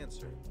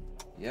answer?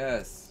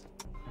 Yes.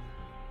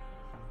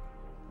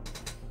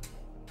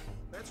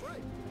 That's right.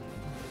 You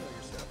know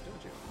your stuff,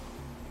 don't you?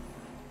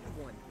 You've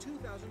won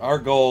 $2,000. Our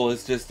goal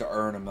is just to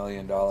earn $1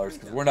 million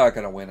because we're not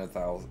going to win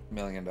 $1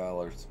 million.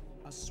 A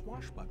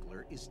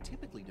swashbuckler is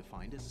typically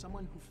defined as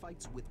someone who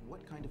fights with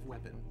what kind of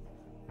weapon?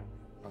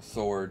 A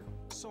sword.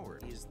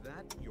 Sword. Is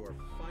that your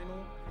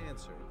final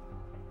answer?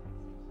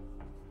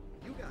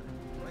 You got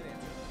it. Right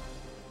answer.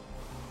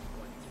 You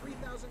won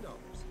 $3,000.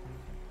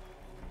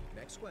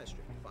 Next question,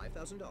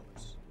 $5,000.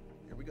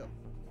 Here we go.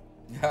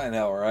 I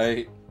know,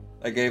 right?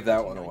 I gave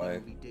that one 1990 away.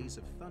 movie Days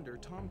of Thunder,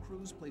 Tom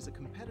Cruise plays a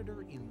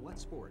competitor in what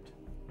sport?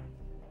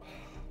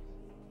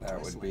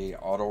 That would be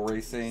auto Is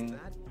racing.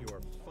 that your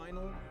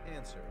final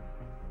answer?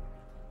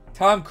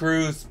 Tom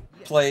Cruise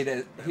played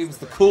it. He was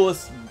the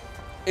coolest.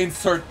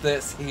 Insert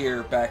this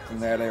here back in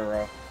that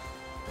era.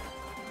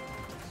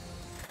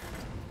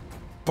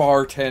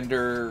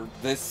 Bartender,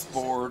 this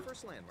sport,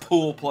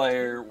 pool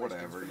player,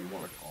 whatever you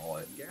want to call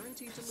it.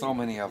 Guaranteed to So lead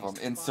many you of at them.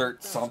 least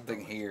Insert $5,000.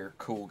 something here.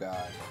 Cool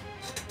guy.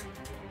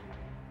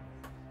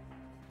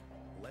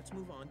 Let's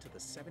move on to the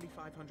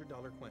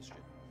 $7,500 question.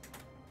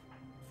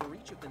 For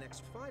each of the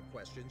next 5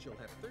 questions, you'll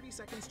have 30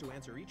 seconds to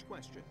answer each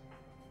question.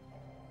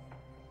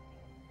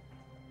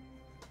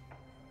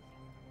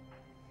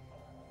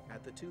 At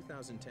At the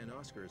 2010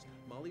 Oscars,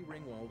 Molly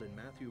Ringwald and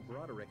Matthew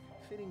Broderick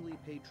fittingly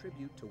paid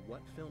tribute to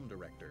what film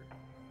director?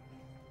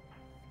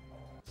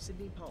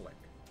 Sidney Pollack.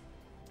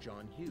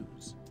 John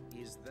Hughes.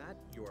 Is that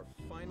your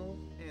final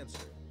answer?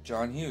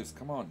 John Hughes,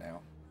 come on now.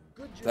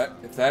 Good job. That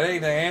if that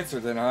ain't the answer,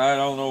 then I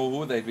don't know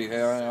who they'd be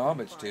paying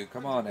homage to.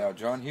 Come on now,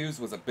 John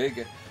Hughes was a big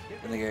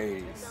in the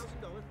 80s.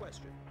 $10,000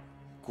 question.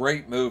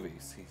 Great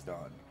movies he's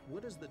done.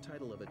 What is the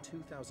title of a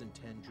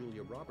 2010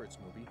 Julia Roberts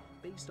movie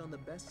based on the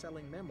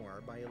best-selling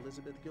memoir by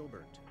Elizabeth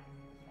Gilbert?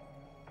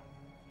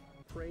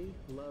 Pray,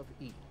 Love,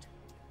 Eat.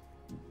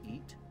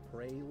 Eat,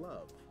 Pray,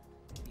 Love.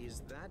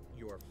 Is that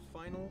your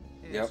final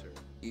answer? Yep.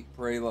 Eat,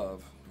 Pray,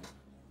 Love.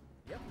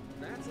 Yep,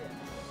 that's it.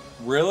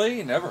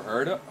 Really? Never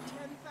heard of?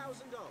 $10,000.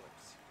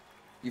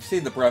 You've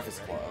seen The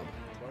Breakfast Club.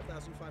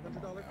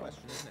 $12,500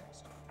 question is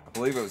next. I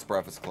believe it was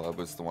Breakfast Club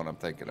was the one I'm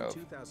thinking of.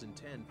 In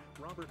 2010,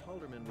 Robert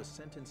Halderman was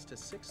sentenced to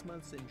 6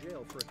 months in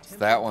jail for It's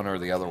that one or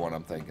the other one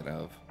I'm thinking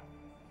of.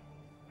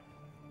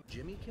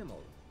 Jimmy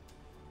Kimmel,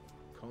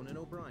 Conan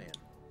O'Brien,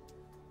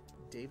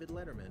 David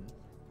Letterman,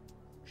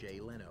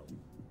 Jay Leno.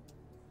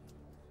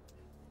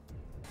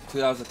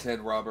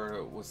 2010,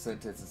 Robert was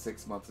sentenced to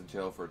 6 months in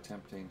jail for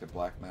attempting to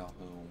blackmail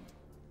whom?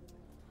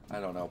 I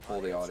don't know. Pull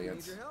the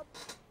audience. Need your help?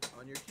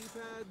 On your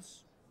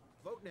keypads,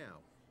 vote now.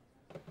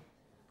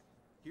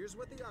 Here's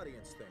what the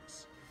audience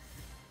thinks.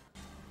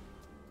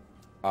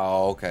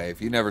 Oh, okay.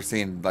 If you've never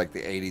seen like the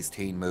 80s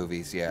teen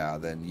movies, yeah,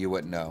 then you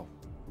wouldn't know.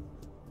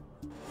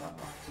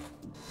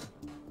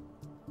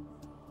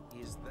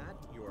 Is that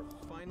your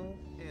final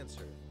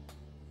answer?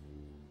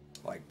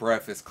 Like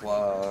Breakfast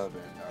Club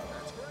and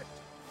That's correct.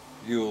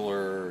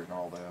 Bueller and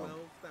all that.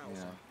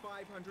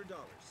 $12,500.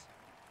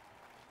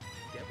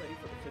 Get ready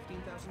for the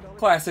 $15,000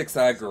 Classics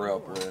I grew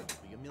up with.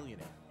 Be a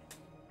millionaire.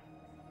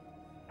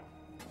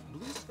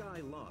 Blue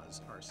sky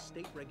laws are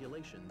state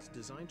regulations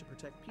designed to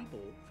protect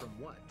people from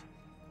what?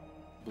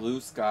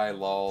 Blue sky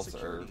laws are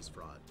Securities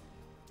fraud,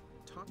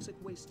 toxic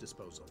waste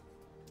disposal,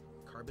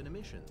 carbon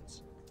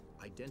emissions,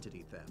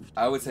 identity theft.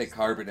 I would say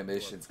carbon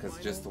emissions because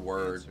just the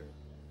word. Answer.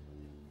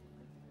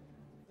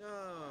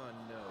 Oh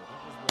no,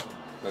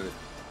 that was wrong.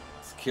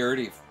 But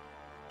security.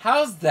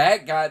 How's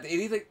that got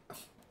anything?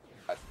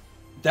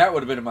 That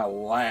would have been my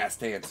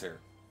last answer.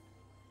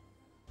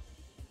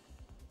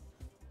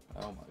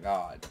 Oh my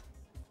god.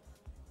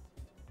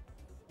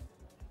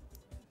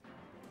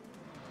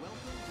 Welcome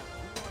to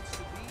Who Wants to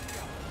Be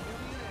a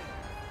Millionaire?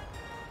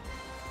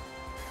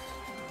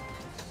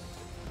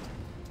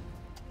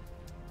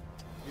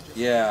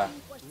 Yeah.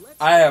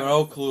 I have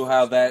no clue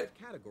how that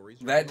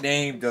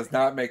name does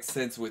not make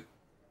sense with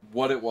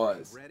what it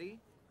was. Ready?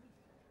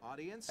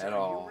 Audience, At are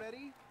all. you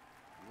ready?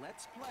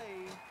 Let's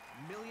play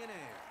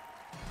Millionaire.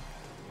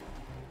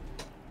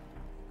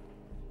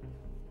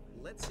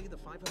 Let's see the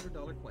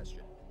 $500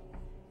 question.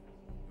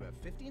 You have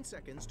 15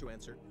 seconds to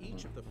answer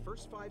each of the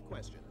first 5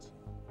 questions.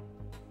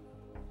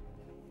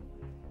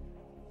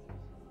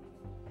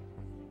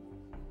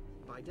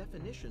 By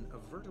definition, a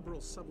vertebral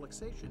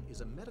subluxation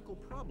is a medical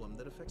problem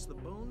that affects the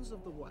bones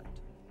of the what?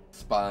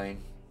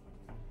 Spine.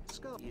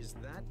 Skull. Is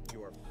that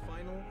your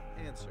final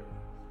answer?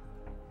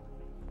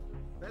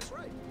 That's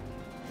right. You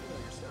know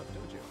your stuff,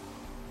 don't you?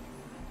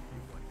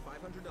 You've won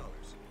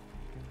 $500.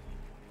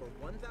 For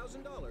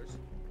 $1,000,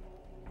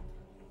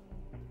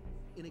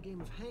 in a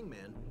game of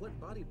Hangman, what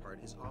body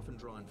part is often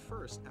drawn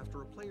first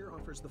after a player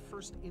offers the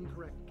first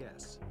incorrect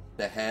guess?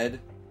 The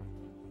head.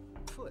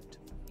 Foot.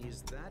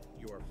 Is that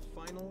your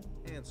final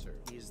answer?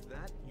 Is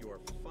that your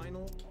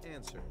final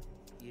answer?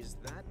 Is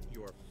that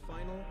your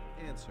final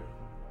answer?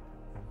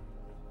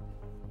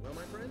 Well,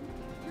 my friend,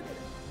 you did it.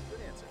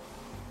 Good answer.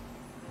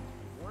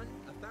 You've won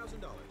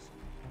 $1,000.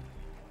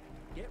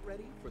 Get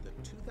ready for the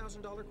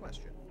 $2,000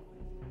 question.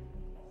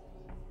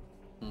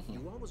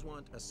 You always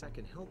want a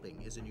second helping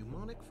is a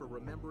mnemonic for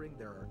remembering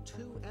there are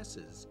 2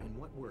 S's in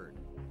what word?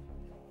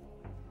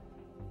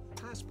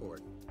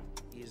 Passport.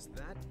 Is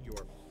that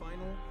your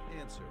final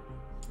answer?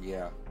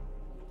 Yeah.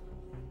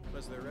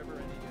 Was there ever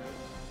any doubt?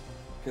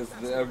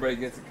 Because everybody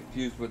gets it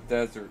confused with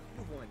desert.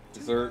 You've won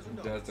Dessert and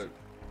 $2,000 desert.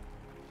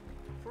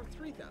 for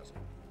 $3,000.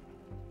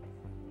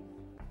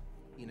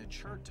 In a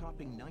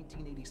chart-topping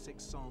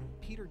 1986 song,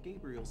 Peter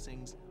Gabriel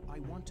sings, "I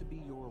want to be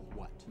your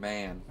what?"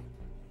 Man.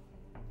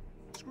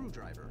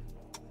 Screwdriver.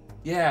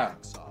 Yeah.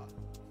 Hacksaw.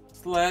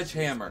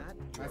 Sledgehammer.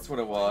 That's what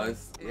it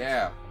was.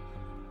 Yeah.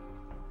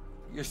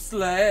 Your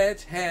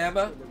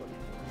sledgehammer. You're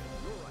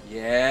right.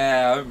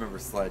 Yeah, I remember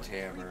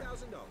Sledgehammer.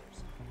 $3,000.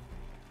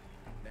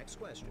 Next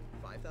question,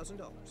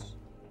 $5,000.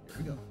 Here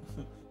we go.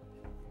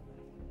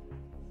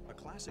 A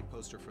classic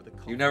poster for the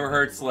You never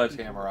heard Cult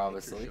Sledgehammer, Picture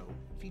obviously. Show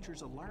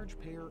features a large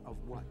pair of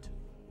what?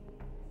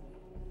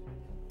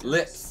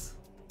 Lips.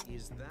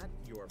 Is that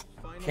your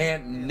final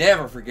Can't answer?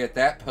 never forget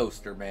that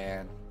poster,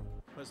 man.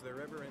 Was there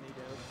ever any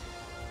doubt?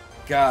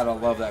 God, I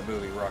love that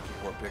movie, Rocky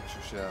Horror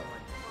Picture Show.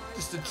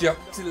 Just a jump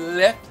to the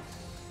left.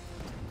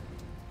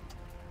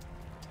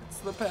 It's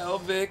the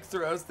pelvic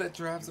thrust that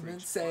drives them You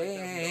won't leave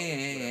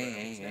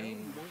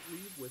insane.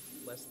 with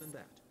less than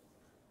that.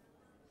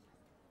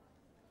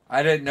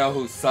 I didn't know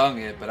who sung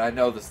it, but I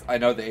know this. I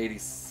know the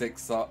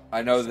 '86 song.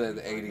 I know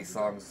the '80s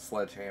song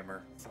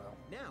 "Sledgehammer." So.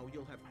 Now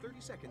you'll have 30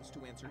 seconds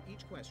to answer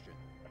each question.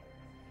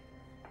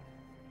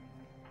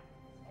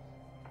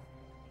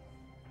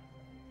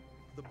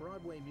 The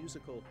Broadway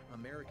musical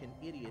American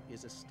Idiot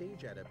is a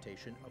stage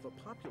adaptation of a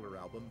popular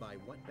album by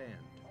what band?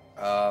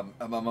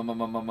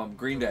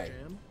 Green Day.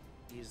 Jam?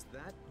 Is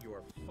that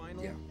your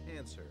final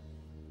answer?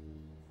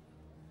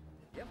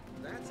 Yep,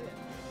 that's it.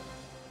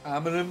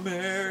 I'm an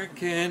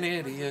American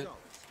idiot.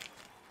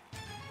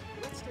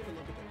 Let's take a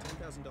look at the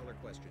 $10,000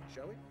 question,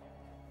 shall we?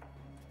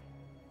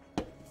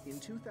 In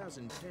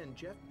 2010,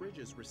 Jeff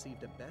Bridges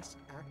received a Best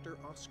Actor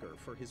Oscar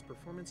for his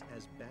performance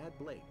as Bad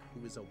Blake,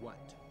 who is a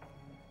what?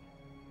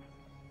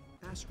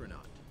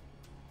 Astronaut,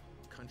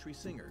 country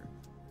singer,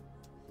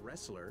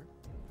 wrestler,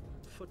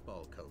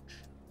 football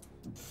coach.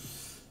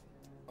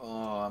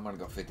 Oh, I'm gonna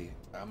go 50.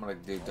 I'm gonna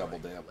do double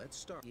dip. Let's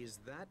start. Is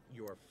that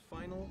your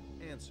final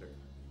answer?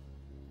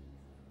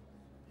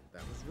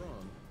 That was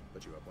wrong,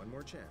 but you have one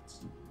more chance.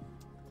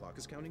 The clock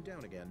is counting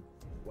down again.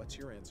 What's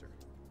your answer?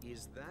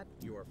 Is that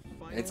your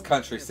final It's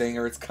country answer?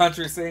 singer. It's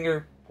country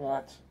singer.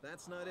 What?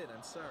 That's not it.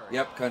 I'm sorry.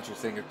 Yep, country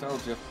singer.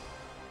 Told you.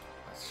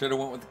 I should have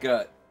went with the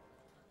gut.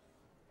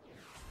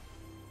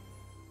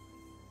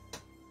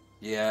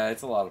 Yeah,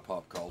 it's a lot of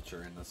pop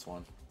culture in this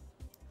one.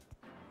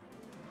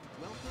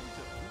 Welcome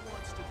to Who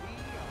Wants to Be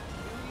a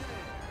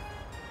Millionaire?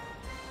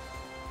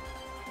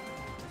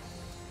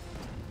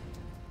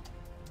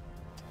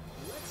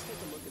 Let's take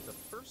a look at the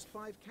first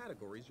 5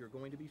 categories you're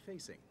going to be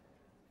facing.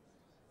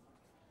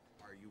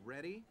 Are you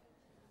ready?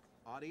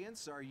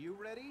 Audience, are you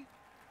ready?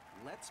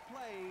 Let's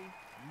play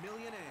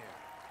Millionaire.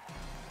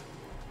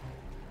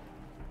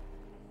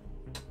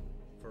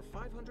 For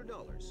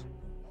 $500,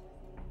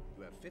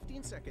 you have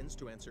 15 seconds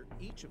to answer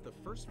each of the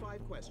first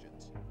 5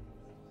 questions.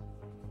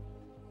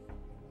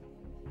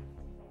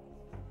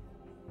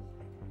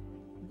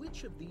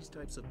 Which of these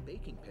types of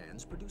baking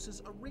pans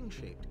produces a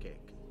ring-shaped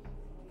cake?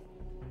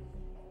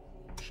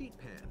 Sheet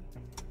pan.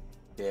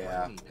 Yeah,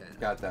 Brownie pan.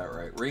 got that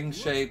right. Ring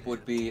shape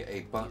would be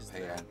a bunt Is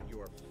pan. that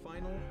your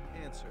final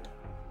answer?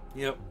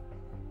 Yep.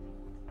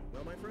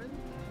 Well, my friend,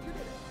 you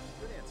did it.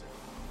 Good answer.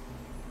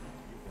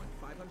 You won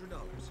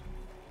 $500.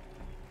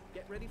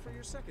 Get ready for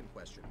your second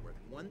question, worth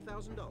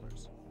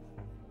 $1,000.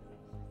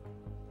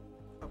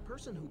 A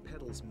person who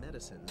peddles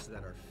medicines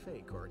that are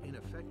fake or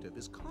ineffective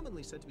is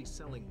commonly said to be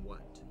selling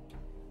what?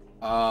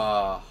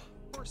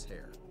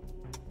 Horsehair.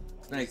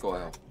 Snake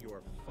oil.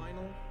 Your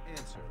final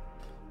answer.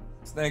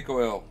 Snake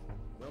oil.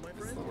 Well, my That's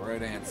friend, the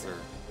right answer.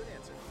 good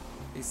answer.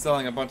 He's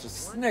selling a bunch of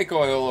snake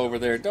oil over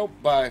there.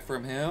 Don't buy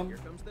from him. Here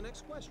comes the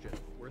next question,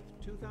 worth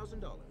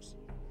 $2,000.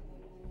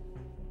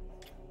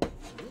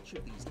 Which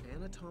of these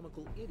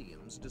anatomical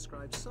idioms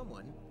describes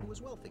someone who is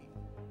wealthy?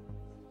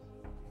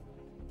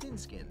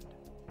 Thin-skinned,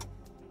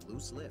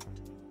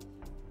 loose-lipped,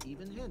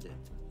 even-handed.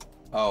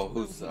 Oh,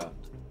 who's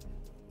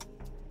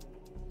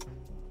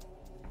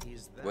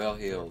Is that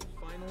well-heeled? your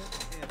final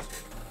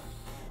answer?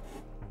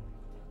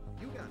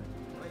 You got it.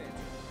 Right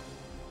answer.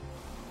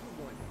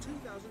 You won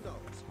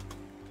 $2,000.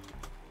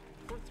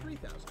 For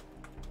 $3,000.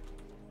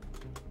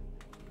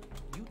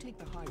 You take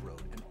the high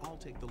road and I'll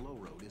take the low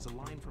road is a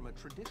line from a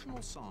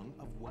traditional song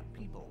of what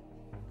people?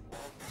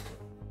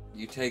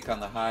 You take on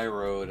the high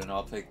road and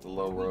I'll take the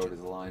low road is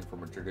a line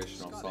from a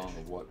traditional song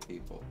of what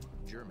people?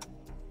 German.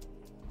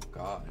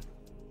 God.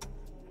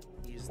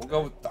 Is We'll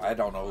go that with, I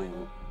don't know your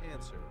who. final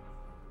answer?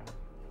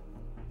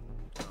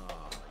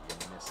 Ah, you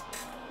missed it.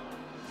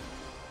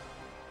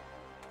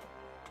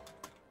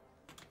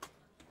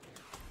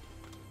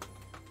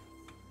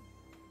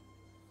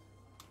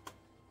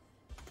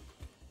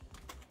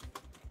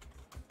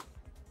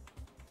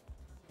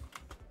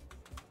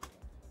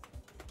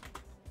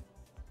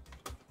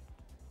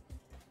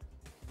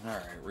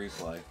 Alright,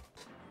 replay.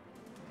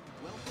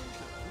 Welcome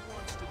to Who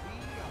Wants to Be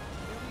a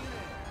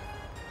Millionaire?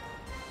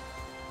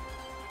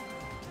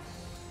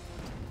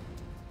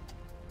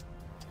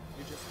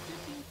 You're just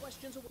 15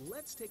 questions away.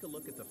 Let's take a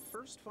look at the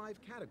first 5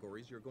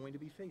 categories you're going to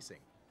be facing.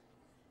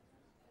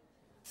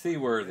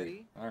 Seaworthy.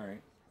 Ready?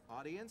 Alright.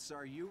 Audience,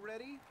 are you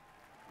ready?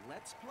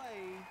 Let's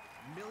play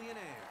Millionaire.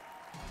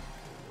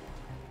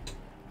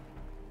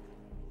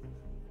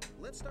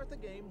 Let's start the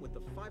game with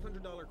the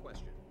 $500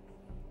 question.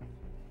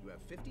 You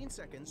have 15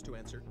 seconds to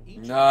answer each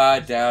of No, I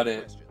the doubt it.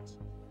 questions.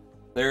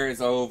 There is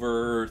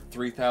over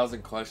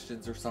 3,000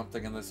 questions or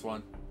something in this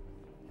one.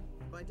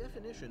 By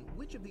definition,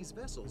 which of these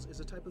vessels is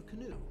a type of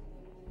canoe?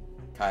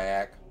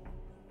 Kayak.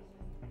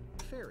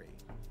 Ferry.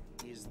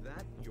 Is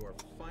that your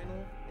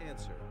final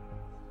answer?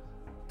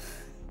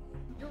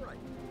 You're right.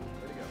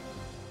 Way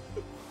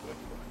to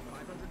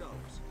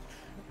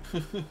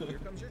go. $500. Here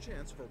comes your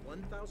chance for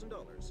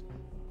 $1,000.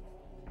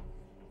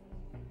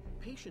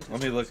 Patient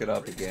Let me look it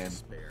up great again.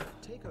 despair.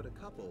 Take out a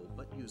couple,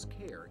 but use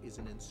care is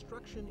an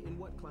instruction in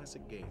what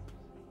classic game?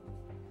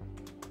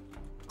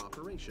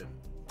 Operation.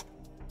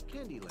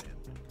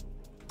 Candyland.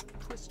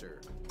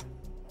 Twister.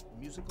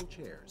 Musical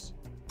chairs.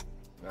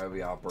 That would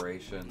be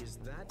Operation. Is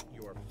that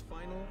your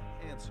final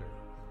answer?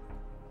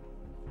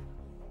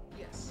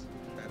 Yes,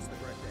 that's the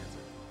correct answer.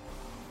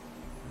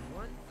 You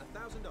won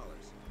 $1,000.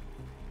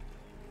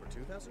 For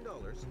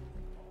 $2,000,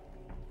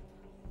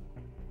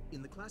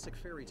 in the classic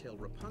fairy tale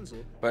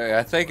Rapunzel, But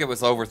I think it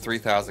was over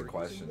 3,000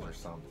 questions or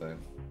something.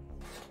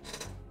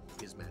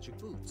 his magic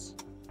boots,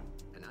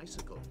 an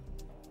icicle,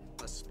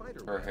 a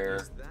spider Her web. hair.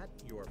 Is that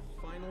your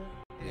final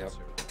Yep.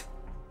 answer?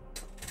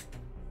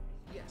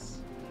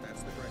 Yes,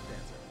 that's the correct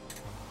answer.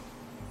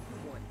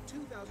 You won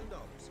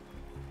 $2,000.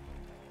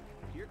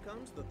 Here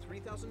comes the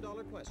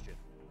 $3,000 question.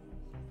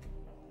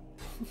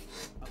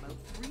 About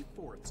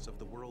 3/4 of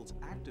the world's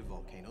active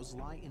volcanoes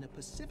lie in a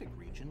Pacific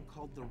region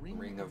called the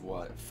Ring of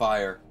what?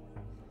 Fire.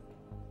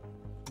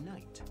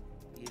 Night.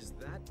 Is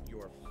that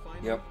your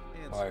final Yep.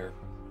 answer? Fire.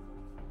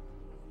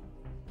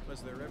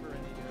 Was there ever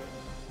any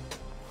doubt?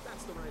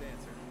 That's the right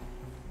answer.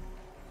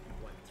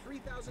 You won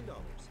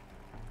 $3,000.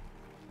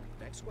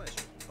 Next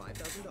question,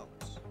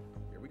 $5,000.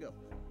 Here we go.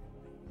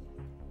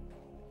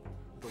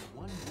 The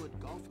one-wood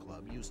golf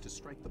club used to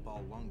strike the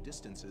ball long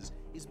distances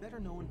is better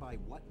known by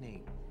what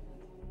name?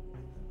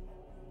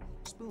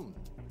 Spoon,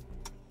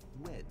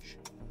 wedge,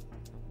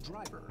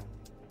 driver,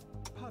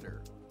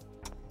 putter.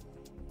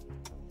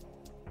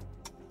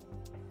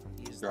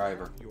 Is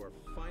Driver. that your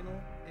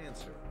final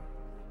answer?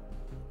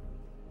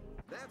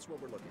 That's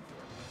what we're looking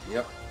for.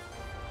 Yep.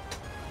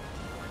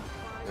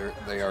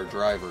 They are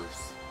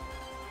drivers.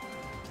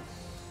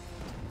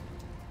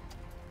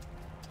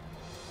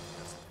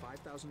 That's the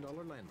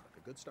 $5,000 landmark. A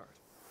good start.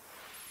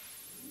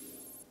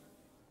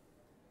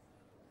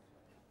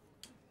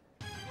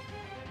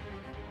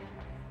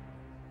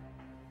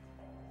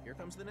 Here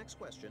comes the next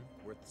question,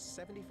 worth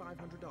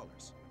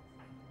 $7,500.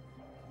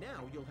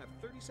 Now you'll have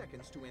 30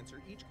 seconds to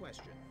answer each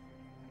question.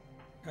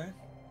 Okay.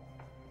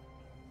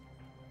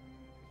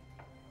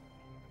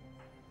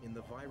 In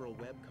the viral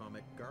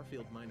webcomic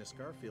Garfield minus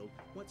Garfield,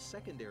 what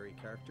secondary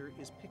character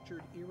is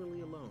pictured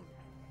eerily alone?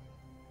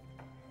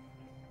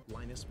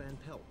 Linus Van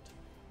Pelt,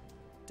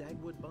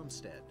 Dagwood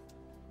Bumstead,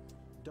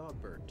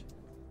 Dogbert,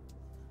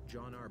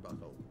 John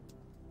Arbuckle.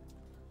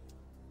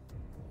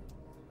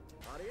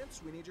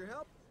 Audience, we need your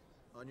help.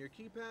 On your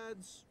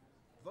keypads,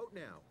 vote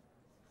now.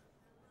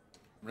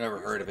 I've never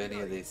heard of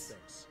any of these.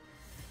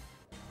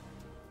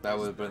 That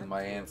would have been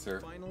my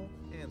answer. Final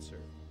answer.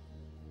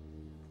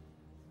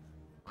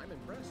 I'm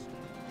impressed.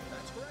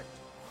 That's correct.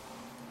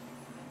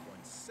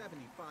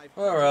 $175.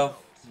 Oh well,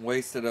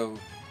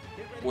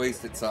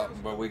 wasted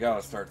something, but we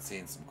gotta start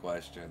seeing some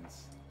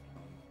questions.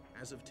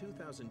 As of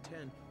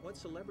 2010, what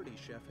celebrity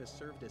chef has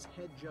served as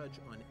head judge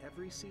on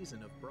every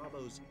season of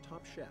Bravo's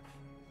Top Chef?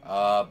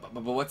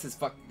 But what's his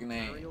fucking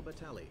name? Mario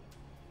Batali,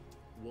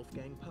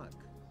 Wolfgang Puck,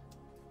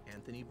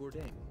 Anthony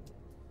Bourdain,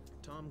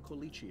 Tom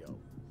Colicchio.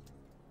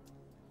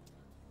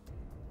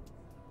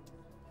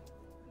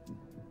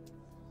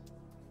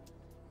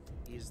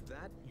 Is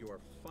that your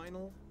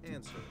final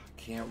answer?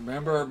 Can't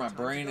remember. My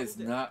brain is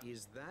not.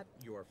 Is that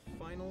your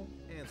final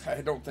answer?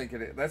 I don't think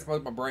it is. That's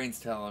what my brain's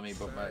telling me,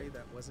 but Sorry,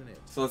 that wasn't it.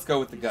 So let's go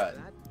with the gut. Is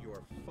that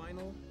your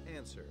final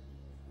answer?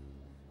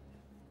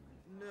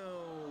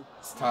 No.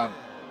 It's Tom.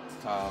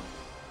 It's Tom.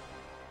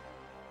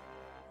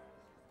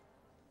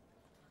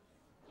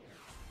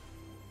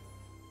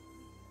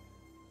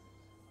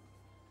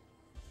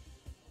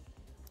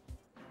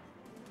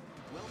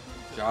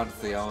 John's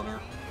the owner.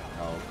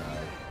 Oh, God.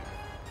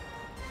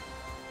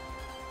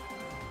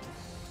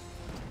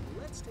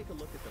 Let's take a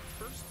look at the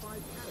first 5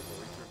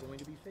 categories you're going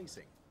to be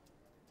facing.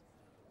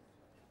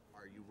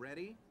 Are you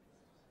ready?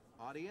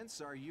 Audience,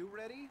 are you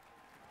ready?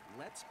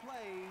 Let's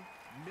play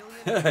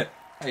Millionaire.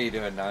 How you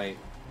doing, Knight?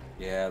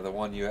 Yeah, the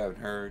one you haven't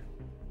heard.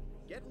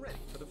 Get ready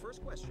for the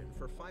first question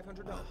for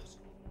 $500.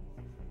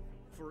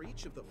 For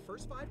each of the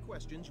first 5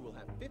 questions, you will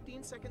have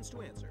 15 seconds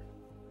to answer.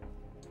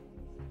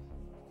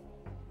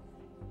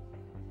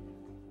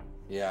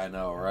 Yeah, I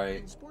know, right?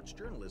 In sports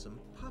journalism,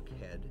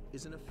 puckhead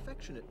is an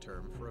affectionate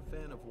term for a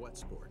fan of what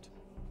sport?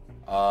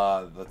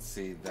 Let's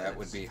see. That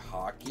would be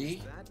hockey.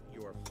 Is that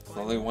your It's the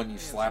final only one you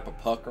answer? slap a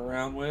puck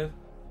around with.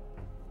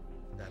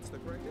 That's the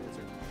correct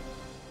answer.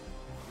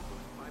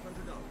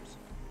 $500.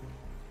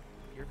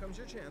 Here comes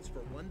your chance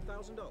for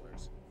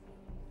 $1,000.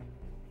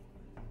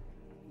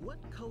 What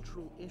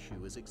cultural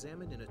issue is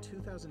examined in a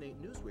 2008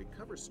 Newsweek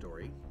cover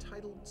story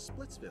titled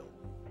Splitsville?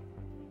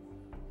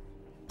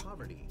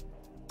 Poverty.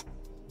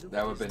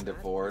 That would have been Is that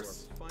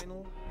divorce. your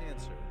final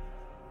answer.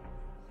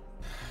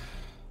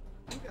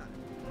 You got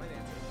it. Right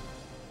answer.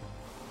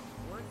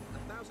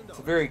 $1,000. It's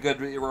a very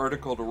good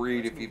article to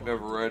read if you've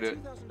never read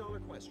it. $2,000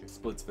 question.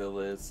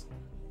 Splitsville is.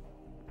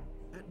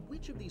 At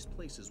which of these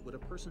places would a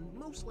person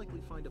most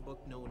likely find a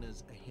book known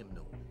as a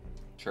hymnal?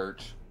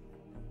 Church.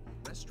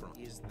 Restaurant.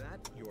 Is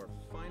that your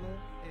final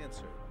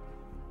answer?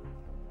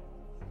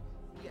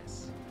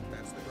 Yes,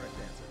 that's the correct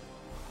answer.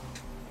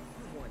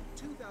 You won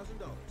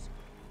 $2,000.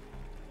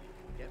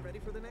 Get ready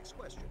for the next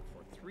question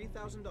for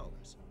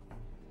 $3,000.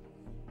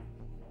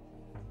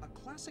 A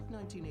classic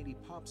 1980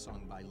 pop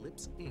song by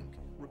Lips Inc.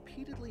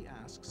 repeatedly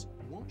asks,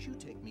 "Won't you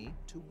take me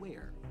to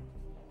where?"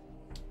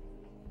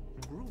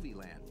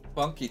 Groovyland.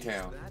 Funky Is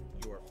Town. that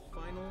your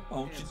final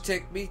Won't you answer?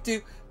 take me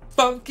to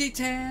Funky Was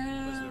there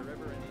Town.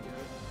 ever any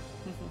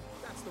good?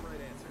 That's the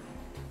right answer.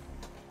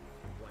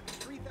 Won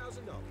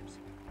 $3,000.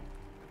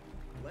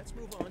 Let's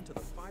move on to the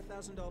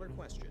 $5,000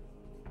 question.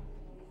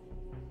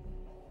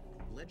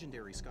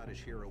 Legendary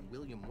Scottish hero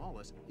William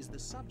Wallace is the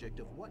subject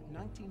of what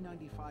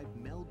 1995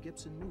 Mel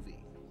Gibson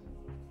movie?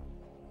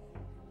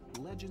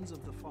 Legends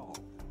of the Fall,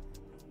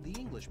 The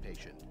English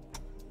Patient,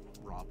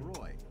 Rob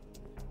Roy,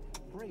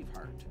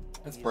 Braveheart.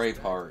 That's Is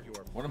Braveheart. that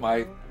your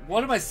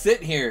What am I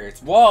sitting here?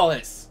 It's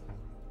Wallace.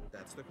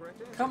 That's the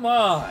correct answer. Come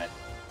on.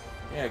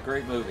 Yeah,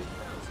 great movie.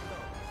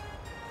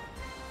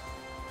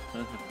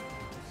 That's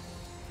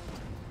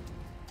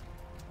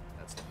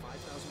the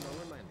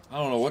 $5,000 landing. I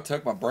don't know what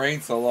took my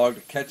brain so long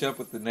to catch up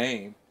with the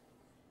name.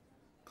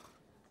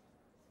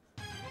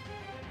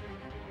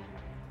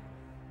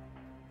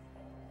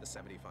 The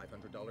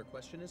 $7,500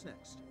 question is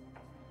next.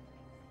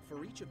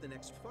 For each of the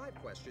next 5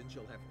 questions,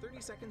 you'll have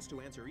 30 seconds to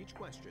answer each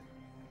question.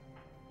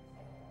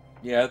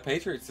 Yeah, The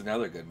Patriot's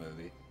another good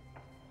movie.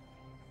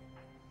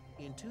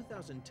 In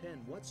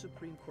 2010, what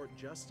Supreme Court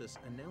justice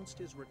announced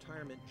his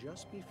retirement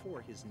just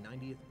before his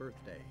 90th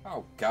birthday?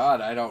 Oh,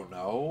 God, I don't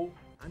know.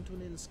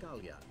 Antonin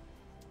Scalia,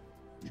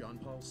 John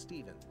Paul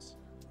Stevens,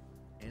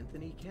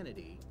 Anthony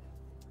Kennedy,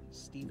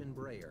 Stephen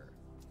Breyer.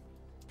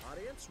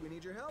 Audience, we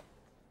need your help.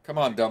 Come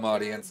on, dumb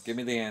audience. Give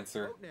me the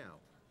answer. Vote now.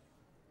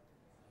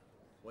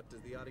 What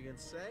does the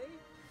audience say?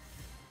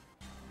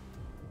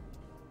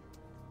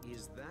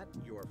 Is that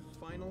your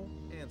final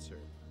answer?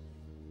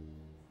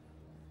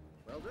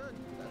 Well done.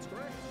 That's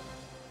correct.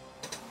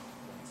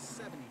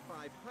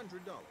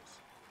 $7,500.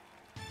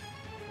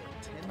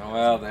 Oh,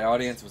 well, the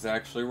audience was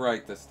actually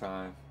right this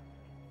time.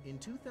 In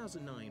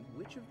 2009,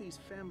 which of these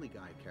Family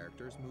Guy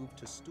characters moved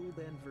to Stool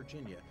Bend,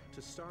 Virginia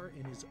to star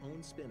in his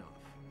own spin-off?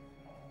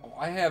 Oh,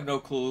 I have no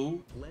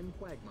clue. Glenn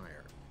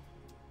Quagmire,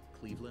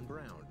 Cleveland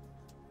Brown,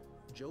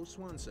 Joe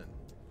Swanson,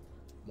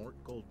 Mort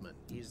Goldman.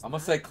 I'm gonna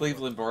say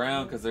Cleveland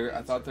Brown because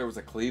I thought there was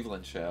a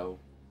Cleveland show.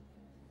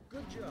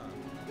 Good job.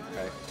 You got it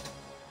Okay. right.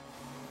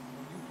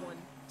 You've won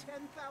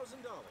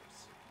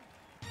 $10,000.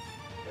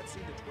 Let's see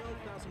the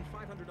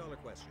 $12,500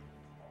 question.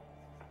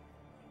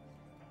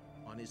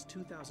 On his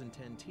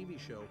 2010 TV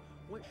show,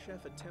 what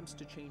chef attempts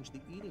to change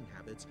the eating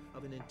habits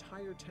of an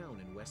entire town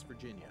in West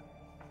Virginia?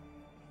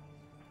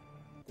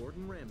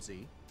 Gordon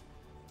Ramsay,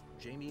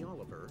 Jamie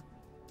Oliver,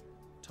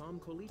 Tom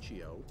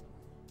Colicchio,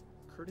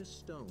 Curtis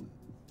Stone.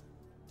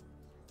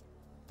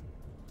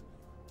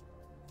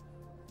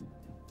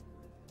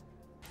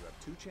 You have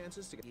 2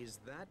 chances to get. Is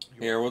that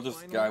your Here, we'll just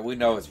final go. We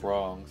know it's answer?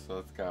 wrong, so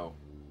let's go.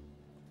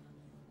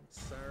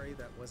 Sorry,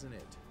 that wasn't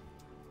it.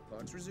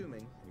 Clock's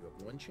resuming. You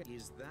have 1 chance.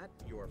 Is that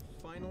your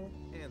final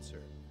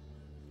answer?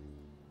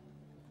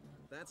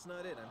 That's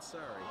not it. I'm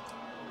sorry.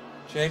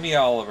 Jamie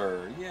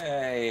Oliver.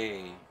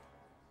 Yay.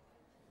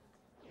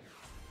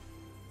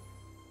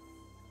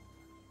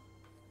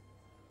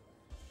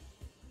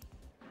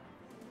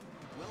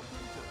 Welcome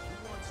to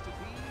Who Wants to Be a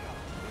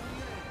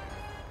Millionaire?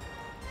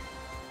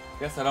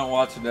 Guess I don't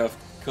watch enough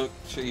cook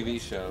TV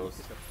shows.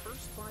 It's the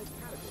first 5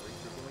 categories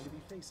you're going to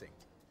be facing.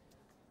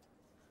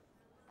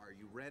 Are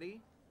you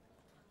ready?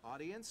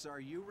 Audience, are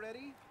you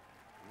ready?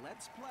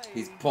 Let's play.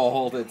 He's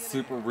bald and Millionaire.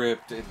 super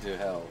ripped into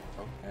hell.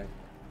 Okay.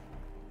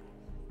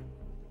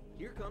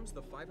 Here comes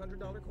the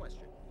 $500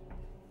 question.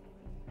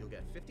 You'll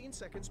get 15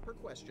 seconds per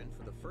question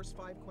for the first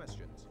 5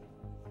 questions.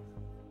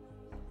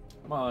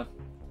 Come on.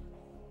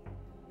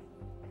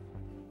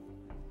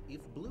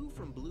 If Blue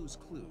from Blue's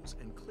Clues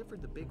and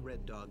Clifford the Big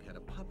Red Dog had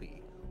a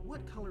puppy,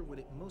 what color would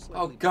it most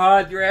likely Oh be?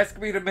 God, you're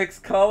asking me to mix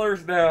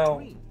colors now.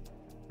 Green,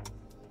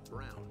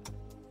 brown,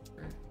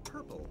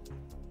 purple,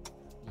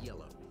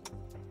 yellow.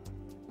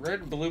 Red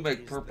and blue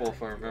make Is purple, that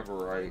if I your remember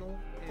right. final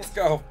Let's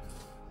answer? go.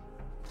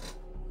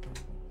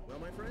 Well,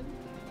 my friend,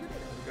 you did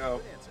it. Go.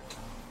 Good answer.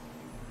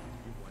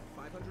 You've won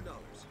 $500.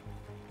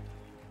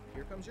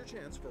 Here comes your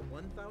chance for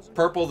 $1,000.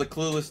 Purple, the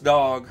clueless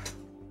dog.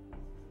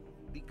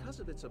 Because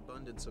of its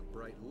abundance of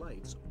bright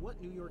lights,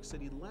 what New York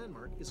City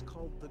landmark is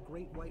called the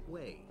Great White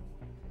Way?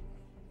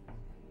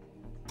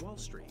 Wall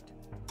Street,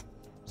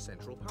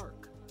 Central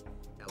Park,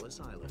 Ellis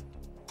Island,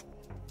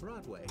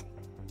 Broadway.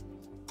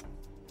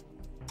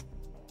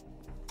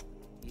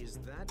 Is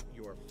that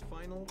your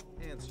final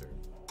answer?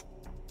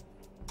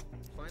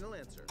 Final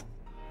answer.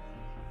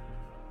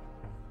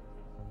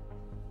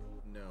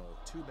 No,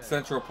 too bad.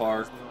 Central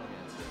Park. That was the wrong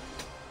answer.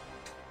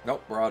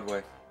 Nope,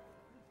 Broadway.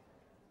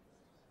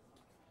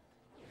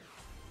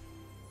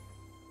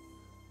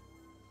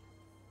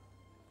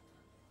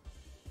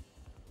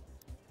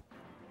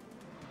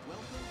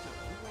 Welcome to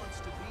Who Wants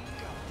to Be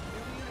a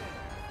Millionaire?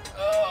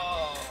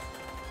 Oh.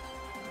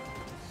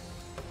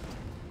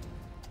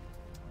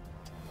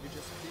 You're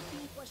just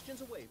 15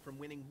 questions away from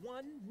winning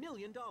 $1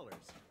 million.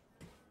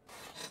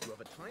 You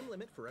have a time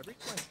limit for every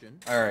question.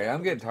 All right,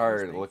 I'm getting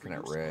tired of For looking at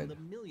use on red. The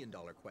 $1 million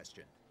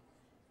question.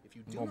 If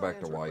you do going not back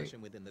to answer a white.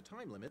 question within the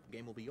time limit, the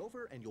game will be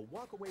over and you'll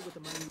walk away with the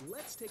money.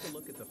 Let's take a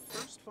look at the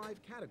first 5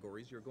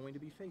 categories you're going to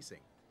be facing.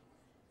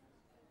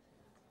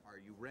 Are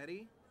you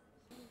ready?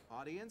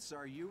 Audience,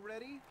 are you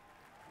ready?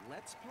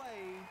 Let's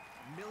play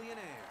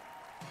Millionaire.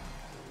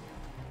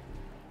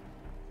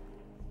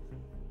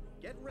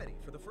 Get ready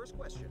for the first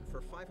question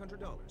for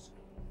 $500.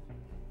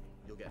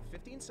 You'll get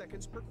 15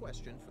 seconds per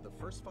question for the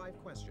first 5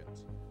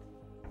 questions.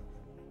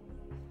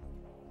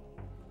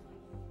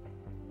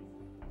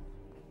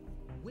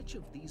 Which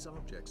of these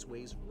objects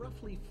weighs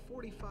roughly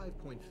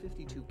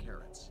 45.52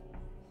 carats?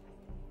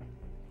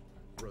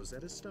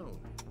 Rosetta Stone.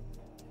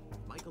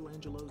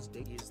 Michelangelo's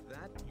date. Is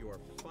that your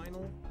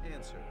final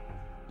answer?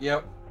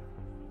 Yep.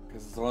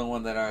 Because it's the only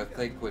one that I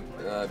think would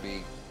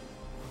be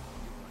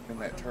in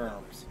that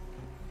terms.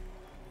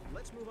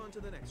 Let's move on to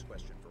the next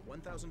question for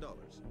 $1,000.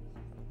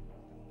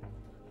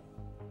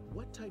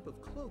 What type of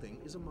clothing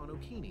is a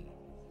monokini?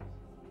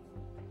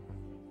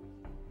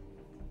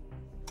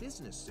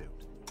 Business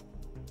suit.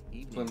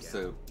 Evening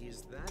Swimsuit. gown.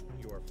 Is that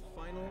your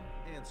final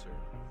answer?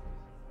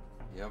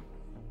 Yep.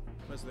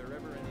 Was there ever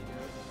any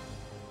doubt?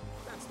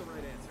 That's the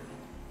right answer.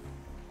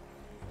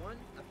 Won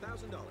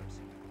 $1,000.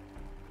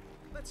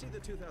 Let's see the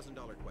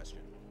 $2,000 question.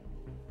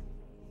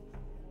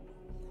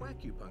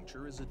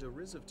 Quacupuncture is a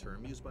derisive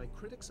term used by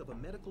critics of a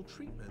medical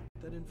treatment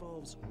that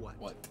involves what?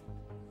 What?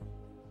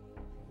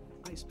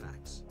 Ice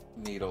packs.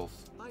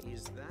 Needles.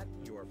 Is that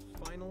your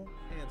final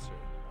answer?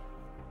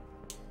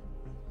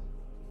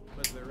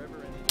 Was there ever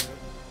any doubt?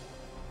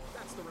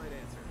 That's the right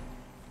answer.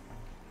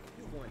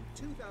 You've won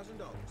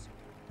 $2,000.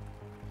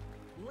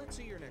 Let's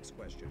see your next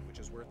question, which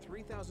is worth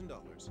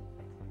 $3,000.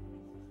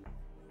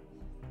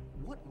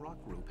 What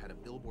rock group had a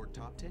Billboard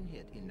Top 10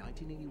 hit in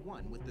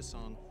 1981 with the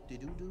song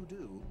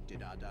 "Di-do-do-do,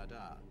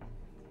 di-da-da-da"?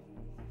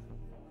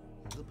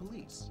 The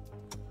Police,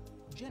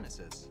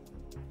 Genesis,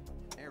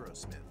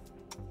 Aerosmith,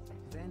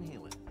 Van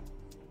Halen.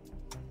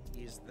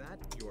 Is that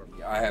your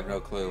I have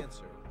no clue.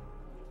 answer?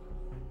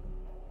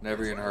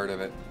 Never even heard of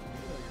it.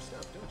 You know your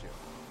stuff, don't you?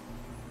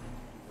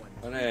 You won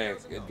But hey,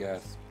 $3,000. good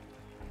guess.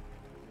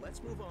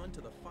 Let's move on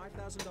to the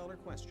 $5,000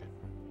 question.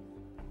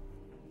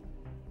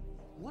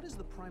 What is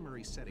the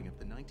primary setting of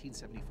the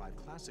 1975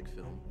 classic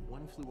film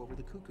One Flew Over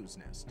the Cuckoo's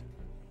Nest?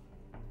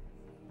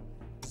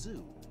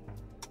 Zoo,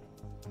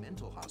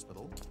 mental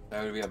hospital.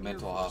 That would be a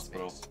mental Air Force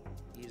hospital.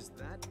 Base. Is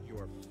that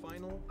your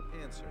final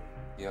answer?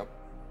 Yep.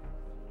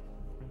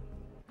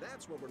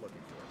 That's what we're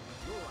looking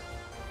for. You're right.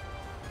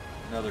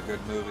 Another good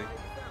movie. $5,000.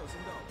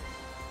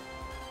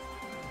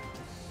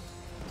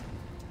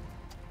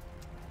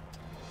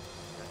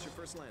 That's your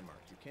first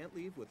landmark. You can't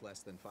leave with less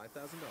than $5,000.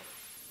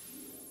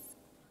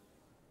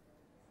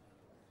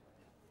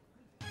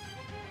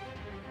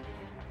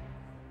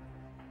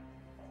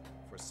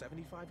 For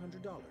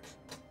 $7,500.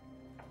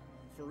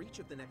 For each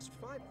of the next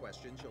 5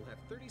 questions, you'll have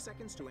 30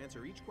 seconds to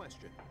answer each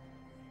question.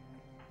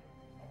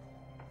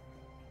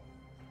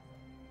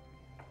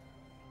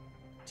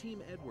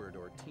 Team Edward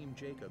or Team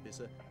Jacob is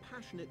a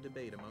passionate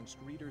debate amongst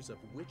readers of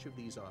which of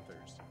these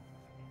authors?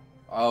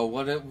 Oh,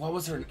 what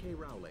was her? J.K.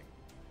 Rowling.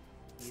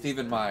 Is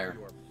Stephen that Meyer.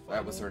 your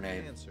That was her final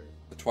name. Answer?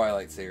 The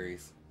Twilight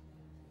series.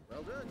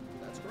 Well done.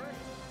 That's correct.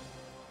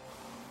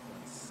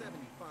 Won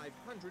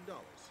 $7,500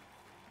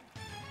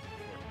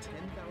 for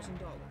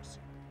 $10,000.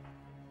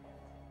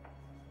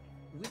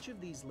 Which of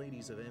these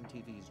ladies of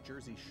MTV's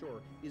Jersey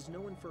Shore is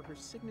known for her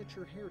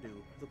signature hairdo,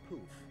 the poof?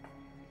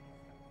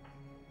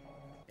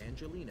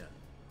 Angelina,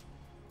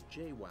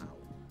 JWoww,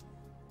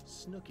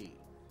 Snooki,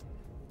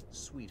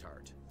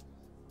 Sweetheart.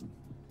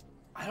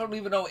 I don't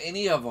even know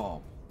any of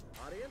them.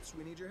 Audience,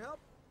 we need your help.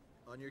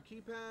 On your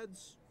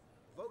keypads,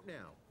 vote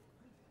now.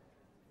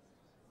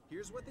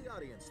 Here's what the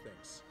audience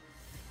thinks.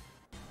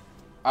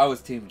 I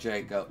was Team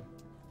Jacob.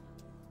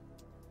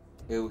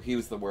 He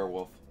was the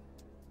werewolf.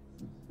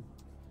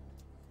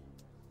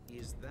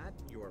 Is that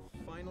your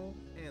final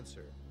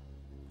answer?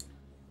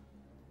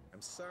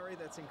 I'm sorry,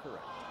 that's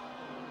incorrect.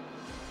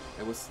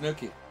 It was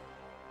Snooki.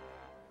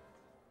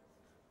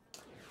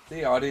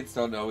 The audience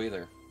don't know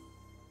either.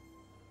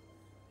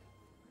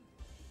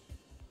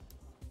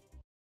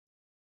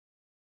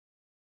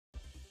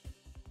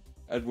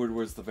 Edward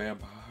was the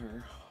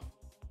vampire.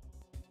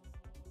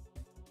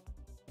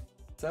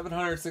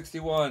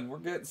 761. We're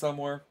getting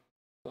somewhere.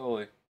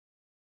 Slowly.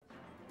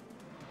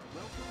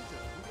 Welcome to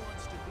Who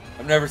Wants to Be?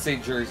 I've never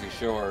seen Jersey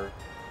Shore.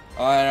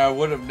 And I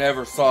would have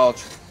never saw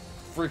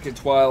freaking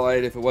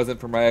Twilight if it wasn't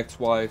for my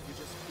ex-wife. You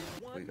just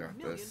won We got $1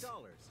 million. this.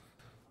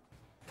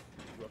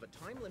 You have a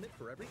time limit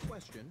for every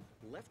question.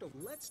 Left over.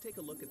 Let's take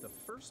a look at the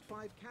first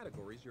 5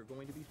 categories you're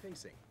going to be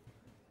facing.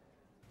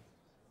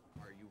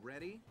 Are you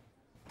ready?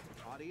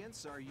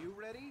 Audience, are you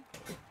ready?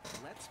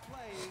 Let's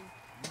play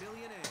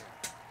Millionaire.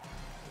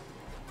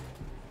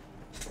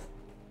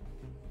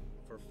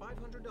 For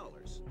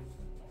 $500,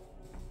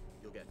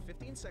 you'll get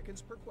 15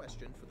 seconds per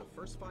question for the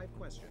first 5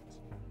 questions.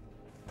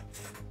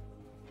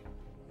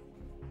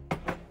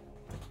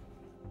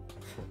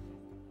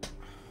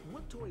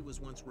 What toy was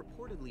once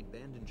reportedly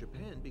banned in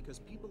Japan because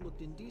people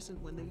looked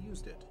indecent when they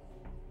used it?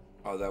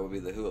 Oh, that would be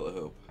the hula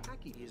hoop.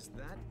 Haki. Is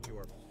that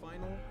your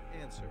final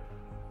answer?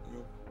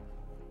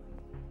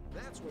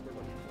 That's what we're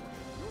looking for.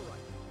 You're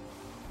right.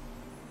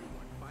 You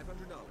won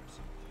 $500.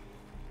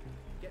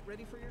 Get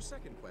ready for your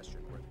second question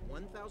worth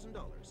 $1,000.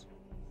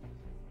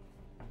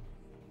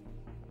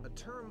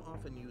 term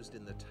often used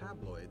in the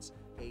tabloids,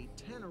 a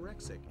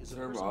tanorexic is a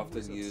Term person who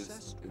is often used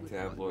obsessed in with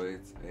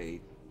tabloids. A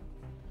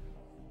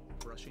what?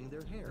 Brushing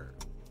their hair,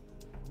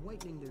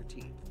 whitening their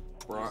teeth.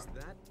 Is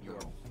that your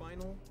No.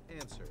 final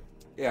answer?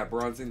 Yeah,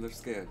 bronzing their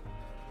skin.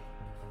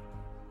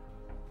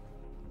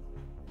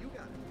 You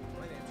got it.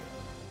 Right answer.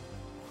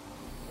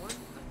 Won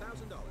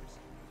 $1,000.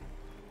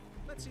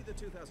 Let's see the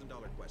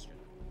 $2,000 question.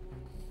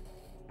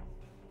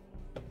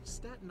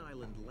 Staten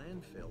Island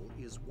Landfill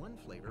is one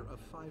flavor of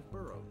 5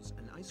 boroughs,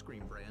 an ice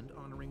cream brand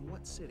honoring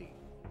what city?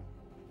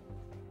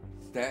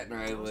 Staten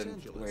Island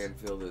Angeles,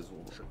 landfill is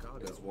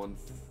Chicago, one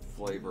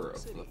flavor of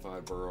City, the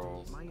 5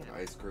 boroughs. Miami. An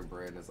ice cream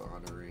brand is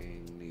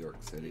honoring New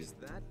York City. Is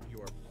that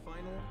your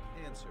final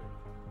answer?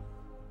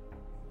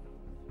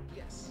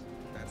 Yes,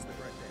 that's the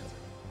correct answer.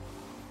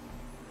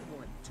 You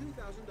won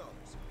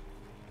 $2,000.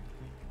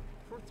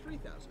 For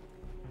 $3,000.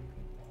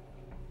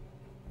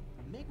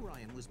 Meg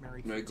Ryan was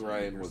married. Meg for 10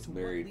 Ryan years was to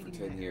married what for leading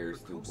 10 man? years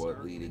Her to co-star what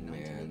in leading the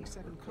man,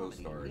 1987 or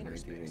comedy co-star in Inner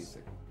Space?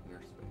 1986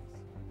 Inner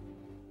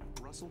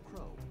Space. Russell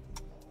Crowe,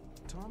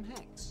 Tom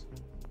Hanks,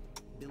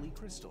 Billy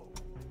Crystal,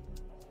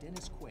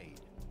 Dennis Quaid.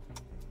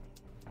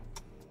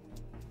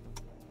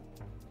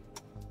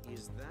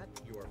 Is that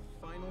your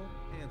final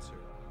answer?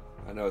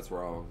 I know it's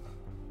wrong.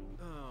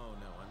 Oh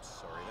no, I'm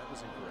sorry, that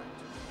was incorrect.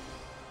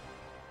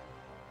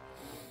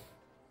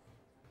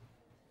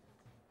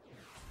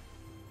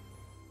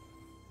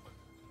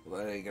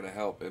 Well, that ain't gonna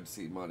help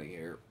MC Money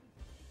here.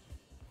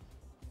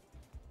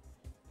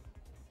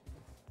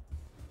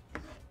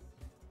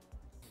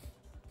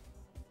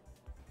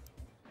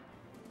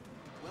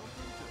 Welcome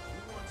to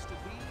Who Wants to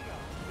Be a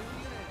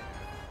Millionaire?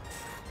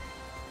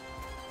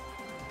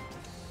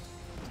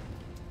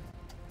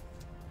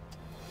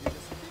 You're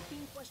just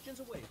 15 questions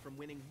away from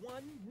winning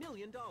 $1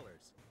 million.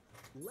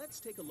 Let's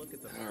take a look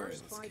at the All right,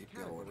 first let's 5 keep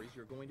going. categories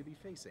you're going to be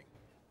facing.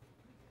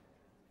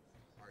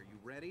 Are you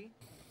ready?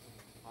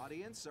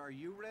 Audience, are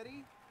you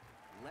ready?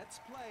 Let's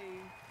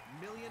play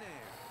Millionaire.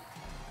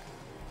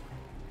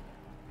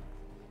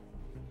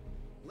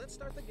 Let's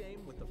start the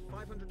game with the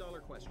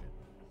 $500 question.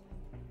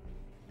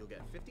 You'll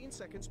get 15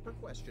 seconds per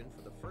question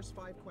for the first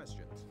 5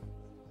 questions.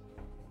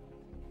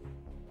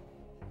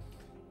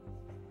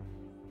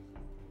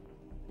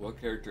 What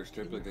character is In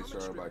the typically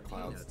comic surrounded by strip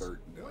clouds, Peanuts,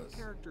 dirt, and what dust?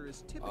 character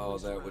is typically Oh,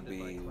 that would surrounded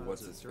by be, clouds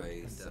what's of his dirt and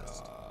face?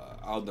 dust?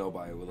 I'll know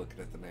by looking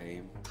at the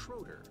name.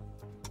 Schroeder.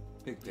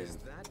 Pigpen. Is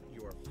that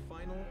your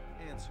final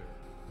answer?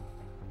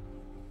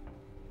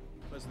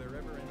 Was there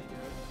ever any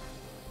good?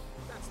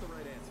 That's the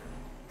right answer.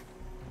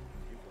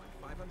 You've won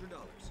 $500.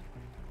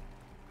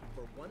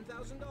 For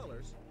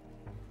 $1,000,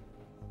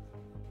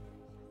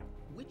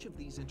 which of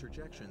these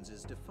interjections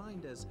is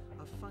defined as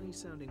a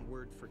funny-sounding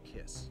word for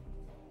kiss?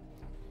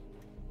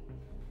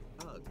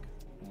 Ugh.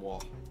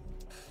 Mwah.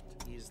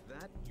 Is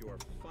that your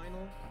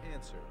final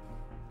answer?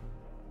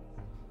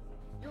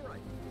 You're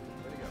right.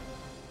 Way to go.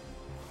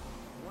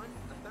 Won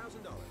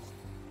 $1,000.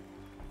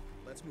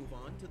 Let's move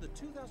on to the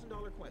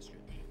 $2,000 question.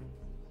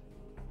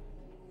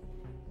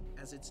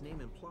 As its name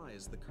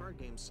implies, the card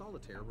game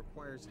Solitaire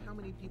requires how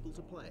many people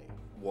to play?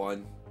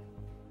 1.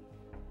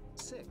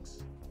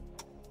 6.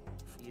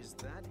 Is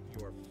that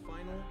your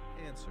final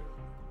answer?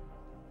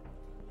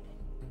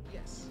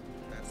 Yes,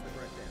 that's the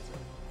correct answer.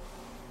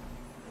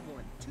 You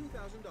won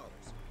 $2,000.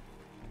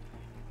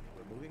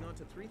 We're moving on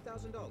to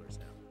 $3,000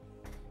 now.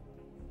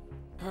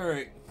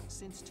 Alright.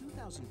 Since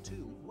 2002,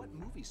 what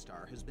movie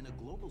star has been a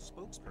global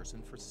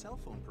spokesperson for cell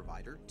phone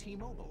provider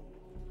T-Mobile?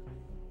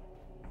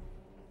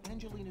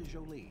 Angelina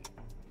Jolie,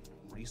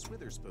 Reese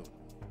Witherspoon,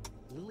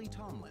 Lily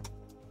Tomlin,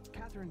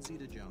 Catherine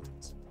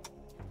Zeta-Jones.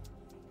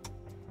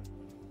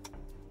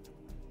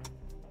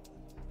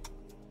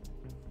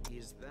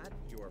 Is that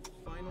your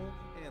final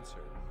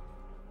answer?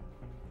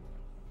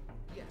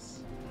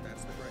 Yes,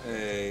 that's the correct answer.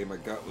 Hey, my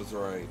gut was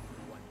right. You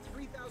won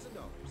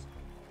 $3,000.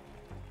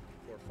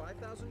 For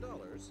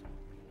 $5,000,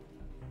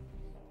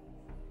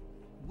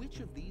 which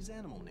of these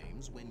animal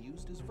names, when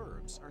used as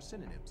verbs, are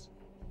synonyms?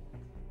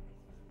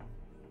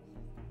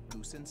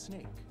 Goose and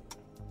snake,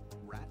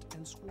 rat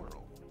and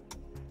squirrel,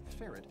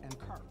 ferret and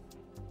carp,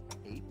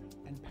 ape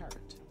and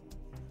parrot.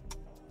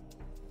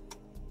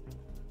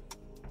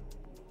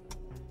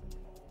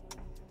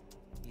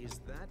 Is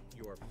that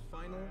your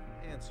final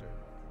answer?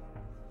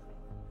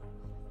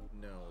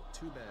 No,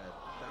 too bad.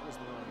 That was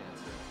the wrong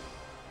answer.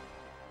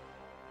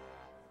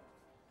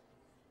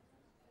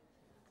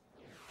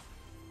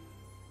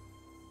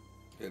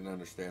 Didn't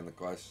understand the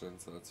question,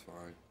 so that's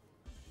fine.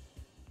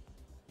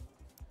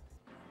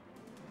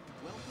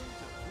 Welcome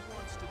to Who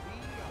Wants to Be a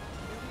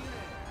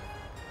Millionaire?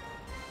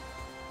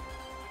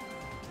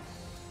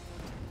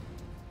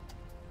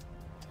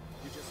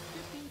 You're just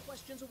 15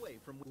 questions away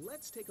from...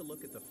 Let's take a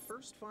look at the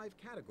first 5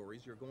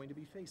 categories you're going to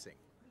be facing.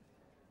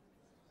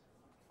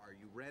 Are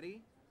you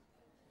ready?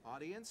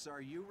 Audience,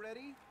 are you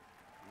ready?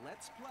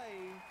 Let's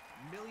play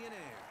Millionaire.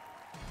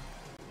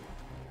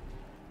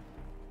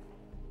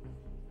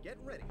 Get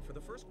ready for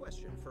the first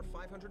question for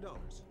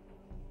 $500.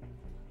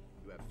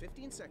 You have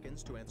 15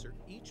 seconds to answer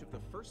each of the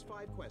first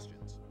 5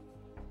 questions.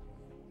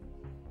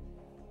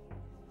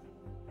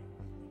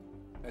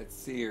 At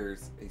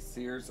Sears, a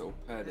Sears At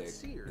Opedic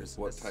Sears, is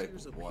what a type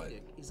Sears of what?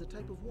 Opedic is a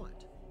type of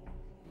what?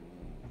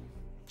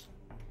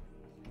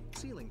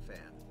 Ceiling fan.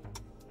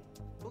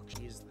 Book.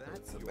 Is that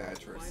It's a your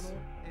mattress. final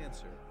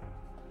answer?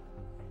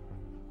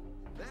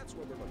 That's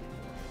what we're looking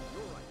for.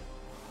 You're right.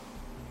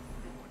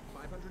 You won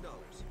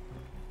 $500.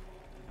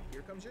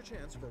 Here comes your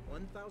chance for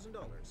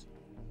 $1,000.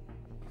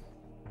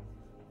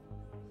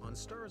 On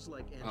stars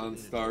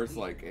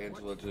like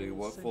Angela Jolie,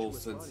 what full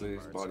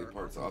sensuous body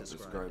parts are often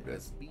described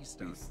as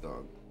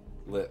bee-stung?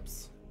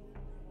 Lips.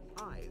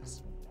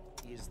 Eyes.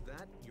 Is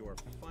that your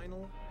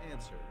final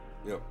answer?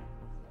 Yep.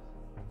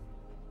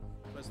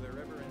 Was there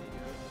ever any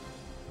doubt?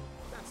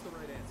 That's the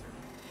right answer.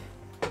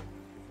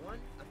 You've won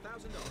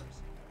 $1,000.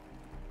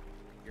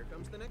 Here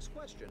comes the next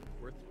question,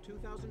 worth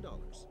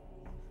 $2,000.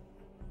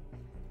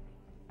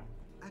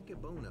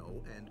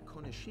 Akebono and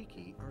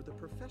Konishiki are the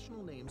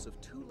professional names of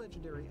two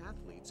legendary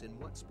athletes in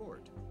what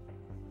sport?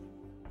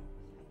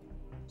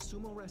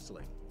 Sumo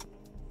wrestling.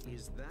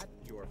 Is that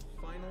your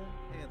final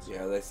answer?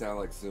 Yeah, they sound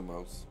like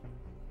sumos.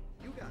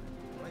 You got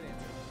it. Right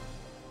answer.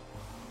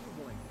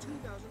 You've won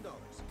 $2,000.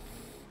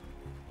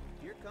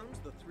 Here comes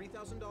the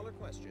 $3,000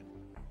 question.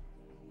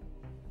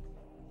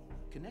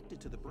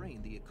 Connected to the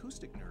brain, the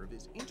acoustic nerve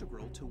is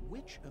integral to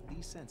which of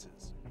these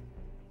senses?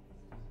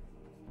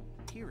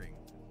 Hearing,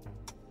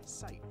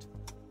 sight,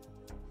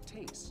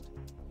 taste.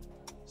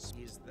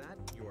 Is that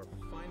your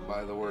final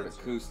By the word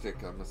answer? acoustic,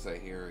 I'm gonna say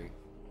hearing.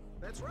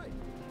 That's right. You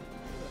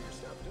know your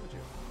stuff, don't you?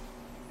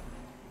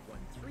 You've won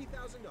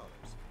 $3,000.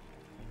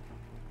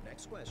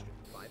 Next question,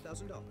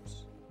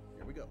 $5,000.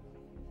 Here we go.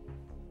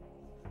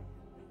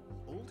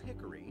 Old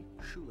Hickory,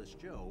 Shoeless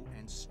Joe,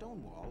 and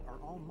Stonewall are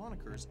all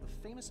monikers of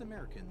famous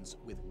Americans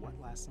with what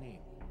last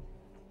name?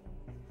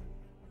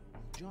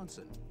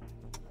 Johnson,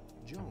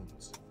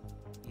 Jones.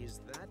 Is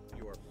that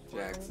your final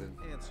Jackson.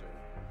 answer?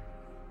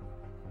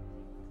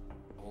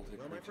 Old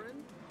Well, my Hickory.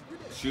 friend, you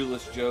did it.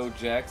 Shoeless Joe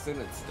Jackson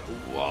and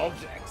Stonewall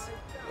Jackson.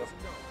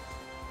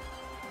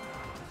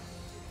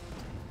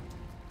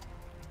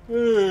 $5,000.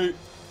 Alright,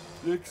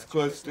 next That's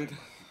question. right.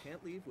 You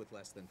can't leave with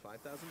less than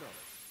 $5,000.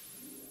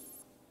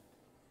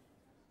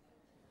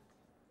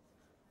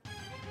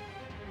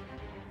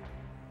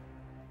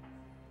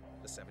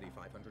 The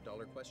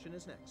 $7,500 question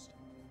is next.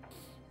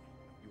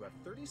 You have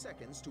 30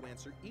 seconds to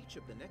answer each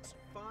of the next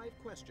 5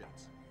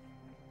 questions.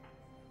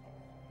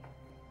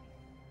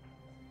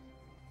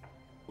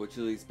 Which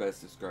of these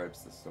best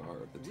describes the star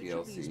of the Which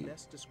of these TLC?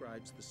 best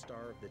describes the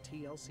star of the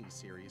TLC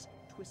series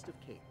Twist of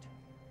Kate?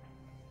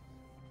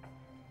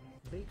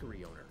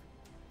 Bakery owner.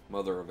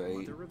 Mother of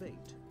Eight. Mother of 8.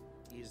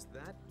 Is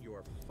that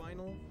your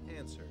final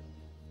answer?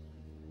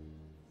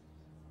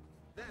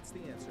 That's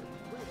the answer.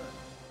 Well done.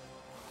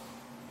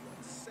 You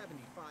won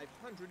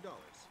 $7,500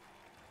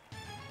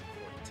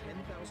 or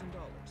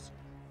 $10,000.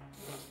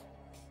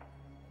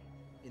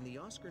 In the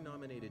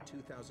Oscar-nominated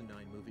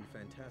 2009 movie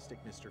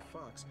Fantastic Mr.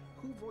 Fox,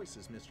 who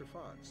voices Mr.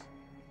 Fox?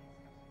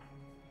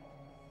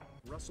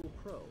 Russell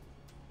Crowe,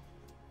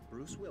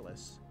 Bruce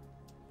Willis,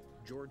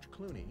 George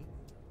Clooney,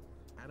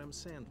 Adam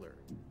Sandler.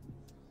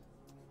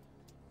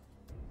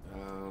 If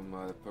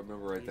I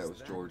remember right, that was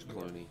Is George your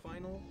Clooney.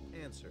 Final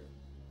answer.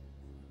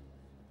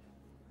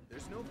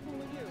 There's no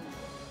fooling you.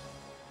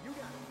 You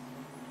got it.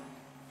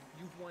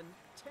 You've won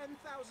 $10,000.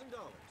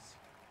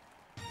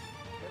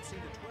 Let's see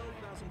the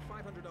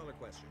 $12,500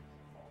 question.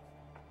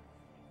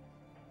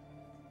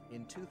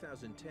 In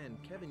 2010,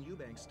 Kevin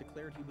Eubanks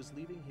declared he was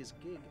leaving his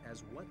gig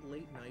as what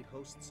late-night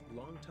host's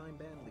longtime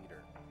band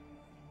leader?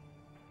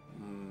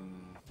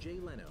 Jay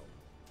Leno,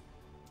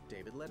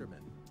 David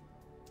Letterman,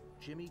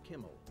 Jimmy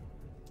Kimmel,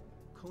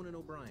 Conan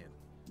O'Brien.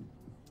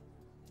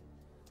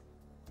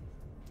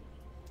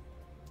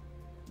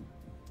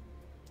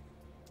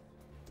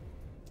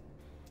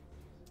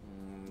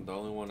 The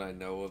only one I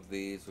know of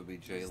these would be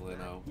Jay Is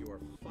Leno. that your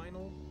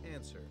final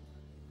answer?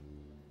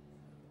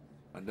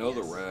 I know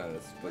the Yes.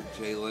 rest, but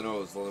Jay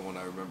Leno is the only one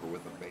I remember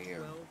with a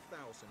band.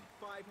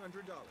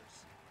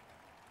 $12,500.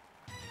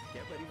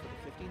 Get ready for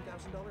the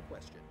 $15,000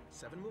 question.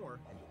 7 more,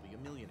 and you'll be a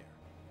millionaire.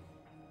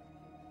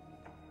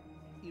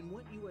 In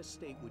what U.S.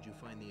 state would you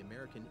find the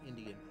American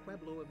Indian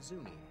Pueblo of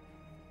Zuni?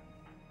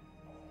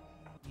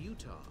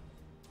 Utah,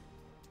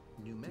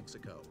 New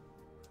Mexico,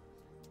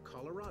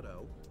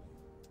 Colorado,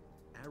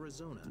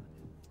 Arizona.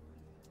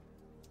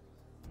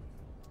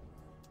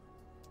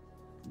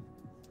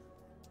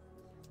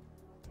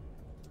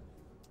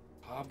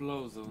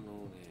 Pablo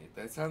Zonone.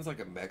 That sounds like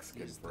a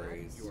Mexican Is that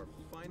phrase. your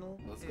final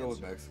Let's answer? go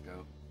with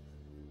Mexico.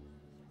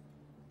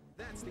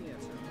 That's the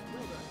answer.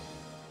 Well done.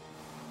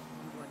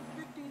 You won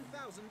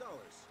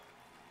 $15,000.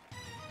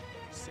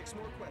 6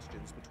 more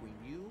questions between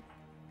you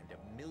and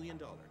 $1 million.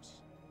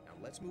 Now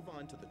let's move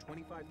on to the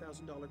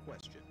 $25,000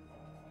 question.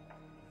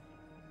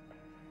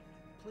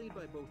 Played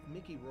by both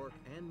Mickey Rourke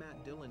and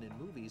Matt Dillon in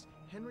movies,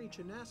 Henry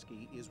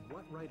Chinaski is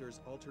what writer's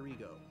alter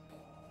ego?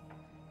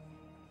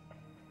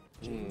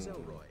 James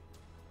Elroy,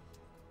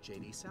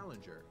 J.D.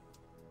 Salinger,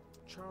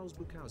 Charles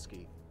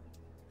Bukowski,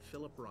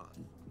 Philip Roth.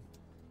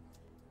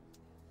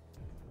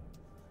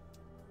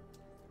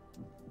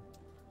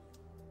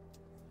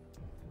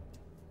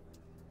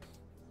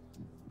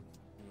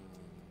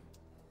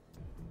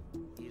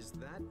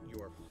 that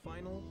your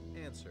final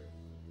answer?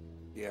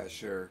 Yeah,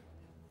 sure.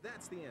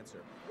 That's the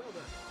answer. Well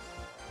done.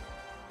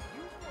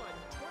 You've won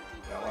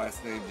That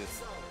last name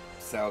just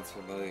sounds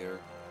familiar.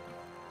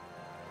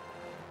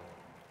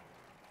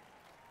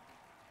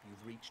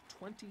 You've reached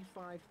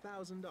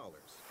 $25,000. No matter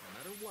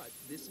what,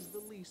 this is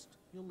the least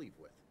you'll leave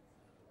with.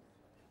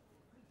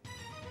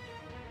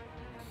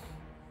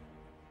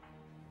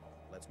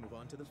 Let's move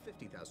on to the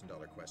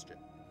 $50,000 question.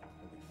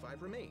 Only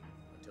 5 remain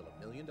until $1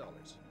 million.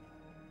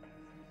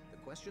 The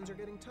questions are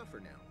getting tougher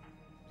now.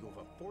 You have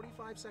a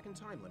 45-second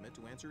time limit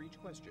to answer each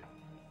question.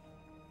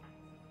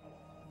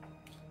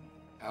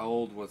 How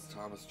old was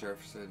Thomas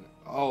Jefferson?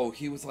 Oh,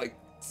 he was like...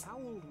 How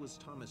old was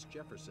Thomas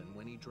Jefferson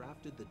when he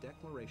drafted the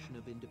Declaration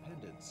of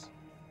Independence?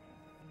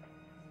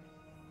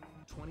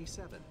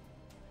 27,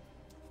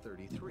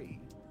 33,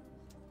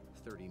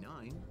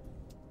 39,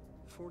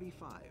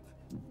 45.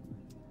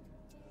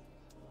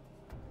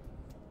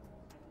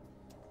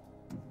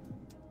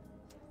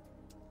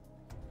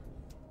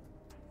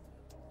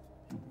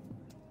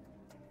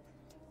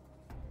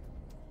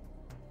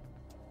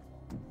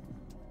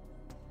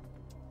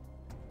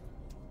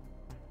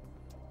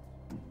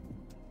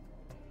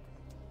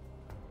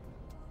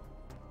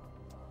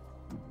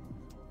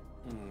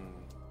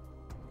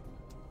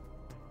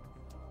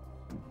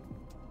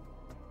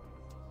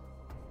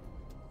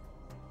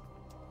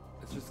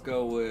 Let's just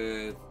go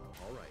with...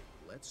 All right,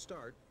 let's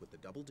start with the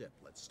double dip.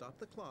 Let's stop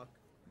the clock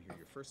and hear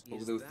your first. We'll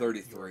Is do that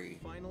 33. your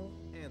final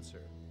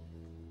answer?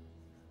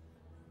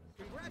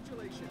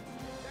 Congratulations,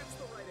 that's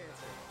the right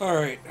answer. All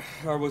right,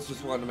 I was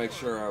just wanting to make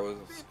sure I was,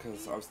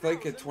 because I was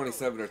thinking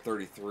 27 or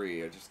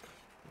 33. I just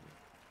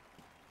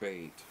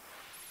bait.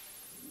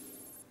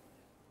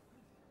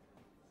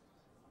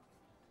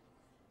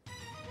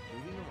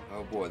 Moving on.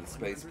 Oh boy, the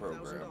space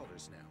program.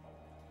 $100,000 now.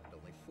 And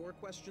only 4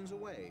 questions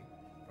away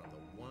from the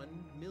 $1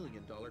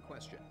 million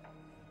question.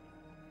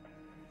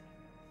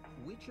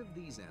 Which of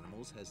these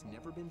animals has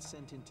never been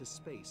sent into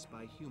space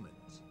by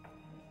humans?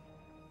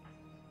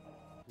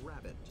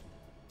 Rabbit,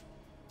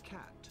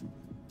 cat,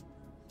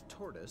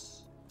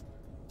 tortoise,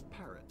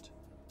 parrot.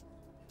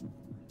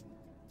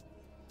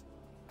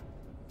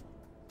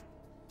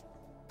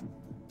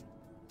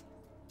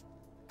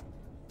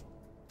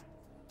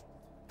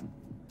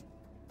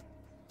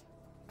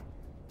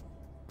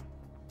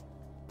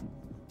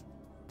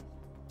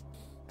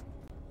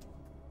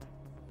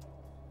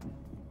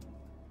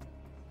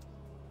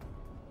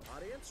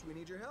 Audience, we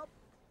need your help.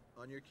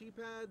 On your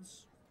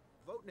keypads,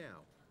 vote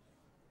now.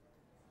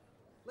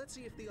 Let's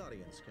see if the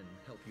audience can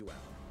help you out.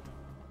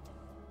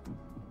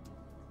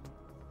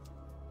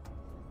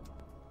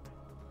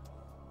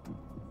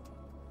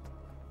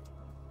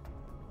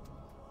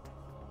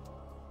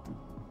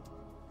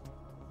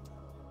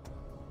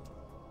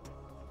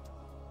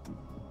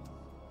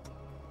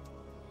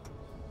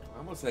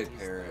 I'm gonna say Is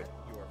parrot.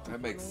 your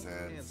That makes final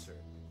sense. Answer?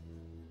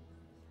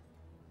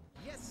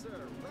 Yes,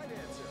 sir. Right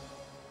answer.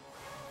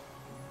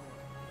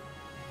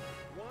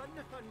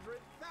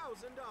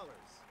 $100,000.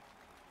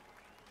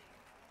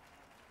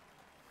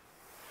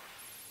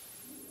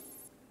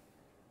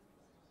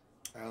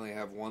 I only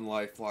have 1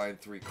 lifeline,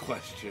 3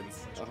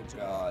 questions. Oh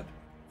god.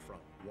 From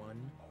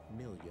 $1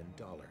 million.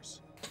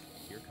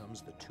 Here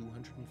comes the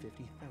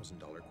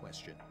 $250,000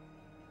 question.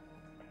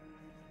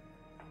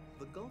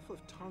 The Gulf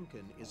of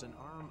Tonkin is an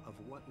arm of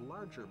what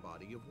larger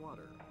body of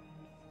water?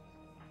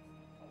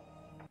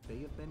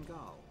 Bay of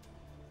Bengal,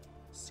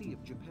 Sea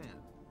of Japan,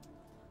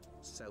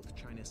 South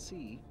China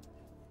Sea,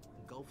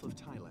 Gulf of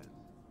Thailand.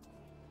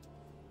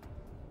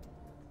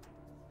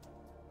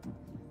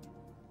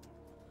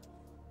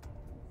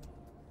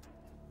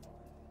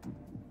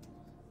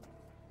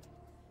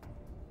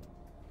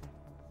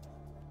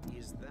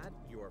 Is that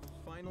your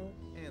final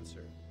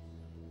answer?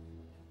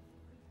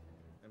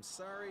 I'm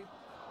sorry,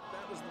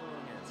 that was the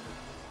wrong answer.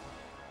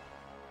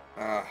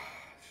 Ah,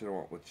 should have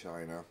went with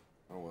China.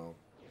 Oh well.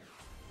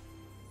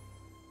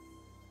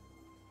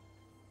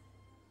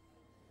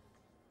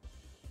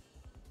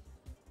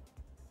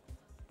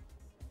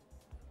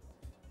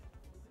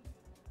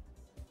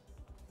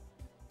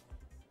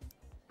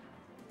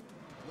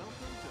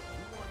 Welcome to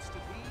Who Wants to Be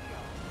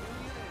a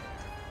Millionaire?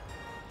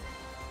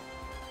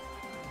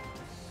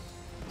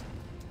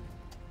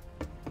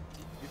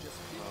 You're just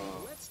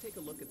 50. Let's take a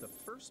look at the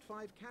first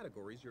 5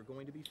 categories you're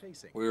going to be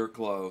facing. We were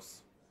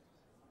close.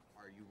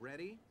 Are you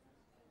ready?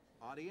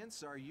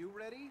 Audience, are you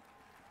ready?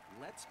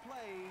 Let's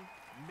play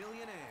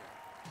Millionaire.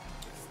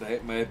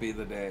 That may be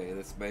the day.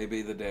 This may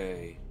be the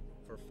day.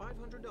 For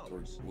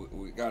 $500,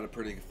 We got it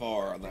pretty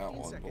far on that 15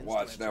 one, but seconds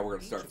watch, to now we're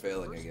going to answer start each of the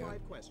failing first again.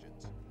 5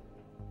 questions.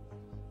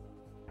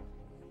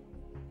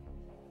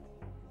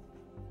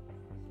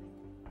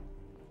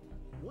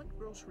 What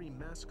grocery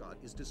mascot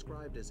is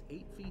described as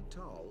 8 feet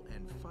tall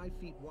and 5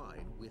 feet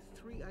wide with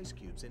 3 ice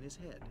cubes in his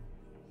head?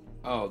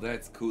 Oh,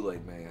 that's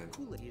Kool-Aid Man.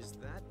 Kool-Aid. Is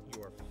that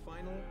your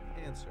final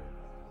answer?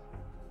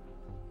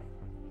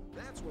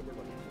 That's what we're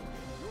looking for.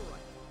 You're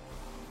right.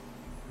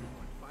 You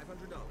won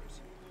 $500.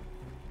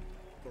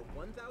 For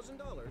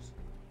 $1,000,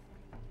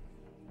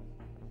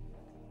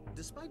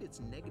 Despite its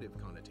negative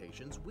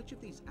connotations, which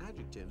of these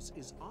adjectives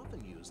is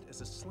often used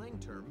as a slang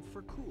term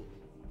for cool?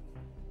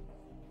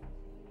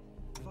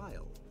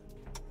 Vile.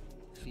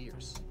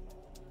 Fierce.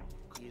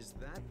 Is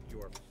that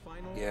your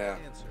final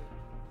answer?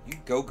 You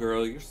go,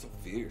 girl. You're so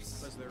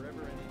fierce. Was there ever any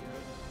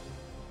good?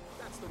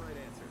 That's the right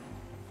answer.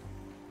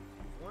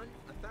 You've won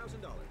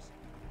 $1,000.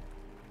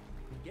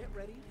 Get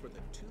ready for the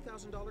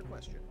 $2,000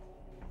 question.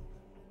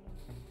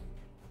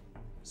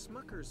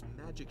 Smucker's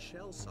magic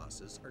shell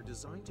sauces are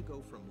designed to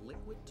go from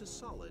liquid to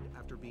solid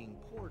after being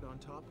poured on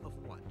top of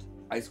what?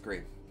 Ice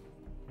cream.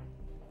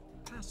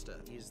 Pasta.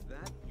 Is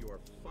that your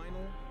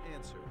final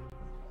answer?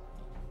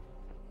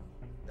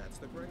 That's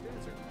the correct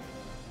answer.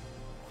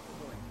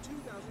 We're going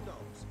 $2,000.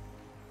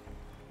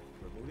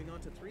 We're moving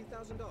on to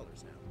 $3,000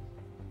 now.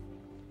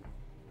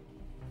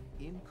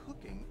 In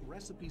cooking,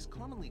 recipes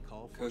commonly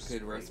call for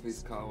Cooking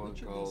recipes commonly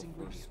Which of call these for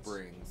ingredients?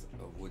 springs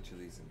of which of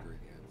these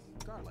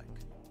ingredients? Garlic,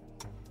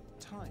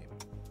 thyme,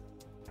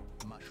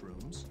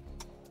 mushrooms,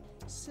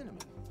 cinnamon.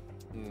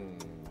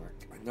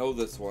 I know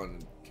this one.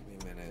 Give me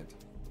a minute.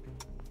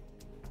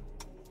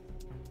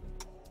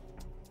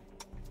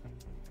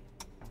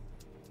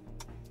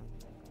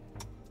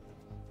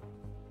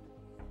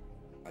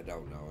 I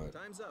don't know it.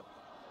 Time's up.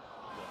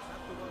 You'll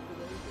have to walk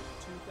away with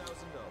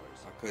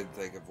 $2,000. I couldn't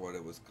think of what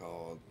it was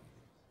called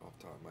off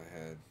the top of my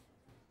head.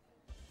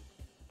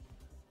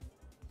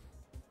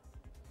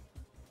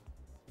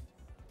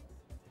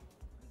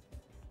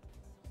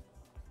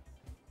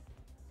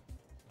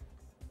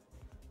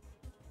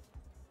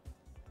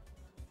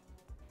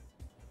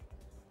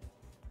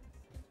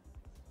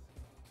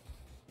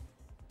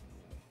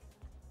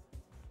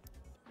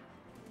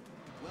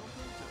 Welcome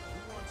to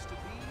Who Wants to Be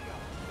a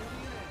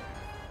Millionaire?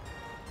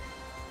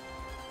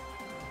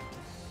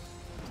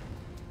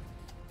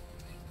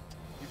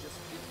 You're just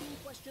 15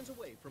 questions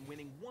away from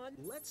winning one.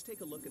 Let's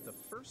take a look at the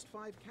first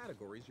 5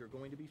 categories you're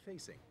going to be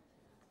facing.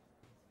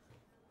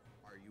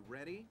 Are you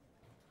ready?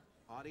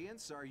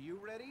 Audience, are you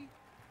ready?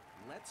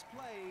 Let's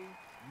play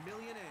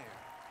Millionaire.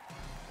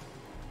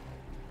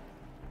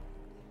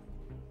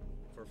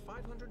 For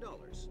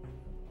 $500,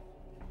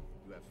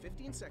 you have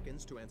 15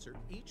 seconds to answer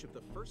each of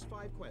the first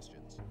 5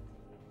 questions.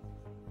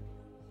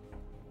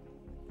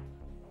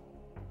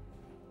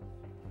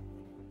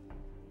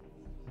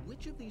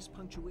 Which of these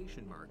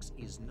punctuation marks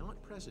is not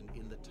present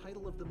in the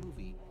title of the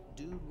movie,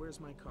 Dude, Where's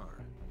My Car?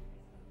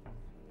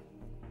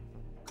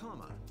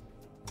 Comma,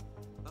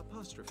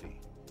 apostrophe,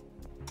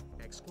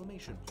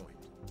 exclamation point,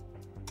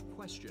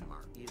 question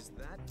mark. Is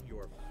that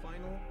your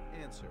final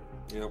answer?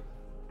 Yep.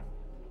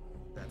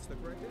 That's the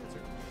correct answer.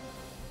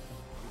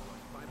 You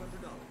won $500.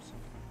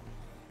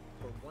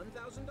 For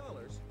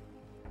 $1,000,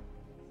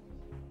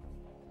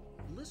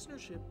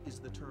 listenership is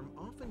the term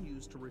often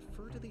used to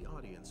refer to the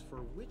audience for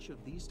which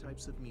of these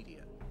types of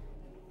media?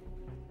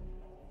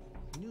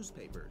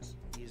 Newspapers.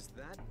 Is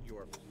that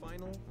your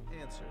final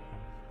answer?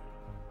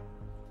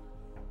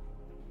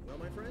 Well,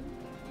 my friend,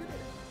 you did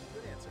it.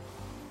 Good answer.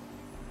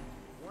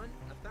 Won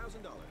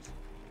 $1,000.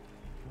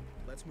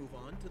 Let's move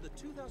on to the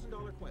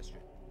 $2,000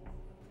 question.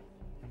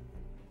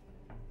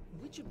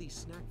 Which of these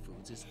snack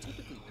foods is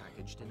typically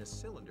packaged in a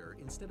cylinder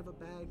instead of a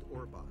bag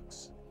or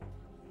box?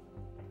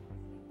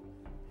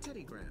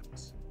 Teddy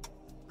Grahams,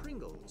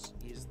 Pringles.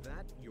 Is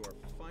that your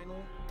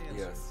final answer?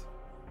 Yes.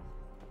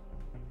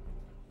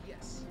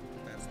 Yes,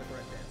 that's the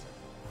correct answer.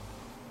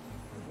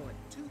 You've won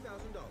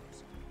 $2,000.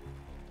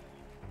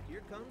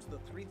 Here comes the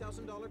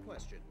 $3,000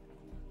 question.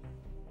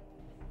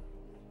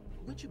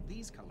 Which of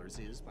these colors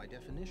is, by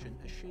definition,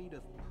 a shade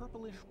of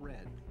purplish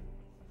red?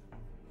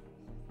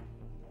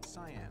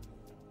 Cyan.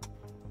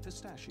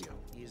 Pistachio.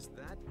 Is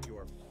that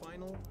your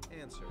final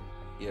answer?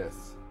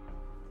 Yes.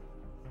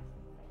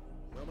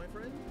 Well, my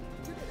friend,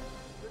 you did it.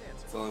 Good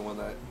answer. It's the only one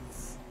that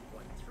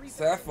Won $3,000.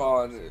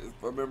 saffron,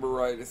 if I remember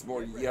right, it's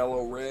more Get ready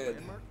yellow for this red.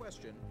 landmark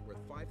question worth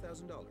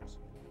 $5,000.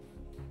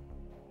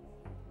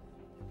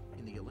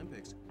 In the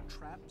Olympics,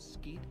 trap,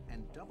 skeet,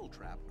 and double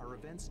trap are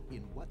events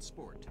in what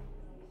sport?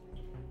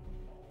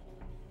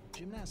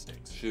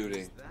 Gymnastics.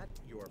 Shooting. Is that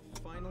your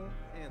final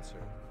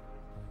answer?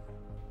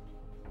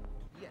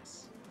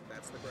 Yes,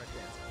 that's the correct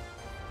answer.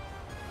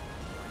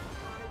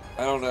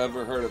 I don't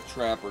ever heard of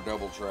trap or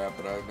double trap,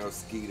 but I know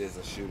skeet is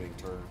a shooting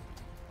term.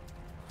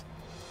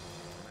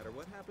 No matter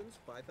what happens,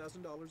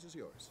 $5,000 is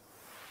yours.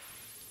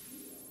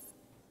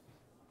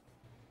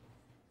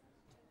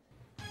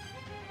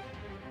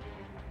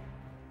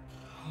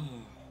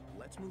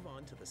 Let's move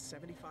on to the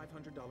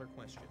 $7,500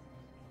 question.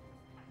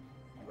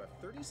 You have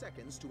 30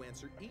 seconds to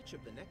answer each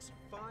of the next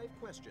 5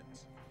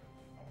 questions.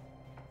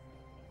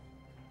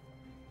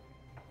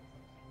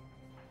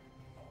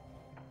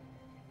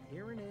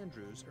 Erin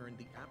Andrews earned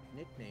the apt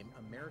nickname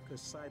America's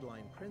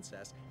Sideline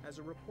Princess as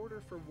a reporter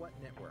for what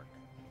network?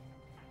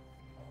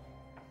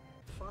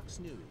 Fox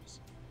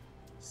News,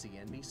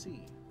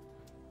 CNBC,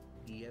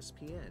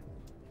 ESPN,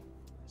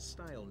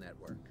 Style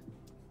Network.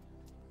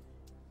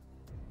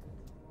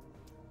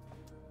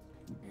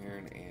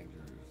 Erin Andrews.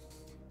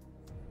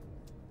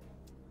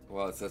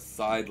 Well, it says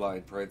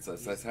sideline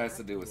princess. That has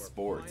to do with Your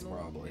sports, final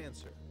probably.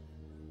 Answer.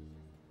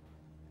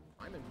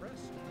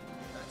 impressed.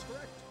 That's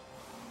correct.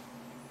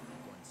 You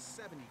won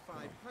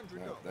 $7,500.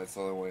 Yeah, that's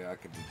the only way I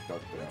could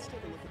deduct Let's that.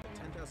 take a look at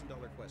the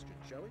 $10,000 question,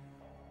 shall we?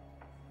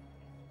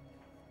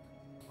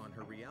 On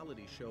her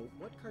reality show,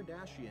 what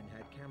Kardashian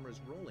had cameras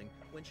rolling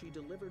when she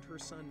delivered her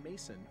son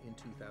Mason in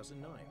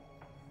 2009?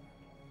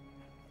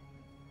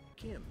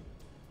 Kim,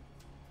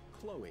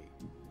 Khloe,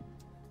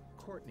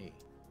 Courtney,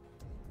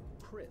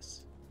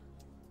 Chris.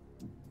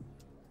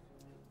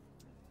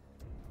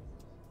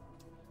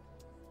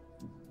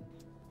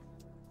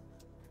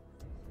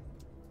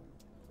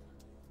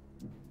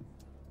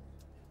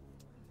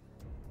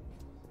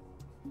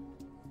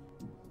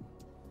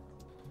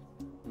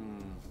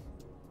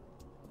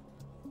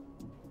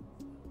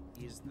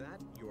 Is that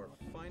your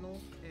final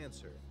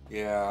answer?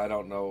 Yeah, I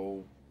don't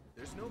know.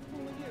 There's no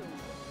fooling you.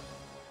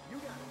 You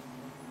got it.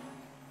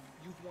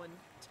 You've won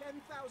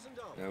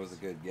 $10,000. That was a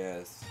good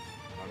guess.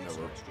 Next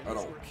question I is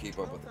don't worth keep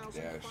up with the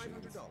Kardashians.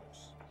 $12,500.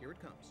 Here it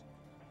comes.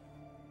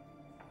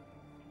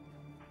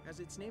 As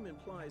its name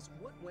implies,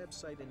 what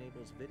website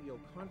enables video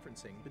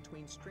conferencing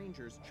between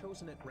strangers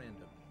chosen at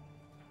random?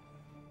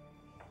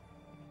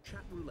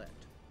 Chat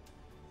Roulette,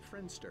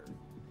 Friendster,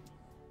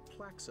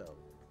 Plaxo.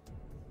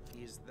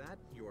 Is that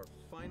your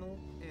final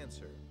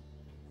answer?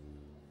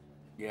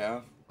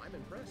 Yeah, I'm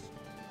impressed.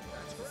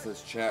 That's it correct.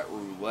 says chat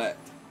roulette.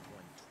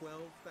 Won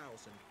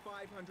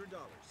 $12,500.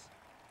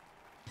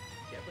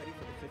 Get ready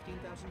for the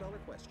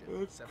 $15,000 question.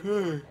 Okay. 7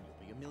 more and you'll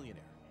be a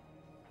millionaire.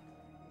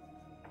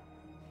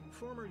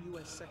 Former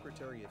U.S.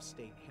 Secretary of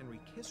State Henry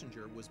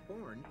Kissinger was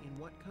born in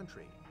what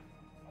country?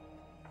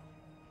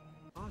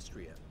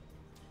 Austria,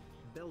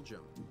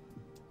 Belgium,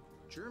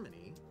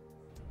 Germany,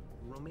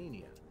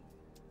 Romania.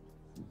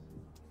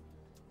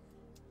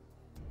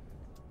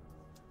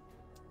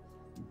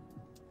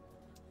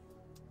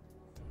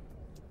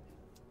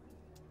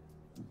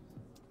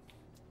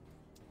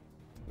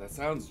 That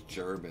sounds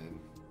German.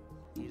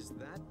 Is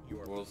that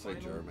your We'll say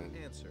final German.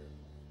 answer?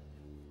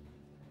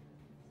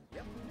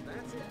 Yep,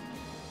 that's it.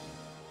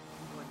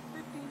 You won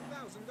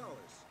 $15,000. Only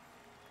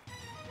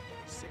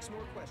 6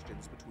 more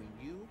questions between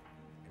you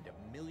and $1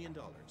 million.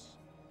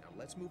 Now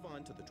let's move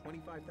on to the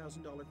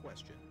 $25,000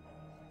 question.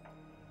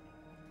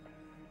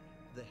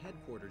 The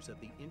headquarters of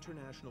the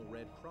International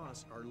Red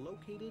Cross are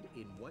located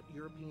in what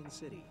European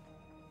city?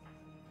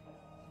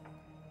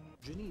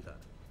 Geneva,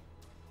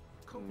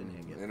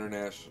 Copenhagen,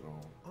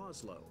 International.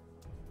 Oslo,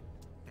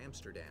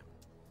 Amsterdam.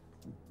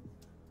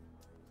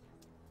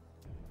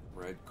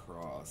 Red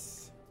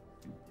Cross.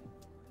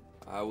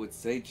 I would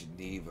say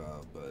Geneva,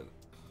 but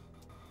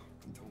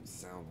it don't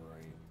sound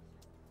right.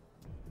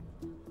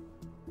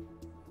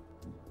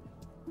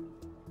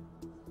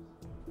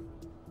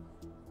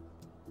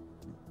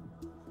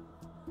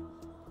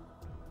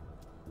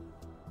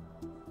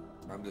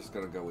 I'm just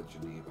gonna go with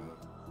Geneva.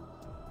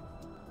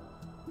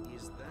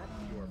 Is that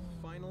your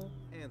final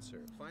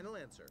answer? Final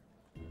answer.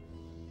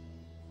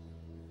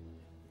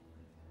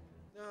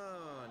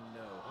 Oh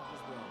no, what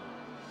was wrong?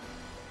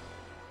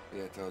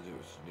 Yeah, I told you it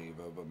was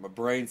Geneva, but my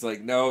brain's like,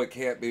 no, it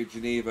can't be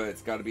Geneva.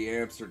 It's got to be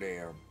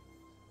Amsterdam.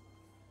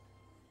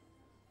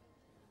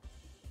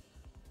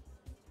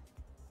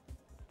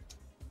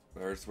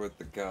 There's with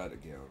the gut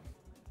again.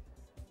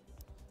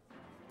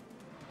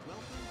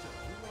 Welcome to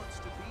Who Wants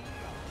to Be a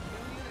Millionaire?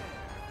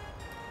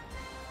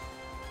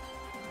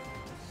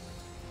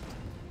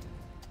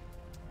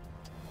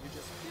 You're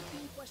just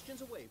 15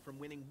 questions away from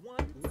winning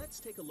one.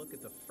 Let's take a look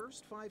at the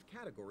first 5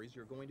 categories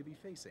you're going to be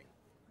facing.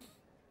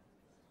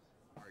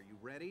 Are you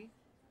ready?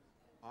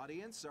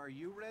 Audience, are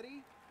you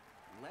ready?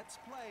 Let's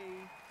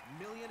play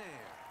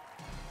Millionaire.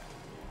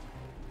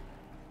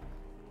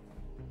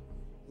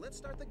 Let's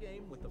start the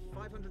game with the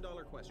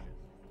 $500 question.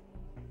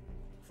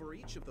 For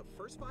each of the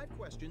first 5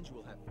 questions, you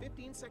will have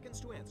 15 seconds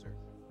to answer.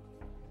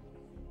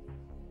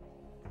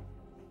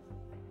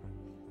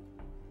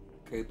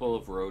 Capable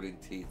of eroding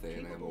teeth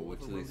animal. Capable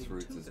Which of of these eroding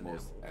fruits tooth is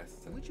most enamel.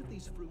 acidic? Which of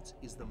these fruits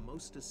is the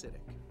most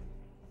acidic?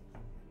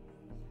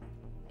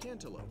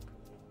 Cantaloupe.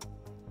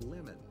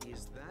 Lemon.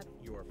 Is that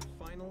your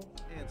final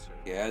answer?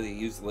 Yeah, they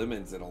use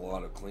lemons in a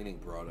lot of cleaning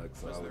products,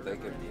 so Was there they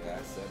ever can be any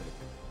doubt? acidic.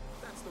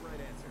 That's the right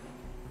answer.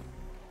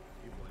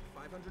 You've won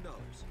 $500.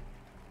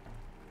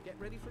 Get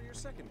ready for your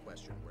second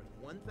question worth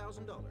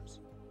 $1,000.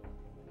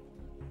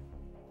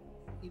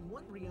 In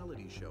what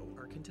reality show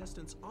are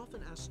contestants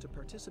often asked to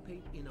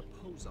participate in a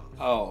pose-off?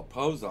 Oh,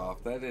 pose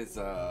off. That is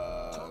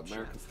Top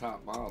America's Chef.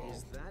 Top Model.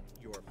 Is that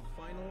your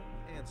final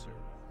answer?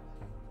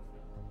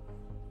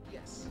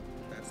 Yes,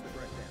 that's the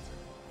correct answer.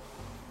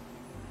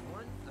 You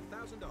won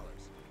 $1,000.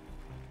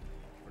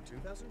 For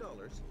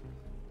 $2,000,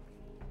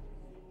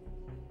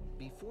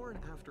 before and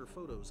after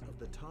photos of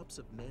the tops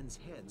of men's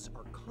heads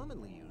are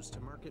commonly used to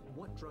market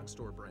what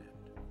drugstore brand?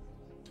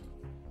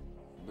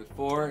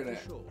 Before Dr. and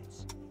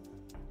Scholl's.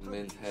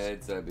 men's Hermes.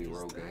 heads, that'd be Is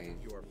Rogaine.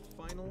 that your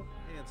final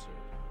answer?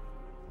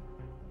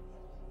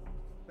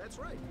 That's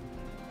right. You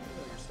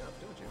know your stuff,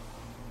 don't you?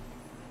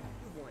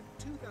 You've won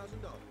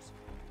 $2,000.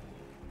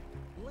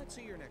 Let's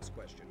see your next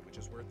question, which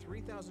is worth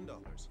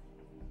 $3,000.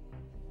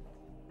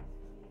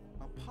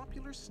 A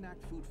popular snack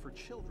food for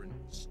children,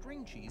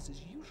 string cheese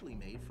is usually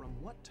made from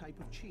what type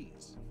of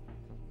cheese?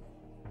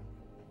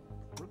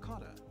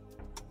 Ricotta.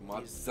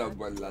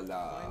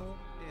 Mozzarella. Final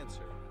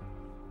answer.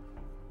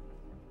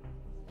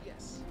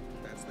 Yes,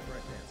 that's the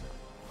correct answer.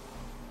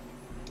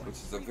 Which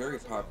is a very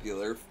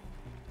popular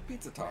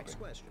pizza topping. Next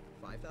question,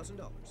 $5,000.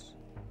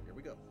 Here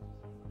we go.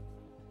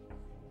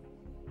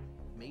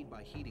 Made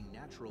by heating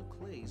natural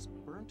clays,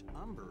 burnt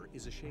umber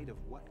is a shade of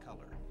what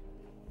color?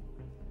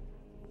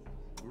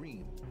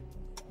 Green,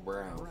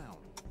 Brown.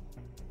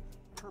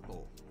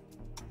 purple,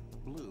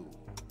 blue.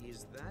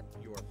 Is that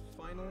your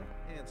final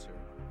answer?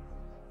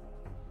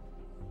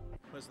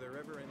 Was there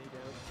ever any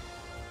doubt?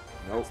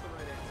 Nope. That's the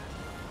right answer.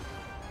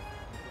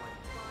 You won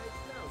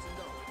 $5,000.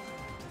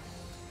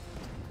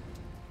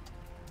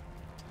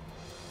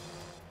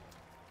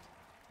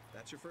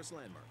 That's your first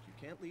landmark. You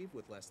can't leave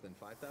with less than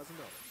 $5,000.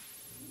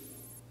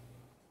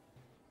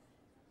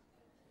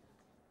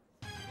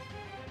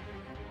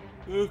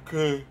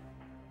 Okay.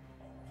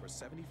 For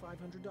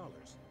 $7,500,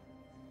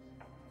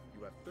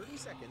 you have 30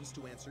 seconds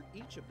to answer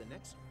each of the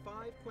next 5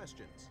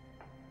 questions.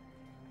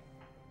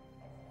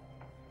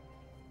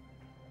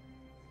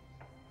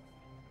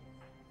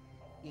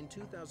 In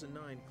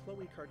 2009,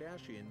 Khloe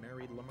Kardashian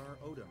married Lamar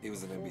Odom. He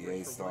was an a forward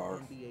NBA for star.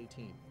 what NBA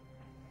team?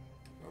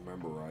 I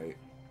remember right.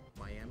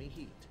 Miami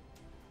Heat,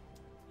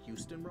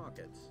 Houston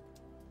Rockets,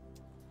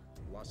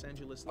 Los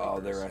Angeles Lakers, Oh,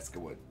 they're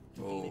Escawood.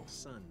 Oh. Phoenix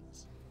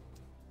Suns.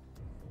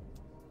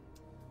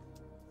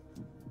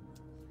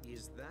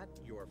 Is that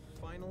your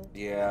final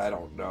Yeah, I answer?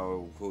 don't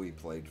know who he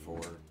played for.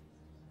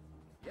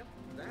 Yep,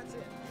 that's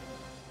it.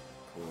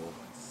 Cool.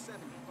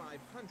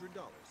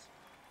 $7,500.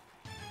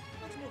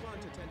 Let's move on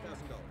to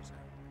 $10,000 now.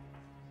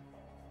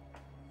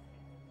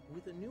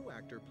 With a new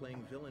actor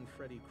playing villain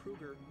Freddy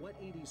Krueger, what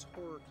 80s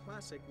horror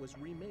classic was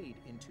remade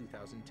in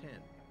 2010?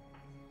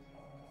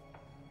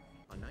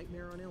 A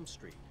Nightmare on Elm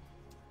Street,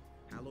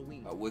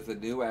 Halloween. With a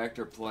new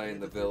actor playing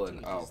the villain.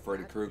 13th, Oh, is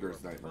Freddy that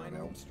Krueger's your Nightmare on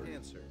final Elm Street.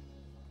 Answer.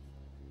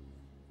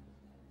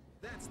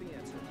 That's the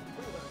answer.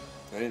 Well done.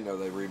 I didn't know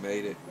they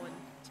remade it. Won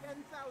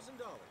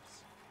 $10,000.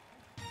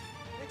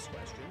 Next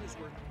question is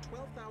worth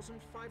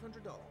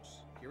 $12,500.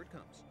 Here it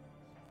comes.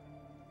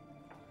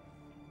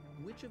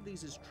 Which of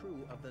these is true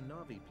of the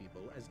Na'vi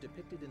people as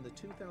depicted in the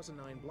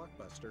 2009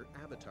 blockbuster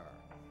Avatar?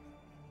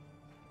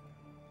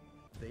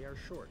 They are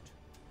short.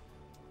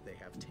 They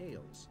have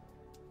tails.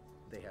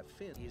 They have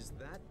fins. Is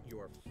that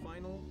your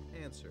final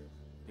answer?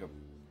 Yep.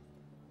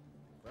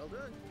 Well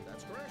done.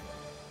 That's correct.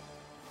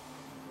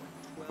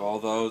 With all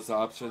those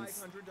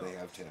options, they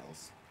have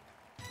tails.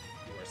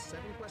 You are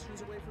 7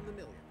 questions away from the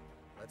million.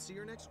 Let's see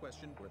your next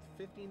question worth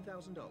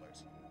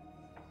 $15,000.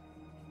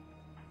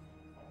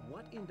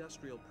 What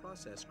industrial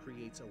process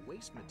creates a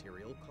waste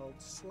material called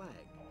slag?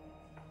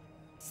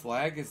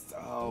 Slag is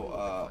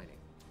Refining,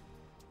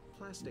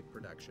 plastic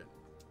production,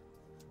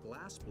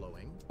 glass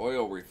blowing,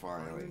 oil iron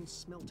refining.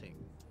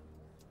 smelting.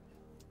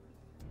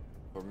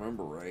 If I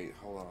remember right.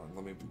 Hold on,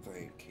 let me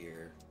think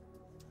here.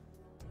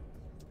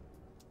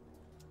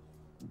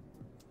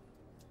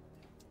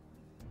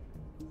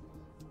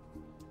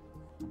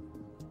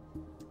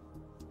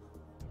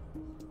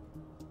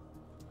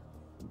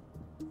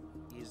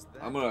 Is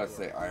that I'm gonna your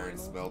say iron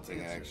final smelting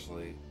answer?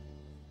 actually.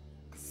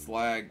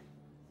 Slag.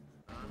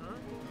 Uh-huh.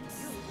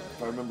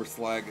 If I remember,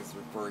 slag is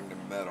referring to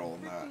metal,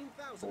 not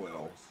 $15,000.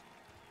 oil.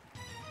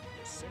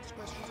 You're 6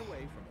 questions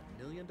away from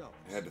 $1 million.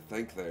 I had to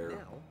think there.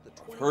 Now, the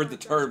I've heard the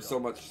term $25,000. so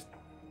much.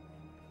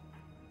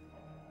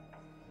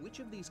 Which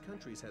of these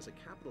countries has a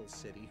capital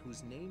city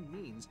whose name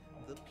means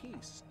the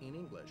peace in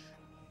English?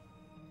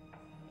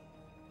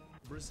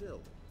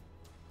 Brazil,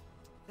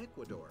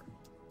 Ecuador,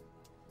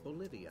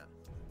 Bolivia,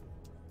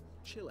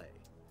 Chile.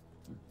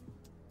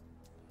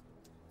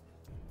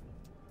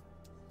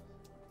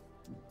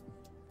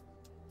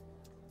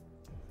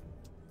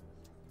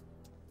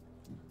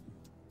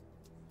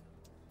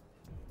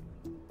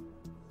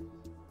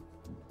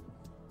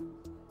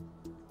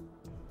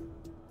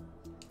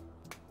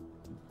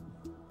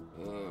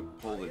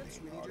 Pull it Audience,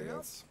 in, we need your help.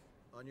 audience.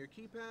 On your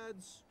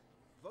keypads,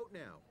 vote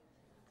now.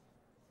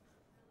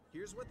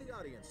 Here's what the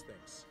audience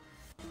thinks.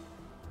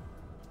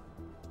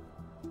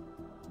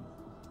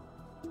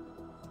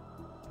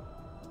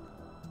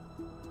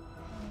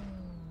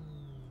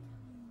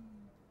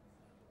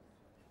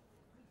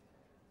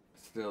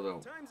 Still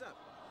don't. Time's up.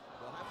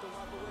 We'll have to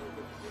walk away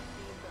with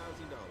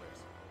 $15,000.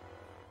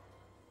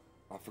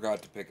 I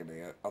forgot to pick an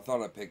answer. I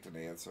thought I picked an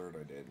answer and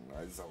I didn't.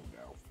 I zoned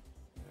out.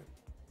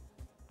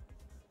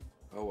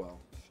 Oh well,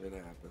 shit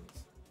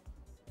happens.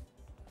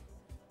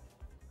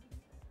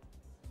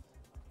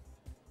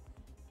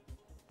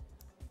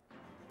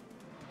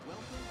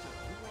 Welcome to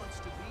Who Wants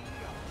to Be a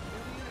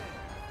Millionaire?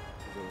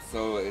 I was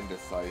so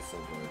indecisive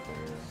right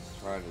there.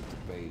 Trying to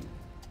debate.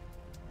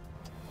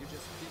 You're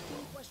just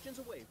 15 questions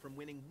away from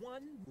winning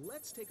one.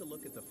 Let's take a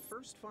look at the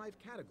first 5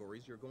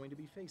 categories you're going to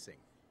be facing.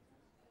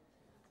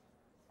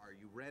 Are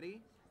you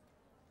ready?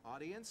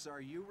 Audience,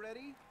 are you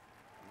ready?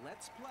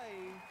 Let's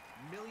play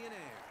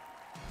Millionaire.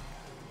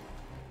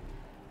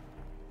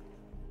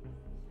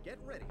 Get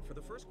ready for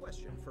the first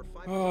question for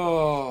 500.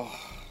 Oh.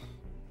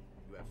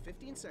 You have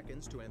 15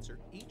 seconds to answer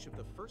each of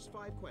the first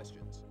 5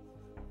 questions.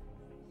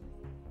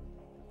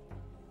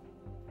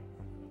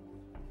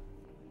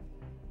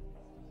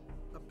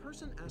 A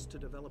person asked to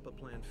develop a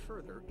plan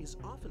further is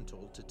often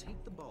told to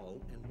take the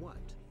ball and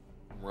what?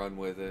 Run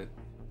with it.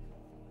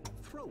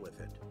 Throw with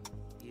it.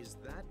 Is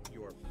that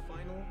your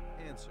final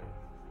answer?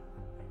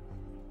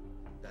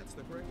 That's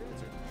the correct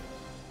answer.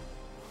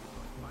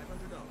 You won $500.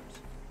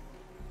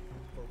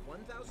 For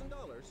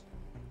 $1,000,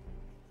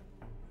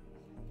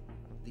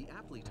 the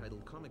aptly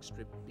titled comic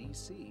strip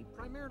BC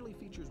primarily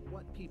features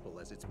what people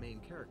as its main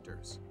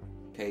characters?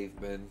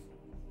 Cavemen.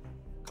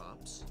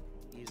 Cops.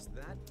 Is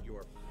that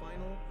your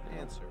final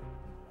answer?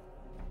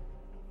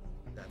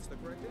 That's the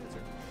correct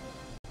answer.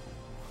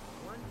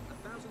 Won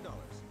 $1,000.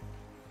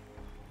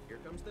 Here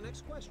comes the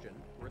next question,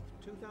 worth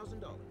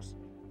 $2,000.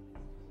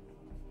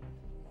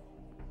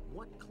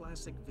 What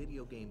classic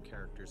video game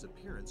character's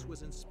appearance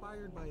was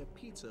inspired by a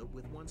pizza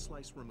with one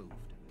slice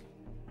removed?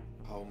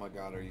 Oh my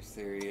god, are you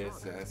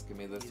serious? You're asking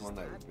me this one?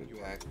 That would be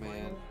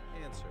Pac-Man.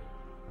 Answer.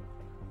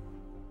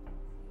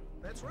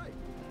 That's right. You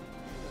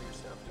know your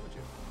stuff, don't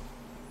you?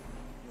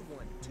 You've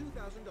won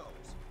 $2,000.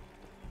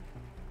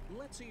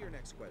 Let's see your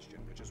next question,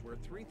 which is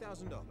worth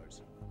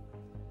 $3,000.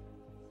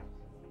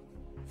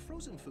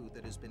 Frozen food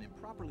that has been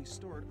improperly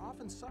stored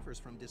often suffers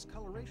from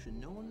discoloration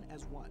known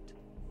as what?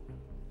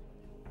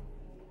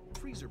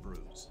 Freezer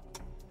bruise.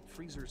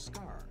 Freezer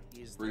scar.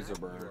 Is Freezer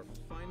that burn. your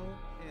final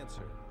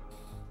answer?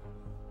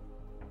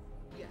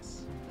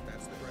 Yes,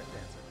 that's the correct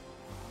answer.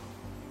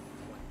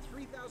 You won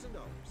 $3,000.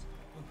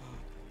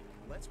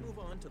 Let's move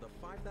on to the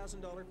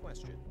 $5,000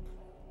 question.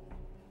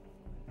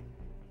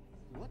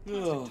 What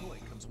plastic toy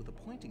comes with a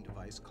pointing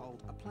device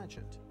called a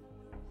planchet?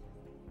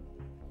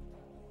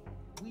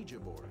 Ouija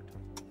board.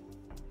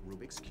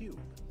 Rubik's Cube.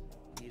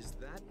 Is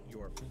that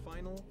your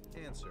final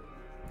answer?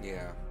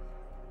 Yeah.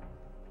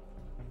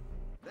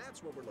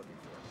 That's what we're looking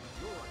for.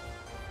 You're right.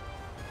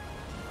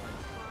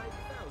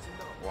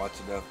 $5,000. Watch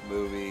enough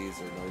movies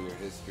or know your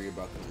history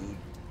about the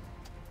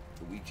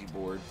Ouija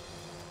board.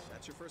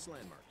 That's your first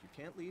landmark. You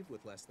can't leave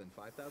with less than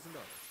 $5,000.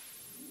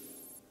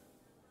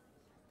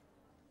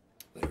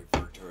 They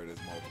refer to it as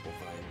multiple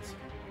things.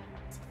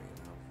 So,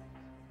 you know.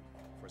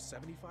 For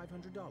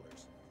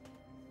 $7,500.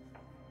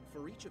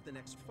 For each of the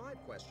next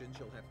 5 questions,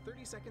 you'll have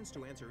 30 seconds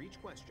to answer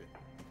each question.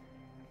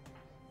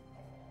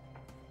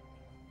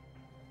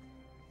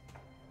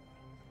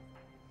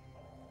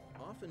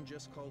 Often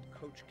just called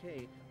Coach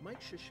K,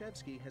 Mike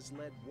Krzyzewski has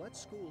led what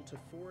school to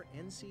 4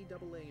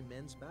 NCAA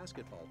men's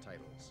basketball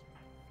titles?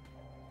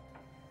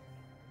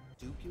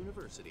 Duke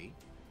University,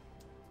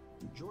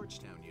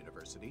 Georgetown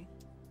University,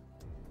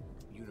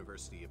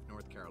 University of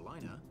North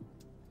Carolina,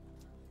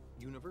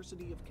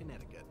 University of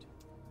Connecticut.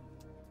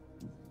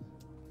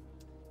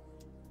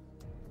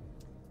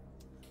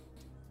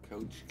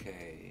 Coach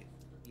K.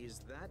 Is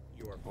that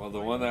your Well, the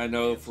final one that I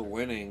know answer? for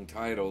winning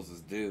titles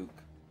is Duke.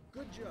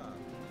 Good job.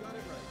 You got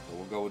it right. So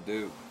we'll go with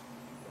Duke.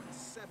 Won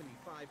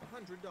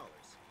 $7,500.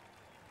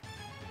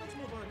 Let's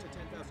move on to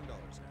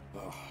 $10,000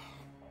 now. Ugh.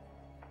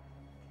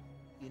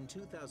 In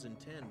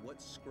 2010,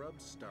 what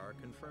Scrubs star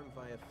confirmed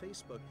via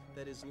Facebook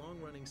that his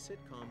long-running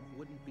sitcom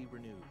wouldn't be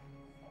renewed?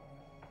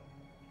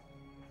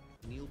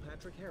 Neil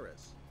Patrick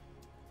Harris,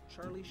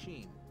 Charlie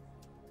Sheen,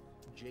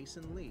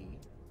 Jason Lee,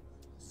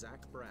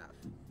 Zach Braff.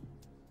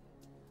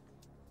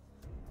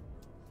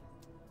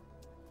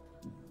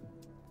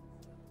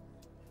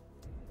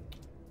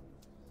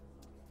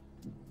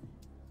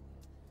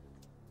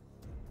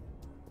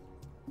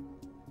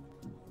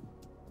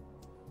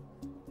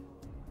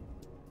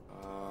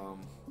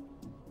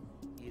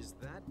 Is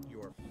that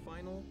your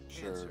final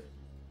Sure. answer?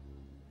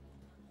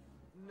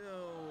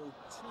 No,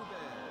 too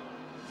bad.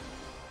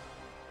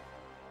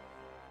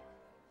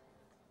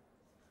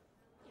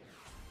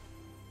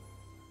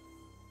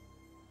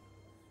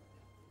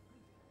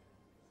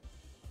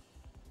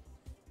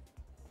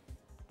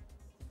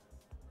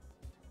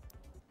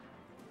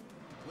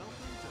 Welcome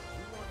to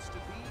Who Wants to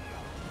Be a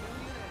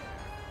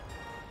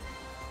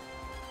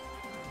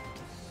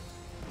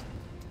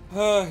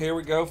Millionaire? Here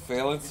we go,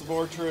 failing some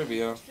more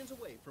trivia. Questions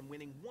away from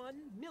winning $1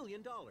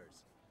 million.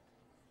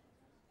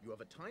 You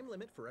have a time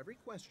limit for every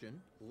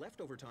question.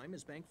 Leftover time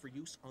is banked for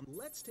use on.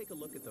 Let's take a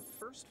look at the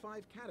first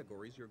 5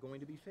 categories you're going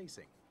to be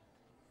facing.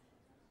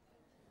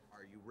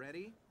 Are you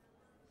ready?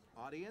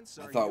 Audience,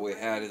 I are thought you we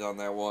ready? had it on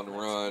that one Let's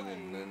run play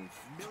and then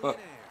Millionaire.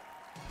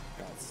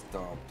 got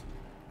stumped.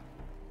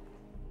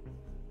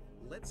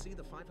 Let's see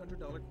the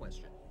 $500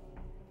 question.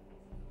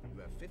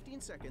 You have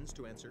 15 seconds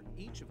to answer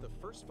each of the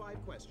first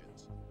 5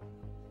 questions.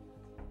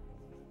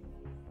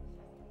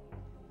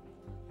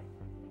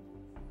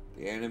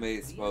 The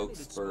animated The animated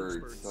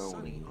spokesbird, spokesbird,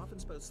 Sony. often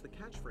spouts the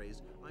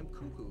catchphrase, "I'm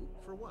cuckoo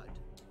for what?"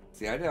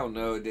 See, I didn't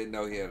know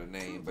he had a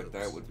name, but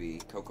that would be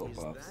Cocoa Is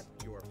Puffs. that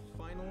your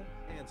final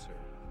answer?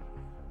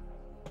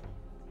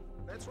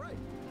 That's right. You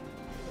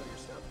know your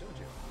stuff, don't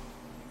you?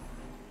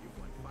 You've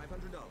won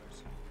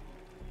 $500.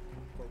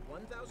 For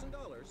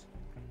 $1,000,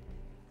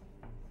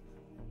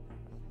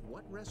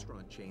 What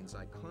restaurant chain's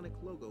iconic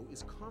logo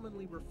is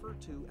commonly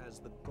referred to as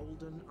the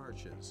Golden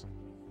Arches?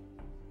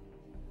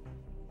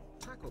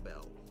 Taco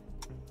Bell,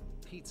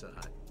 Pizza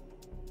Hut,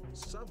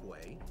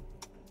 Subway,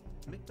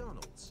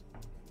 McDonald's.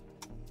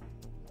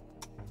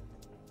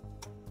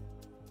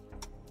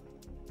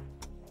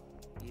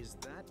 Is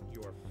that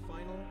your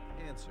final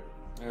answer?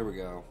 There we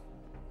go.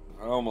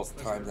 I almost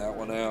timed that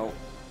one out.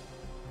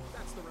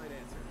 That's the right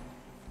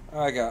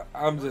answer.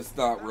 I'm just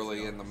not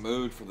really in the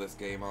mood for this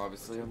game,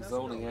 obviously. I'm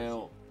zoning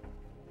out.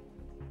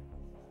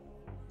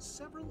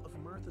 Several of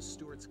Martha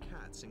Stewart's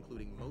cats,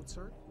 including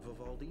Mozart,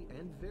 Vivaldi,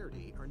 and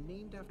Verdi, are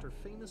named after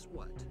famous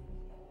what?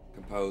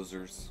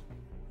 Composers.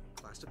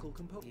 Classical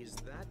composer. Is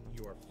that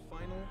your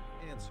final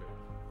answer?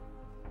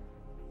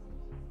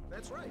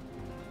 That's right. You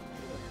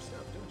know your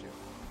stuff, don't you?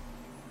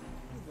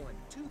 You've won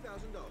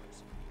 $2,000.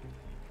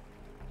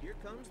 Here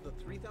comes the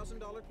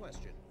 $3,000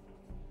 question.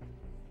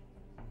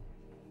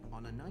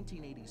 On a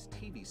 1980s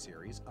TV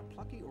series, a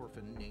plucky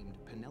orphan named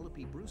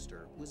Penelope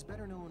Brewster was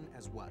better known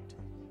as what?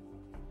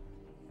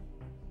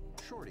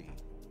 Shorty,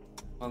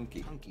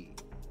 Hunky. Hunky,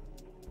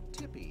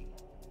 Tippy,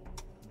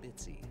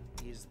 Bitsy.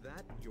 Is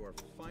that your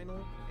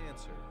final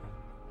answer?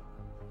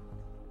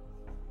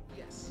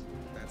 Yes,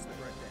 that's the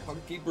correct answer.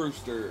 Hunky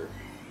Brewster.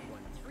 You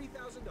won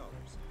 $3,000.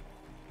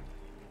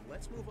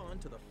 Let's move on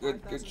to the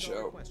Good $5,000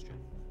 show. question.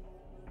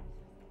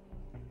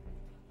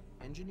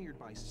 Engineered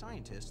by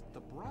scientists, the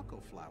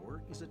Braco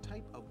flower is a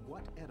type of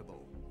what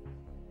edible?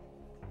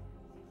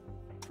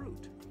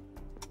 Fruit,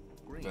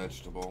 grain,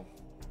 Vegetable.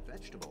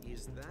 vegetable.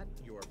 Is that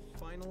your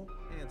final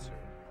answer?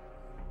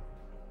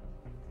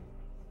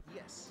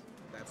 Yes,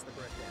 that's the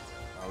correct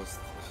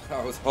answer.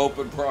 I was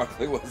hoping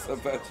broccoli was a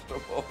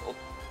vegetable.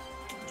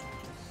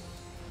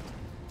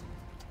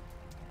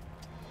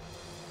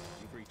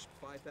 You've reached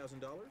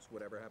 $5,000.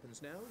 Whatever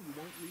happens now, you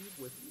won't leave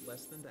with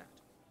less than that.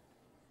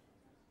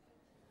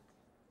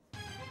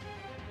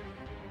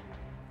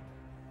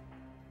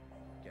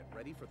 Get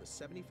ready for the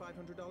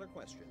 $7,500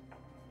 question.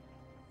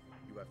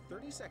 You have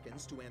 30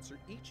 seconds to answer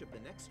each of the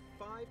next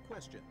 5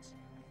 questions.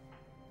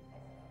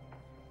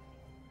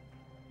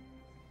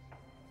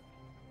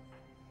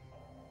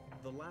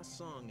 The Last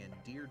Song and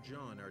Dear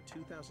John are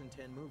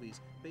 2010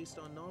 movies based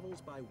on novels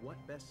by what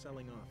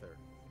best-selling author?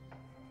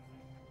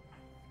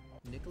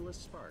 Nicholas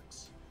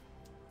Sparks,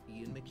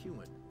 Ian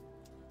McEwan,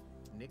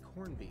 Nick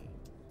Hornby,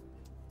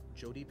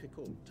 Jodi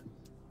Picoult.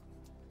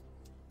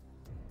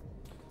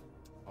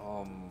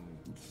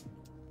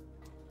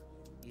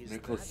 Is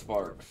Nicholas that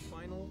Sparks. your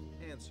final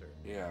answer?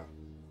 Yeah.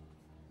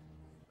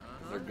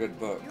 They're good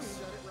books.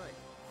 You got it right.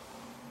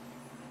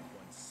 You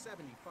won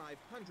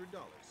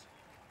 $7,500.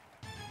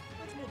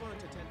 Let's move on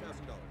to $10,000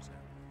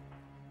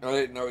 now. I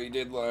didn't know he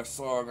did Last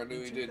Song. I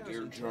knew In he did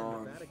Dear 2010,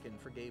 John. The Vatican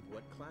forgave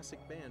what classic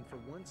band for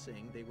once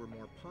saying they were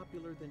more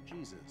popular than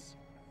Jesus?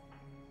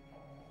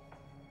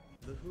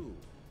 The Who,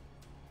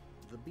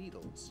 The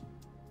Beatles,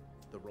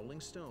 The Rolling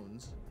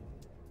Stones,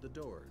 The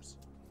Doors.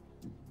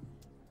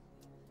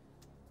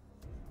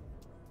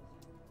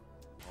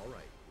 All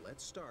right,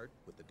 let's start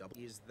with the double.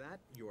 Is that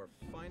your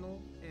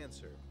final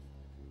answer?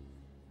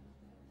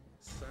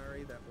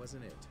 Sorry, that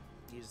wasn't it.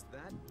 Is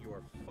that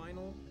your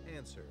final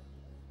answer?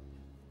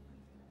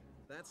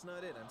 That's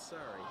not it, I'm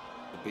sorry.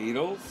 The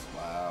Beatles?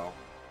 Wow.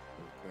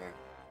 Okay.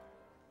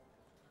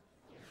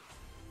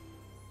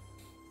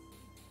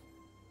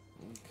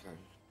 Okay.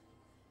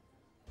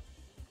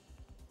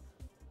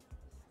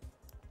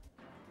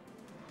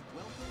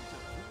 Welcome to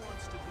Who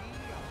Wants to Be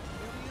a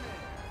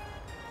Millionaire?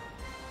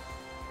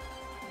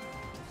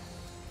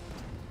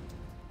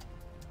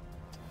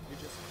 You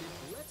just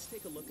did. Let's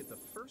take a look at the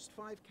first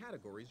 5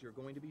 categories you're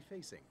going to be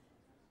facing.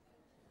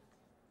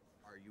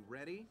 Are you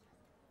ready?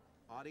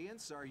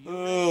 Audience, are you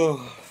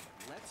ready?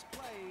 Let's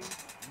play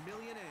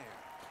Millionaire.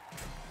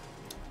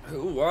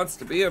 Who wants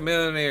to be a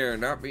millionaire?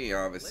 Not me,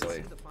 Let's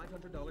obviously. see the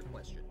 $500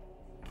 question.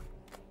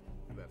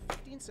 You have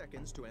 15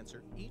 seconds to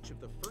answer each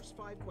of the first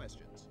 5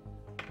 questions.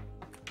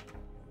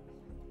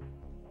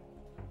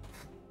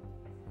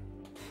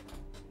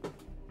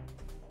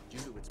 Due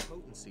to its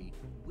potency,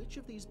 which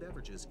of these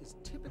beverages is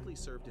typically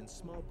served in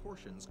small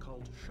portions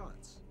called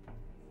shots?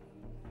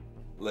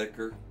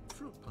 Liquor.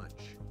 Fruit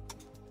punch.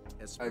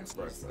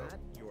 Espresso. Is that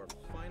your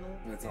final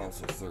It's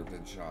answer? also served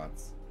in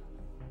shots.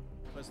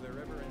 Was there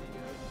ever any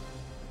doubt?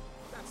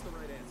 That's the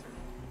right answer.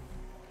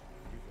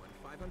 You've won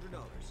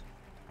 $500.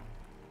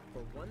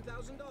 For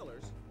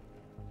 $1,000,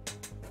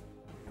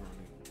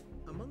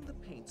 among the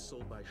paints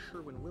sold by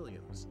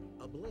Sherwin-Williams,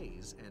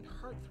 Ablaze and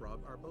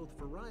Heartthrob are both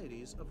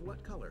varieties of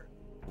what color?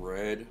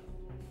 Red.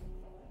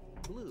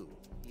 Blue.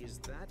 Is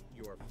that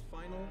your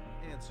final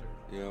answer?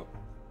 Yep.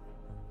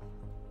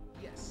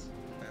 Yes,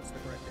 that's the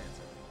correct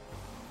answer.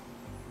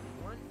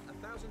 You won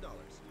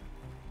 $1,000.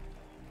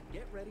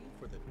 Get ready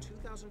for the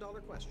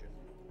 $2,000 question.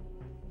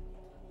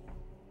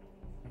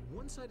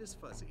 One side is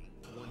fuzzy,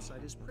 one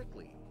side is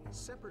prickly.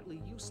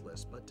 Separately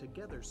useless, but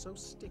together so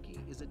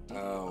sticky is a ditty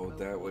Oh, about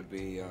that what? would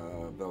be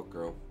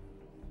Velcro.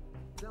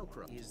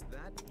 Velcro. Is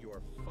that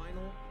your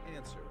final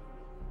answer?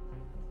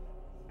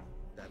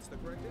 That's the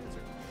correct answer.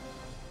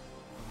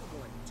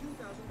 won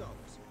 $2,000.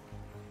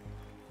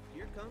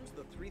 Here comes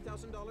the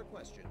 $3,000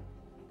 question.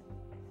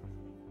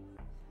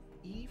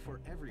 E for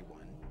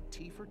everyone,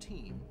 T for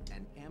teen,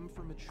 and M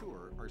for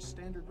mature are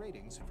standard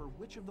ratings for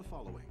which of the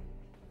following?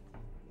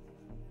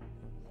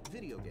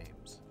 Video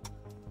games,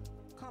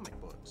 comic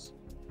books,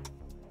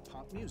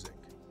 pop music.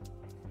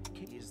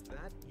 Is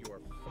that your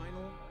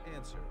final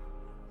answer?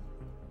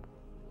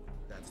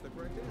 That's the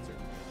correct answer.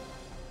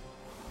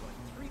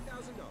 Won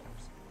 $3,000.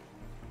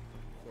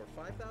 For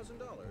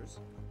 $5,000,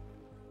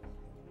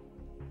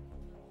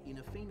 in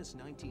a famous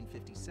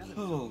 1957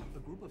 film, a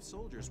group of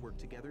soldiers worked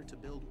together to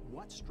build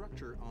what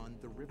structure on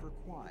the River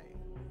Kwai?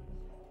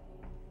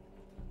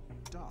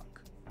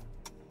 Dock,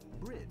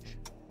 bridge,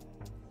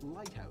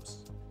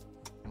 lighthouse,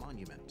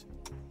 monument.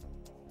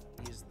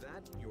 Is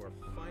that your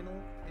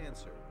final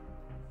answer?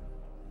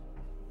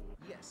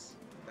 Yes,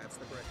 that's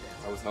the correct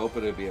answer. I was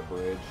hoping it'd be a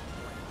bridge.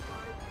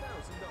 $5,000.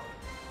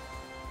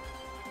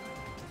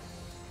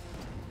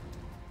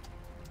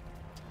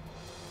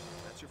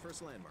 That's your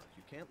first landmark.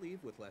 You can't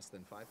leave with less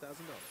than $5,000.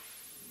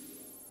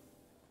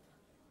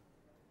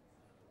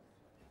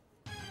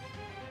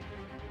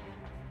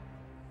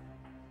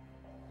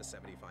 The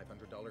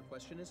 $7,500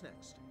 question is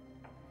next.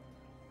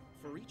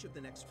 For each of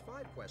the next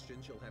 5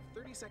 questions, you'll have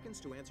 30 seconds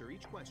to answer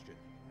each question.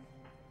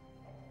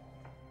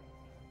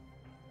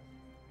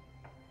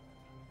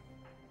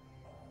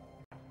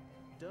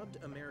 Dubbed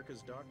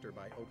America's Doctor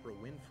by Oprah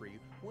Winfrey,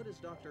 what is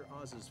Dr.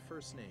 Oz's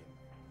first name?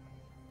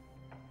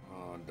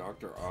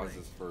 Dr.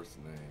 Oz's first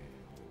name.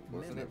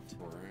 Wasn't it Mehmet.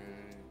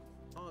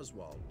 Frank?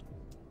 Oswald.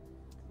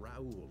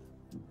 Raoul.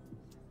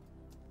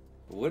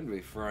 It wouldn't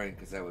be Frank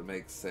because that would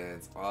make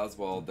sense.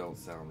 Oswald don't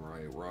sound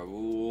right.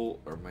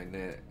 Raoul or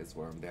Manet is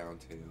what I'm down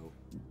to.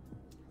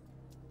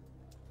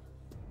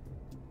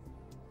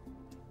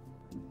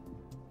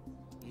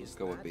 Let's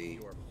go with B.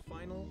 Your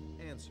final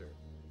answer.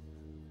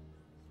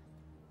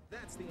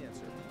 That's the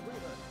answer. Well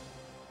done.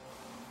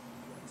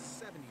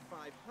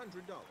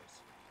 $7,500.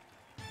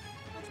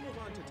 Let's move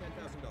on to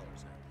 $10,000 now.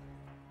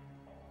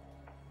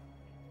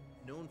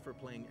 Known for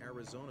playing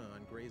Arizona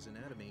on Grey's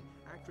Anatomy,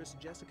 actress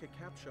Jessica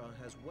Capshaw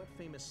has what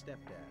famous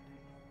stepdad?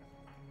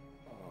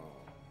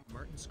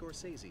 Martin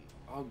Scorsese.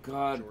 Oh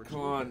God, George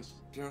come on, Lucas.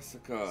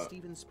 Jessica.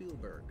 Steven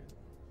Spielberg.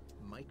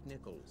 Mike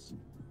Nichols.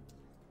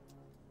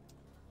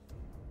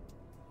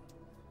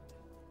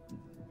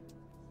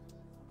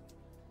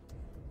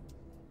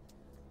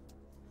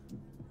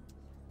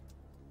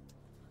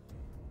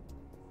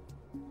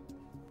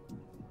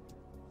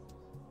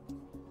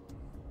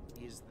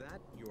 Is that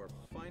your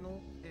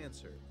final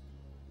answer?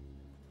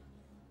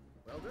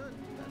 Well done.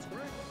 That's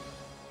correct.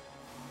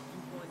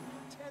 You've won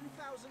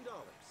 $10,000.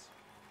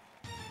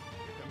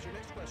 Here comes your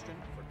next question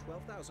for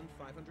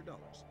 $12,500.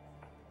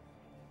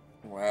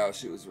 Wow,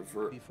 she was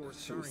referred. Before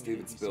She was starring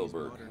in Steven ABC's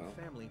Spielberg. Modern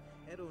Huh? Family,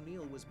 Ed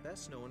O'Neill was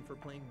best known for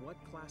playing what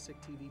classic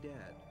TV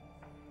dad?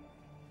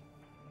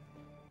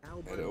 Al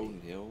Ed Bundy,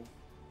 O'Neill.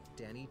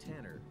 Danny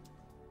Tanner,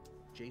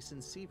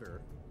 Jason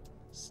Seaver,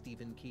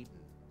 Stephen Keaton.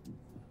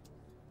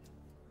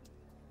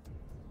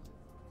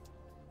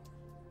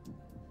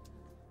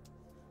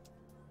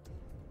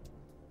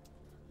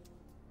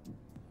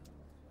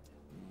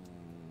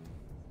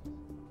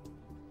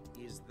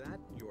 Is that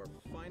your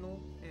final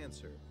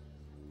answer?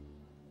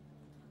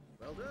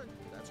 Well done.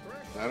 That's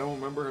correct. I don't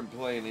remember him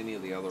playing any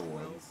of the other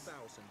ones.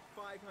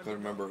 $12,500. Couldn't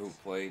remember who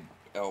played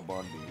El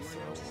Bundy, You so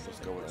are now we'll just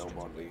seven go with El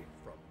questions Bundy. away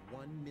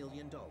from $1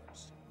 million.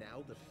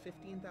 Now the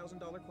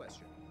 $15,000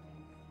 question.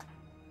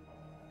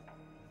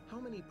 How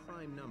many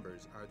prime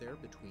numbers are there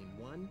between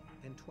 1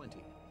 and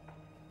 20?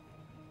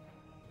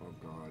 Oh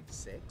God,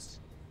 6?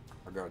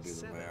 I gotta do the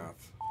 7.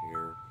 math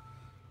here.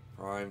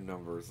 Prime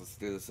numbers. Let's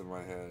do this in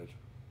my head.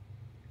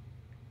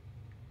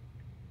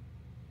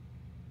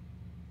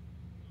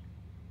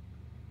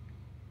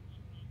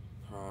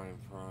 Prime.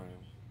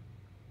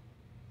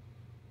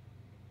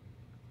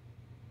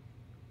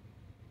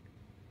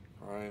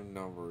 Prime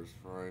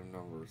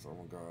numbers. Oh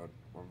my God,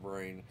 my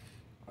brain.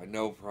 I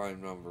know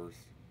prime numbers.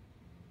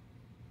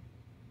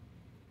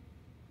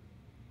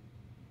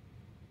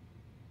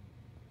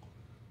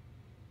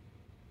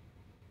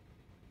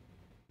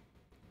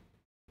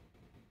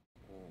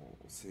 Oh,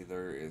 see,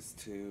 there is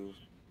 2,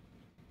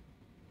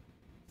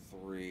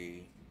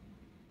 3,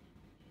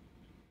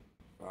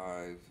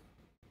 5,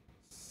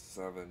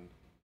 7,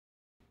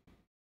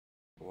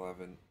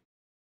 11,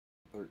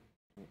 13.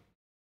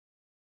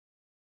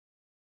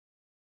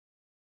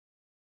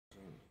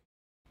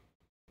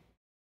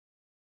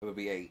 It would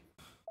be 8.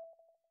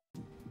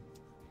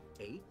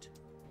 8?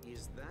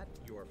 Is that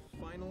your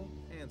final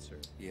answer?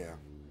 Yeah,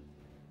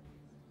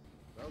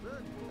 Well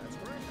done. That's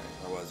correct.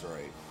 I was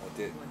right. I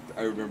did.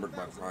 I remembered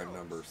my prime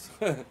numbers.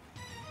 $25,000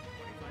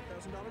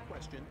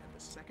 question and the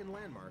second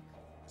landmark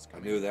is I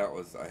coming. knew that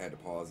was. I had to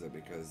pause it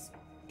because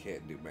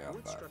can't do math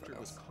What that structure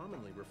was fast.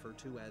 commonly referred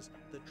to as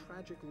the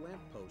tragic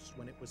lamppost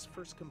when it was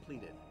first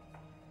completed?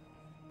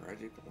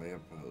 Tragic The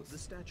lamppost.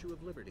 Statue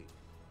of Liberty,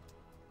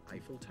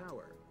 Eiffel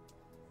Tower,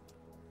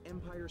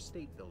 Empire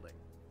State Building,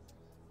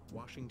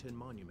 Washington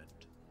Monument.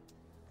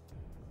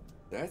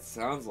 That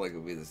sounds like it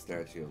would be the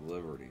Statue of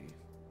Liberty.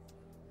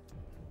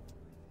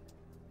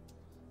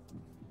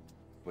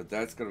 But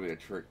that's going to be a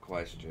trick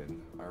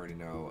question. I already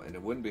know. And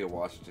it wouldn't be a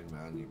Washington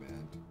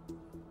Monument.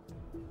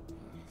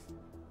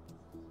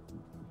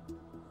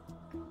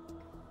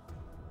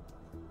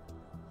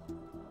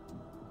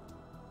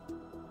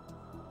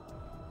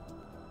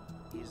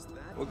 Is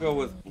that We'll go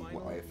with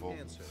final Eiffel.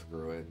 answer?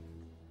 Screw it.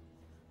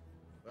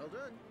 Well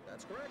done.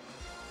 That's correct.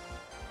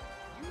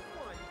 You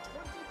won $25,000.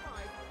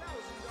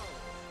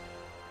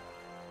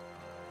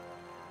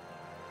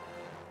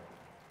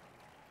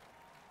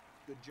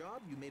 Good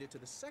job. You made it to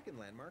the second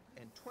landmark,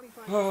 and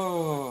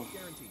 $25,000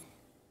 guaranteed.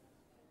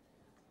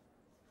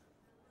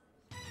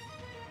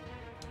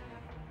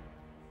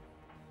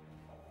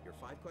 You're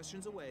 5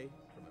 questions away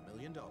from $1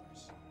 million.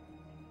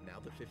 Now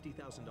the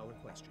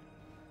 $50,000 question.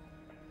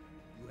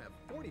 You have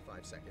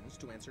 45 seconds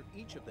to answer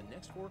each of the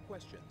next 4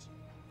 questions.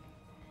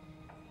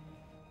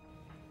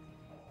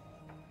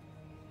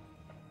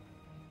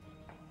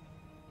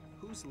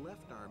 Whose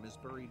left arm is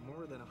buried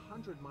more than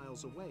 100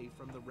 miles away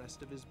from the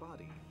rest of his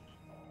body?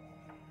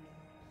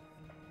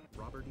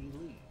 Robert E.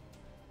 Lee,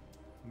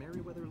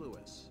 Meriwether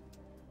Lewis,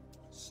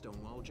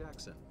 Stonewall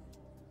Jackson,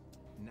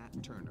 Nat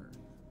Turner.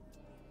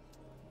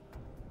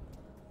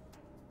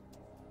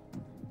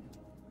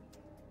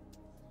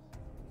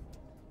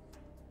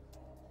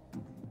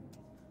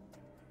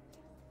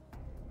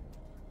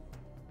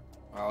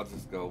 I'll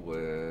just go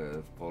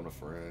with phone a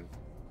friend.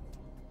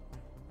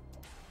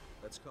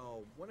 Let's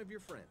call one of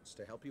your friends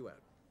to help you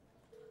out.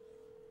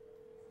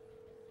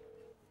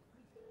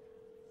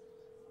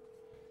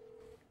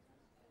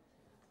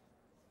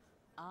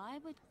 I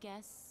would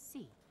guess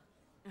C.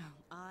 Oh,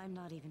 I'm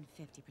not even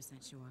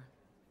 50% sure.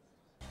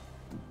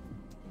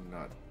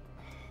 Not.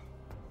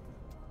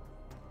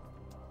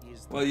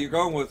 Is Well, that you're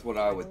going with what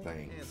I would final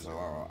think, answer?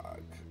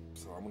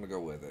 so I'm gonna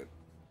go with it.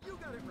 You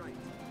got it right.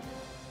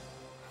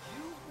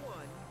 You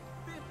won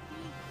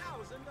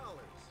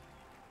 $50,000.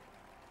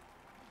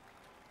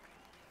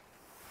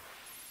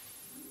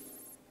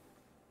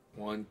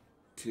 One,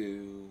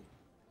 two,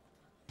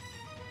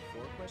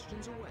 4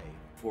 questions away.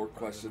 4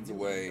 questions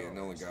away, and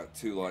only got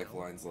 2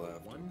 lifelines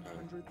left. Okay.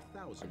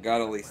 $100,000. I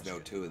gotta at least know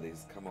 2 of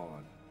these. Come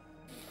on.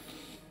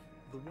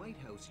 The White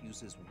House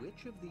uses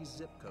which of these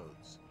zip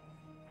codes?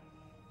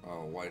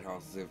 Oh, White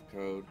House zip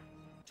code.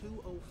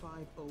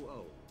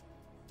 20500,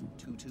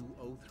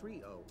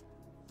 22030,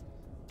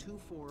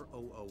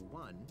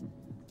 24001,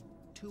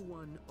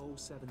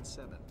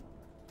 21077.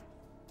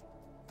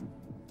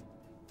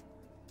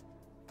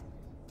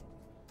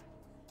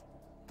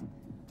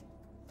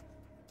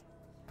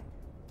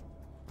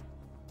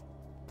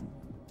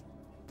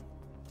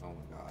 Oh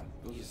my God.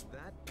 We'll Is just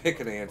that pick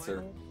an your answer.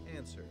 final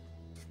answer?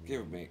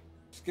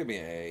 Just give me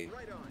an A.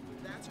 Right on.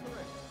 That's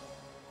correct.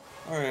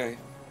 All right.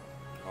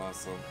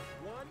 Awesome.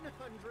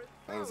 $100,000.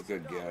 That was a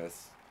good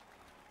guess.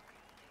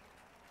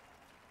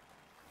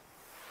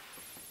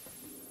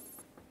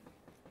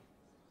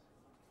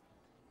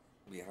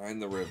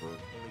 Behind the river.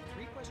 Only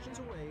 3 questions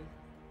away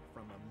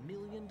from $1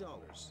 million.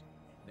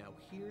 Now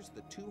here's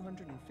the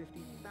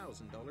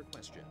 $250,000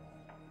 question.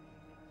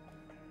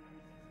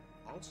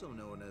 Also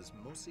known as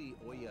Mosi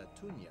Oya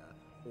Tunya,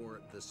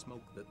 or the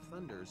smoke that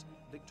thunders,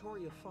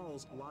 Victoria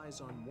Falls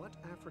lies on what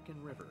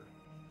African river?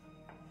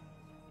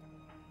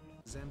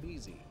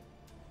 Zambezi,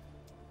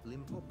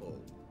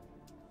 Limpopo,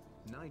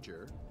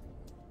 Niger,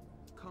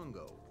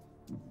 Congo.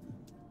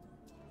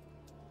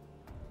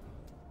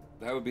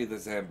 That would be the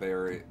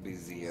Zambezi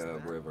Is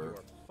that River.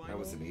 your That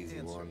was an final easy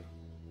answer? one.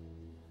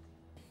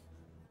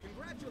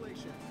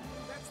 Congratulations,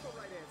 that's the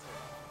right answer.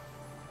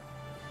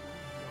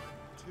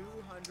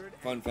 200.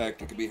 Fun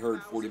fact, it can be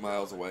heard 40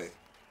 miles away.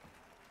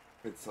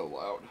 It's so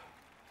loud.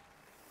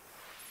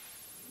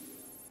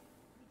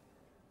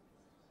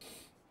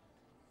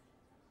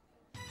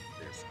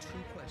 There's 2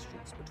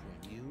 questions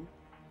between you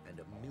and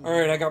 $1 million. All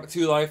right, I got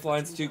 2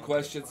 lifelines, 2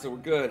 questions, so we're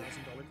good.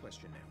 $5,000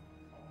 question now.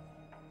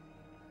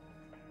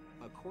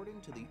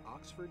 According to the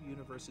Oxford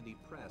University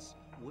Press,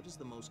 what is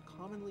the most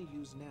commonly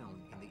used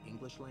noun in the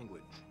English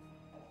language?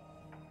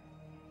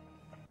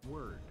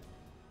 Word,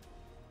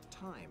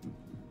 time,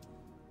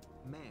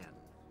 man,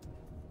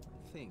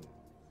 thing.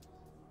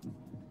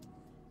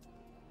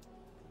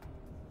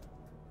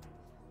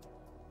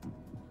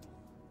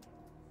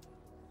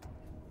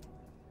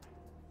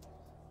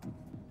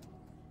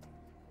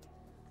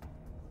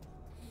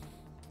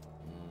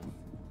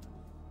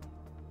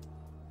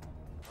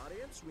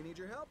 Audience, we need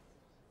your help.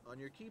 On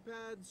your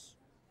keypads,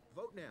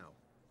 vote now.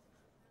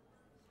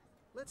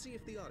 Let's see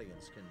if the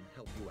audience can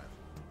help you out.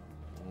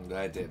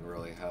 That didn't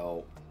really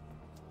help.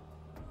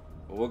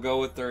 But we'll go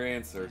with their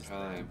answer. Is that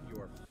Time.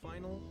 your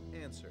final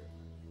answer?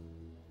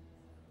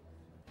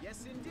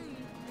 Yes, indeed,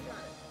 you got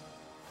it.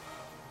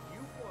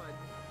 You've won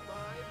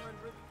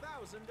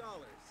 $500,000.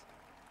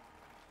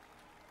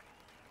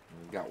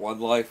 We got 1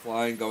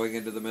 lifeline going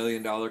into the $1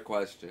 million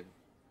question.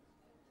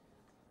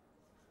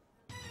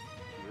 Here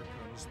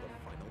comes the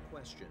final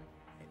question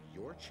and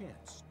your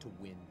chance to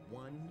win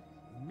 $1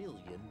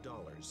 million.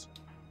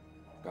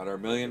 Got our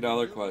 $1 million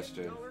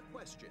question.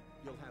 Question.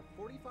 You'll have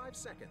 45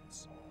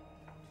 seconds,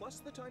 plus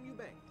the time you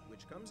banked,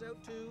 which comes out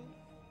to,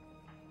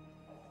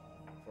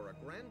 for a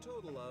grand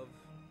total of...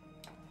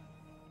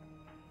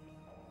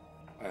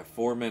 I have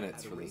 4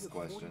 minutes At for a this rate of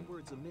question. 40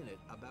 words a minute,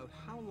 about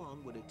how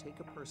long would it take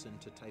a person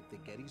to type the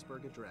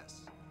Gettysburg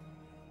Address?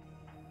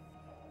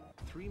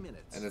 3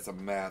 minutes. And it's a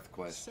math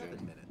question.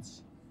 7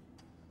 minutes.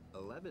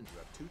 11. You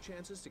have 2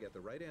 chances to get the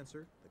right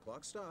answer. The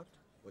clock stopped.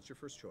 What's your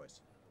first choice?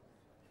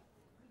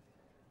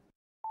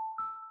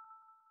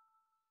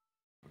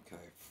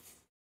 Okay.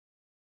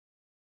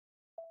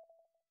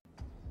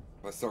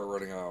 If I start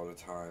running out of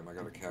time, I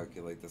gotta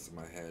calculate this in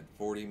my head.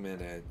 40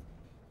 minutes,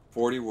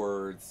 40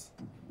 words.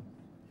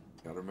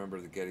 Gotta remember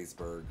the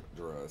Gettysburg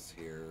Address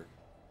here.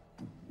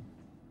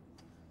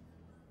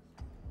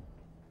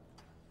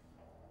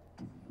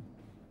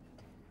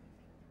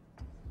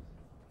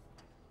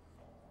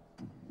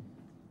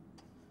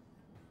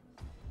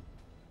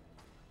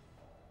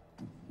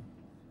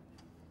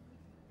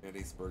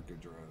 Gettysburg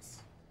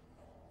Address.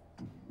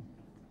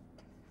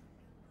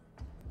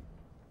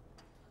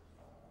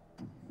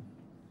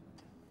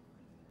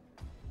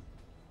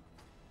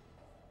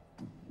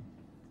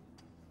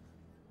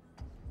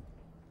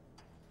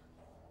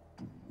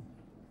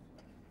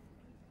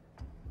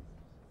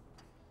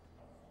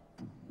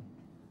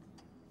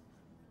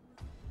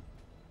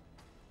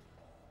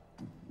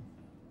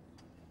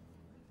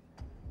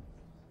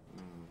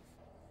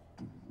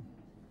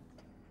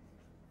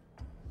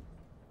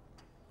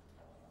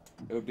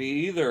 It would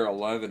be either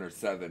 11 or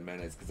 7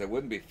 minutes, because it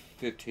wouldn't be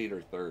 15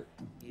 or 30.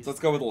 So let's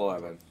go with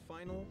 11.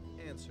 Final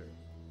answer.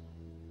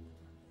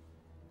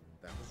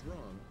 That was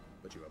wrong,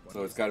 but you have one.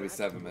 So it's got to be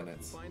 7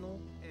 minutes. Final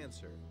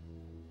answer.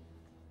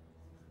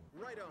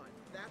 Right on.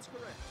 That's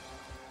correct.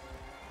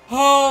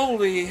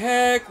 Holy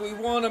heck, we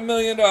won $1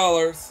 million.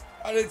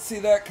 I didn't see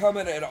that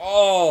coming at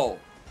all.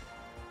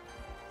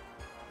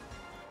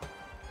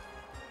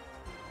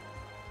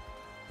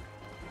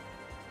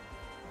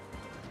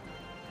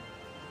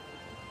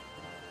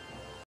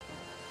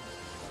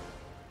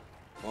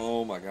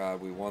 Oh my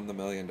God, we won the $1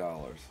 million.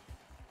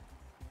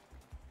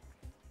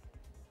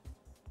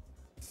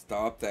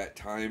 Stop that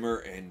timer,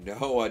 and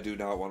no, I do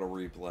not want to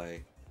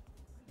replay.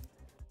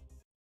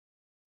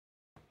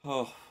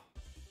 Oh,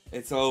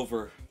 it's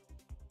over.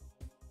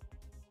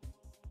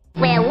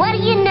 Well, what do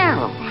you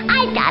know?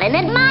 I got an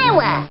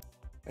admirer.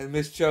 And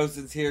Miss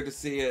Chosen's here to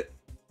see it.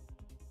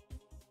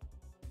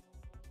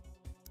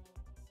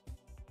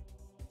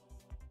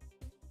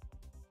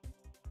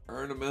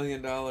 Earn $1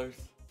 million. Oh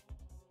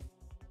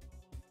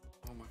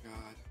my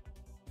God.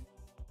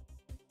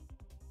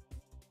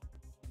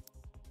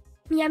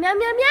 Meow, meow,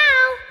 meow,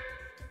 meow.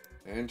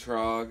 And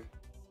Trog.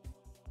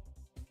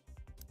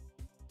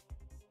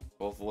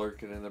 Both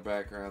lurking in the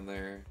background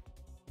there.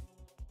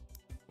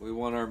 We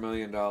won our $1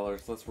 million.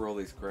 Let's roll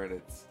these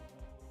credits.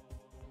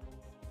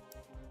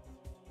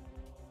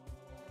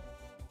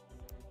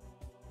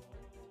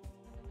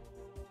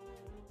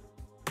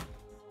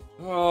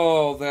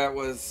 Oh, that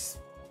was...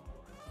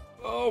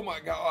 Oh my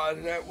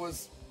God, that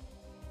was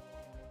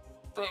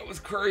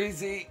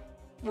crazy.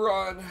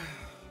 Run.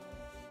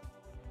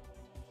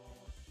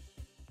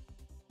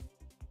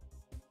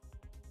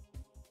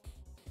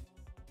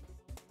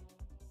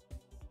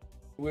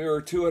 We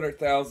were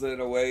 200,000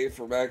 away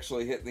from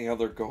actually hitting the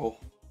other goal.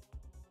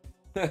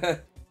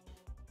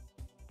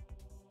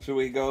 Should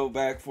we go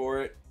back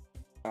for it?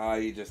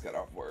 You just got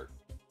off work.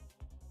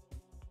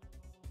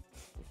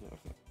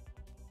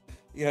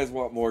 You guys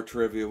want more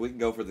trivia? We can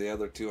go for the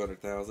other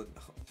 200,000.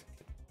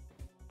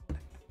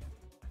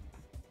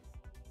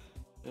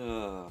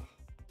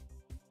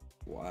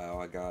 Wow,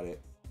 I got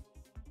it.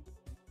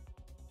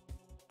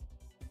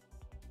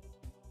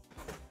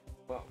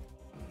 Well.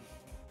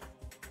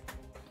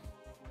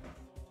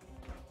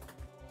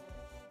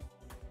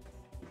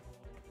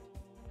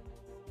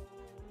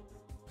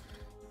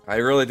 I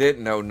really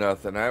didn't know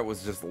nothing. I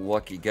was just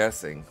lucky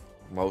guessing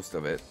most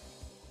of it.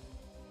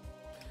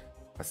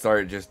 I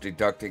started just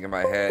deducting in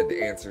my head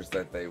the answers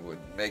that they would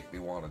make me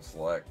want to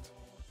select.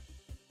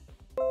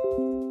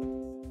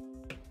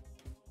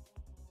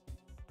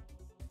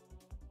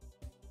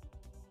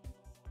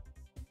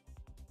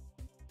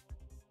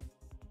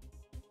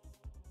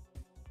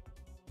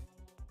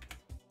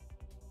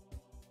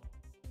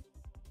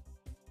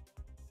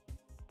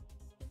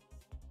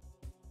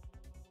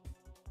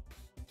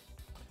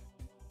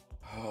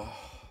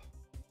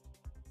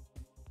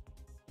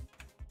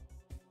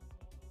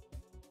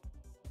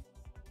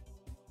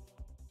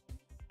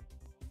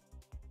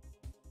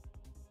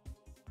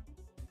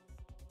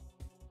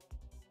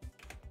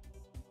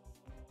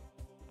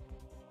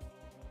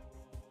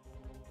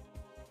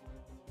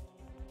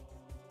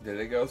 Did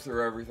it go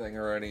through everything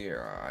already?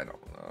 Or I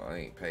don't know. I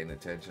ain't paying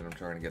attention. I'm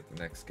trying to get the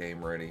next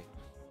game ready.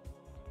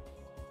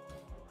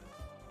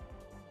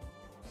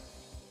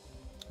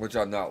 Which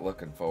I'm not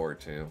looking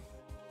forward to.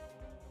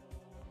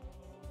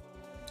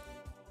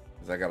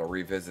 Because I gotta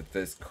revisit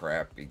this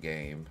crappy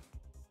game.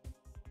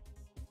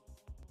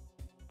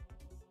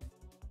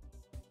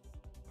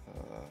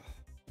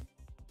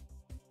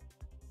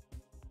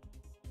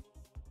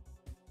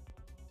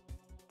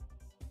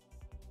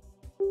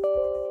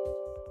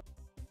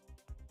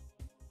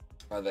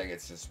 I think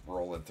it's just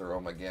rolling through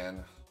them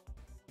again.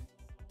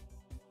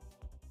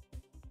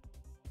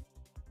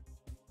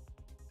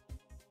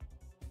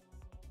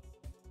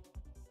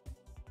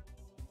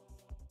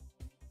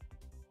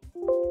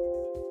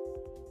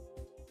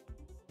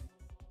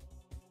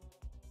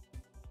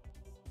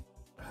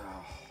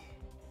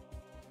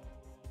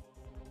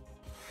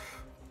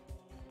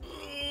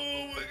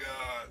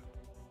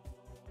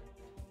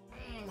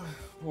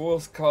 We'll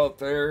just call it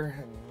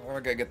there. I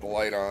gotta get the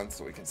light on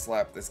so we can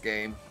slap this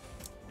game.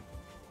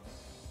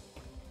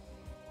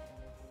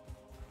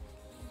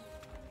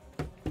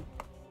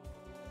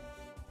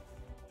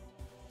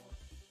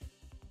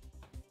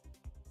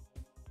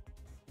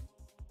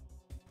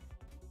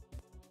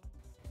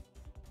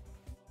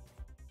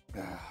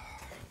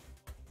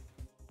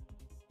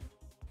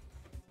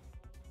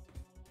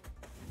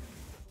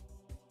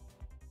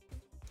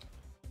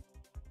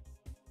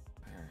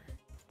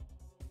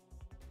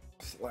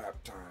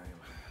 Slap time.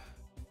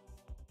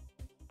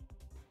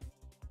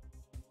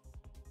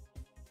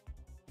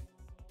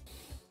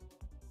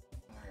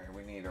 Alright,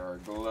 we need our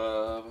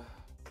glove.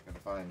 Gotta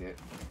find it.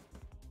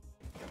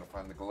 Gotta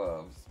find the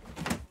gloves.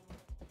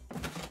 There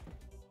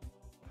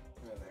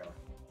they are.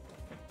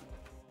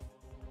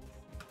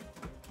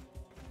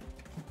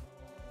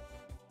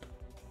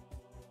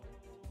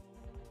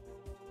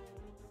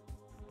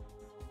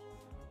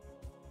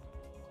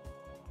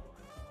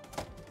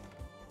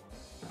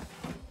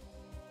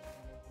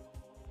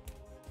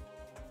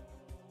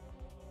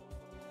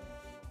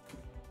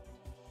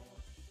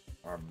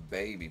 Our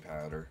baby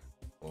powder,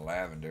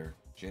 lavender,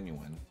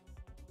 genuine.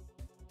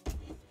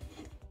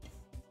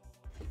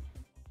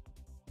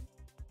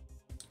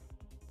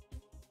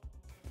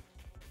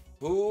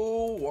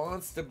 Who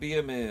wants to be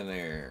a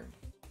millionaire?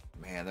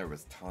 Man, there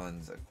was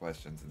tons of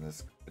questions in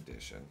this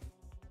edition.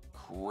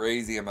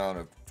 Crazy amount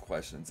of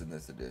questions in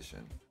this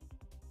edition.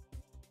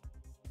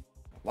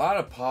 A lot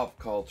of pop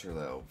culture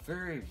though.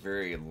 Very,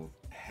 very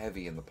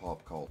heavy in the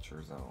pop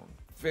culture zone.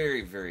 Very,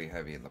 very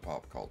heavy in the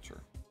pop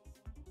culture.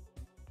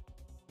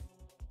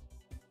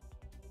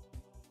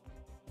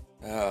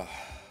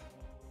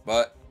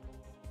 But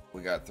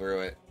we got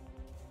through it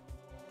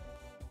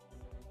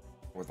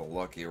with a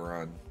lucky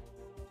run.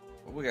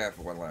 What we got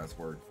for one last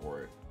word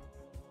for it?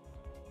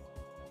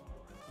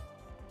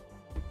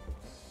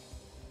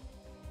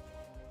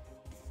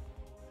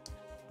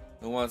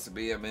 Who wants to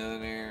be a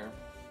millionaire?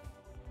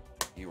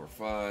 You were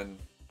fun.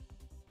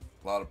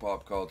 A lot of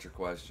pop culture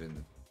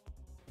questions.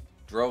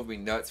 Drove me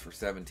nuts for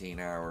 17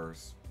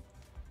 hours.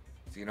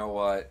 So you know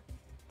what?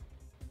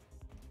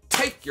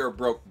 Take your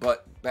broke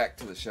butt back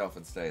to the shelf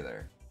and stay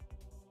there.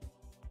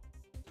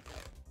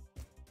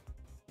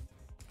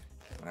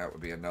 That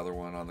would be another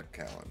one on the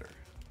calendar.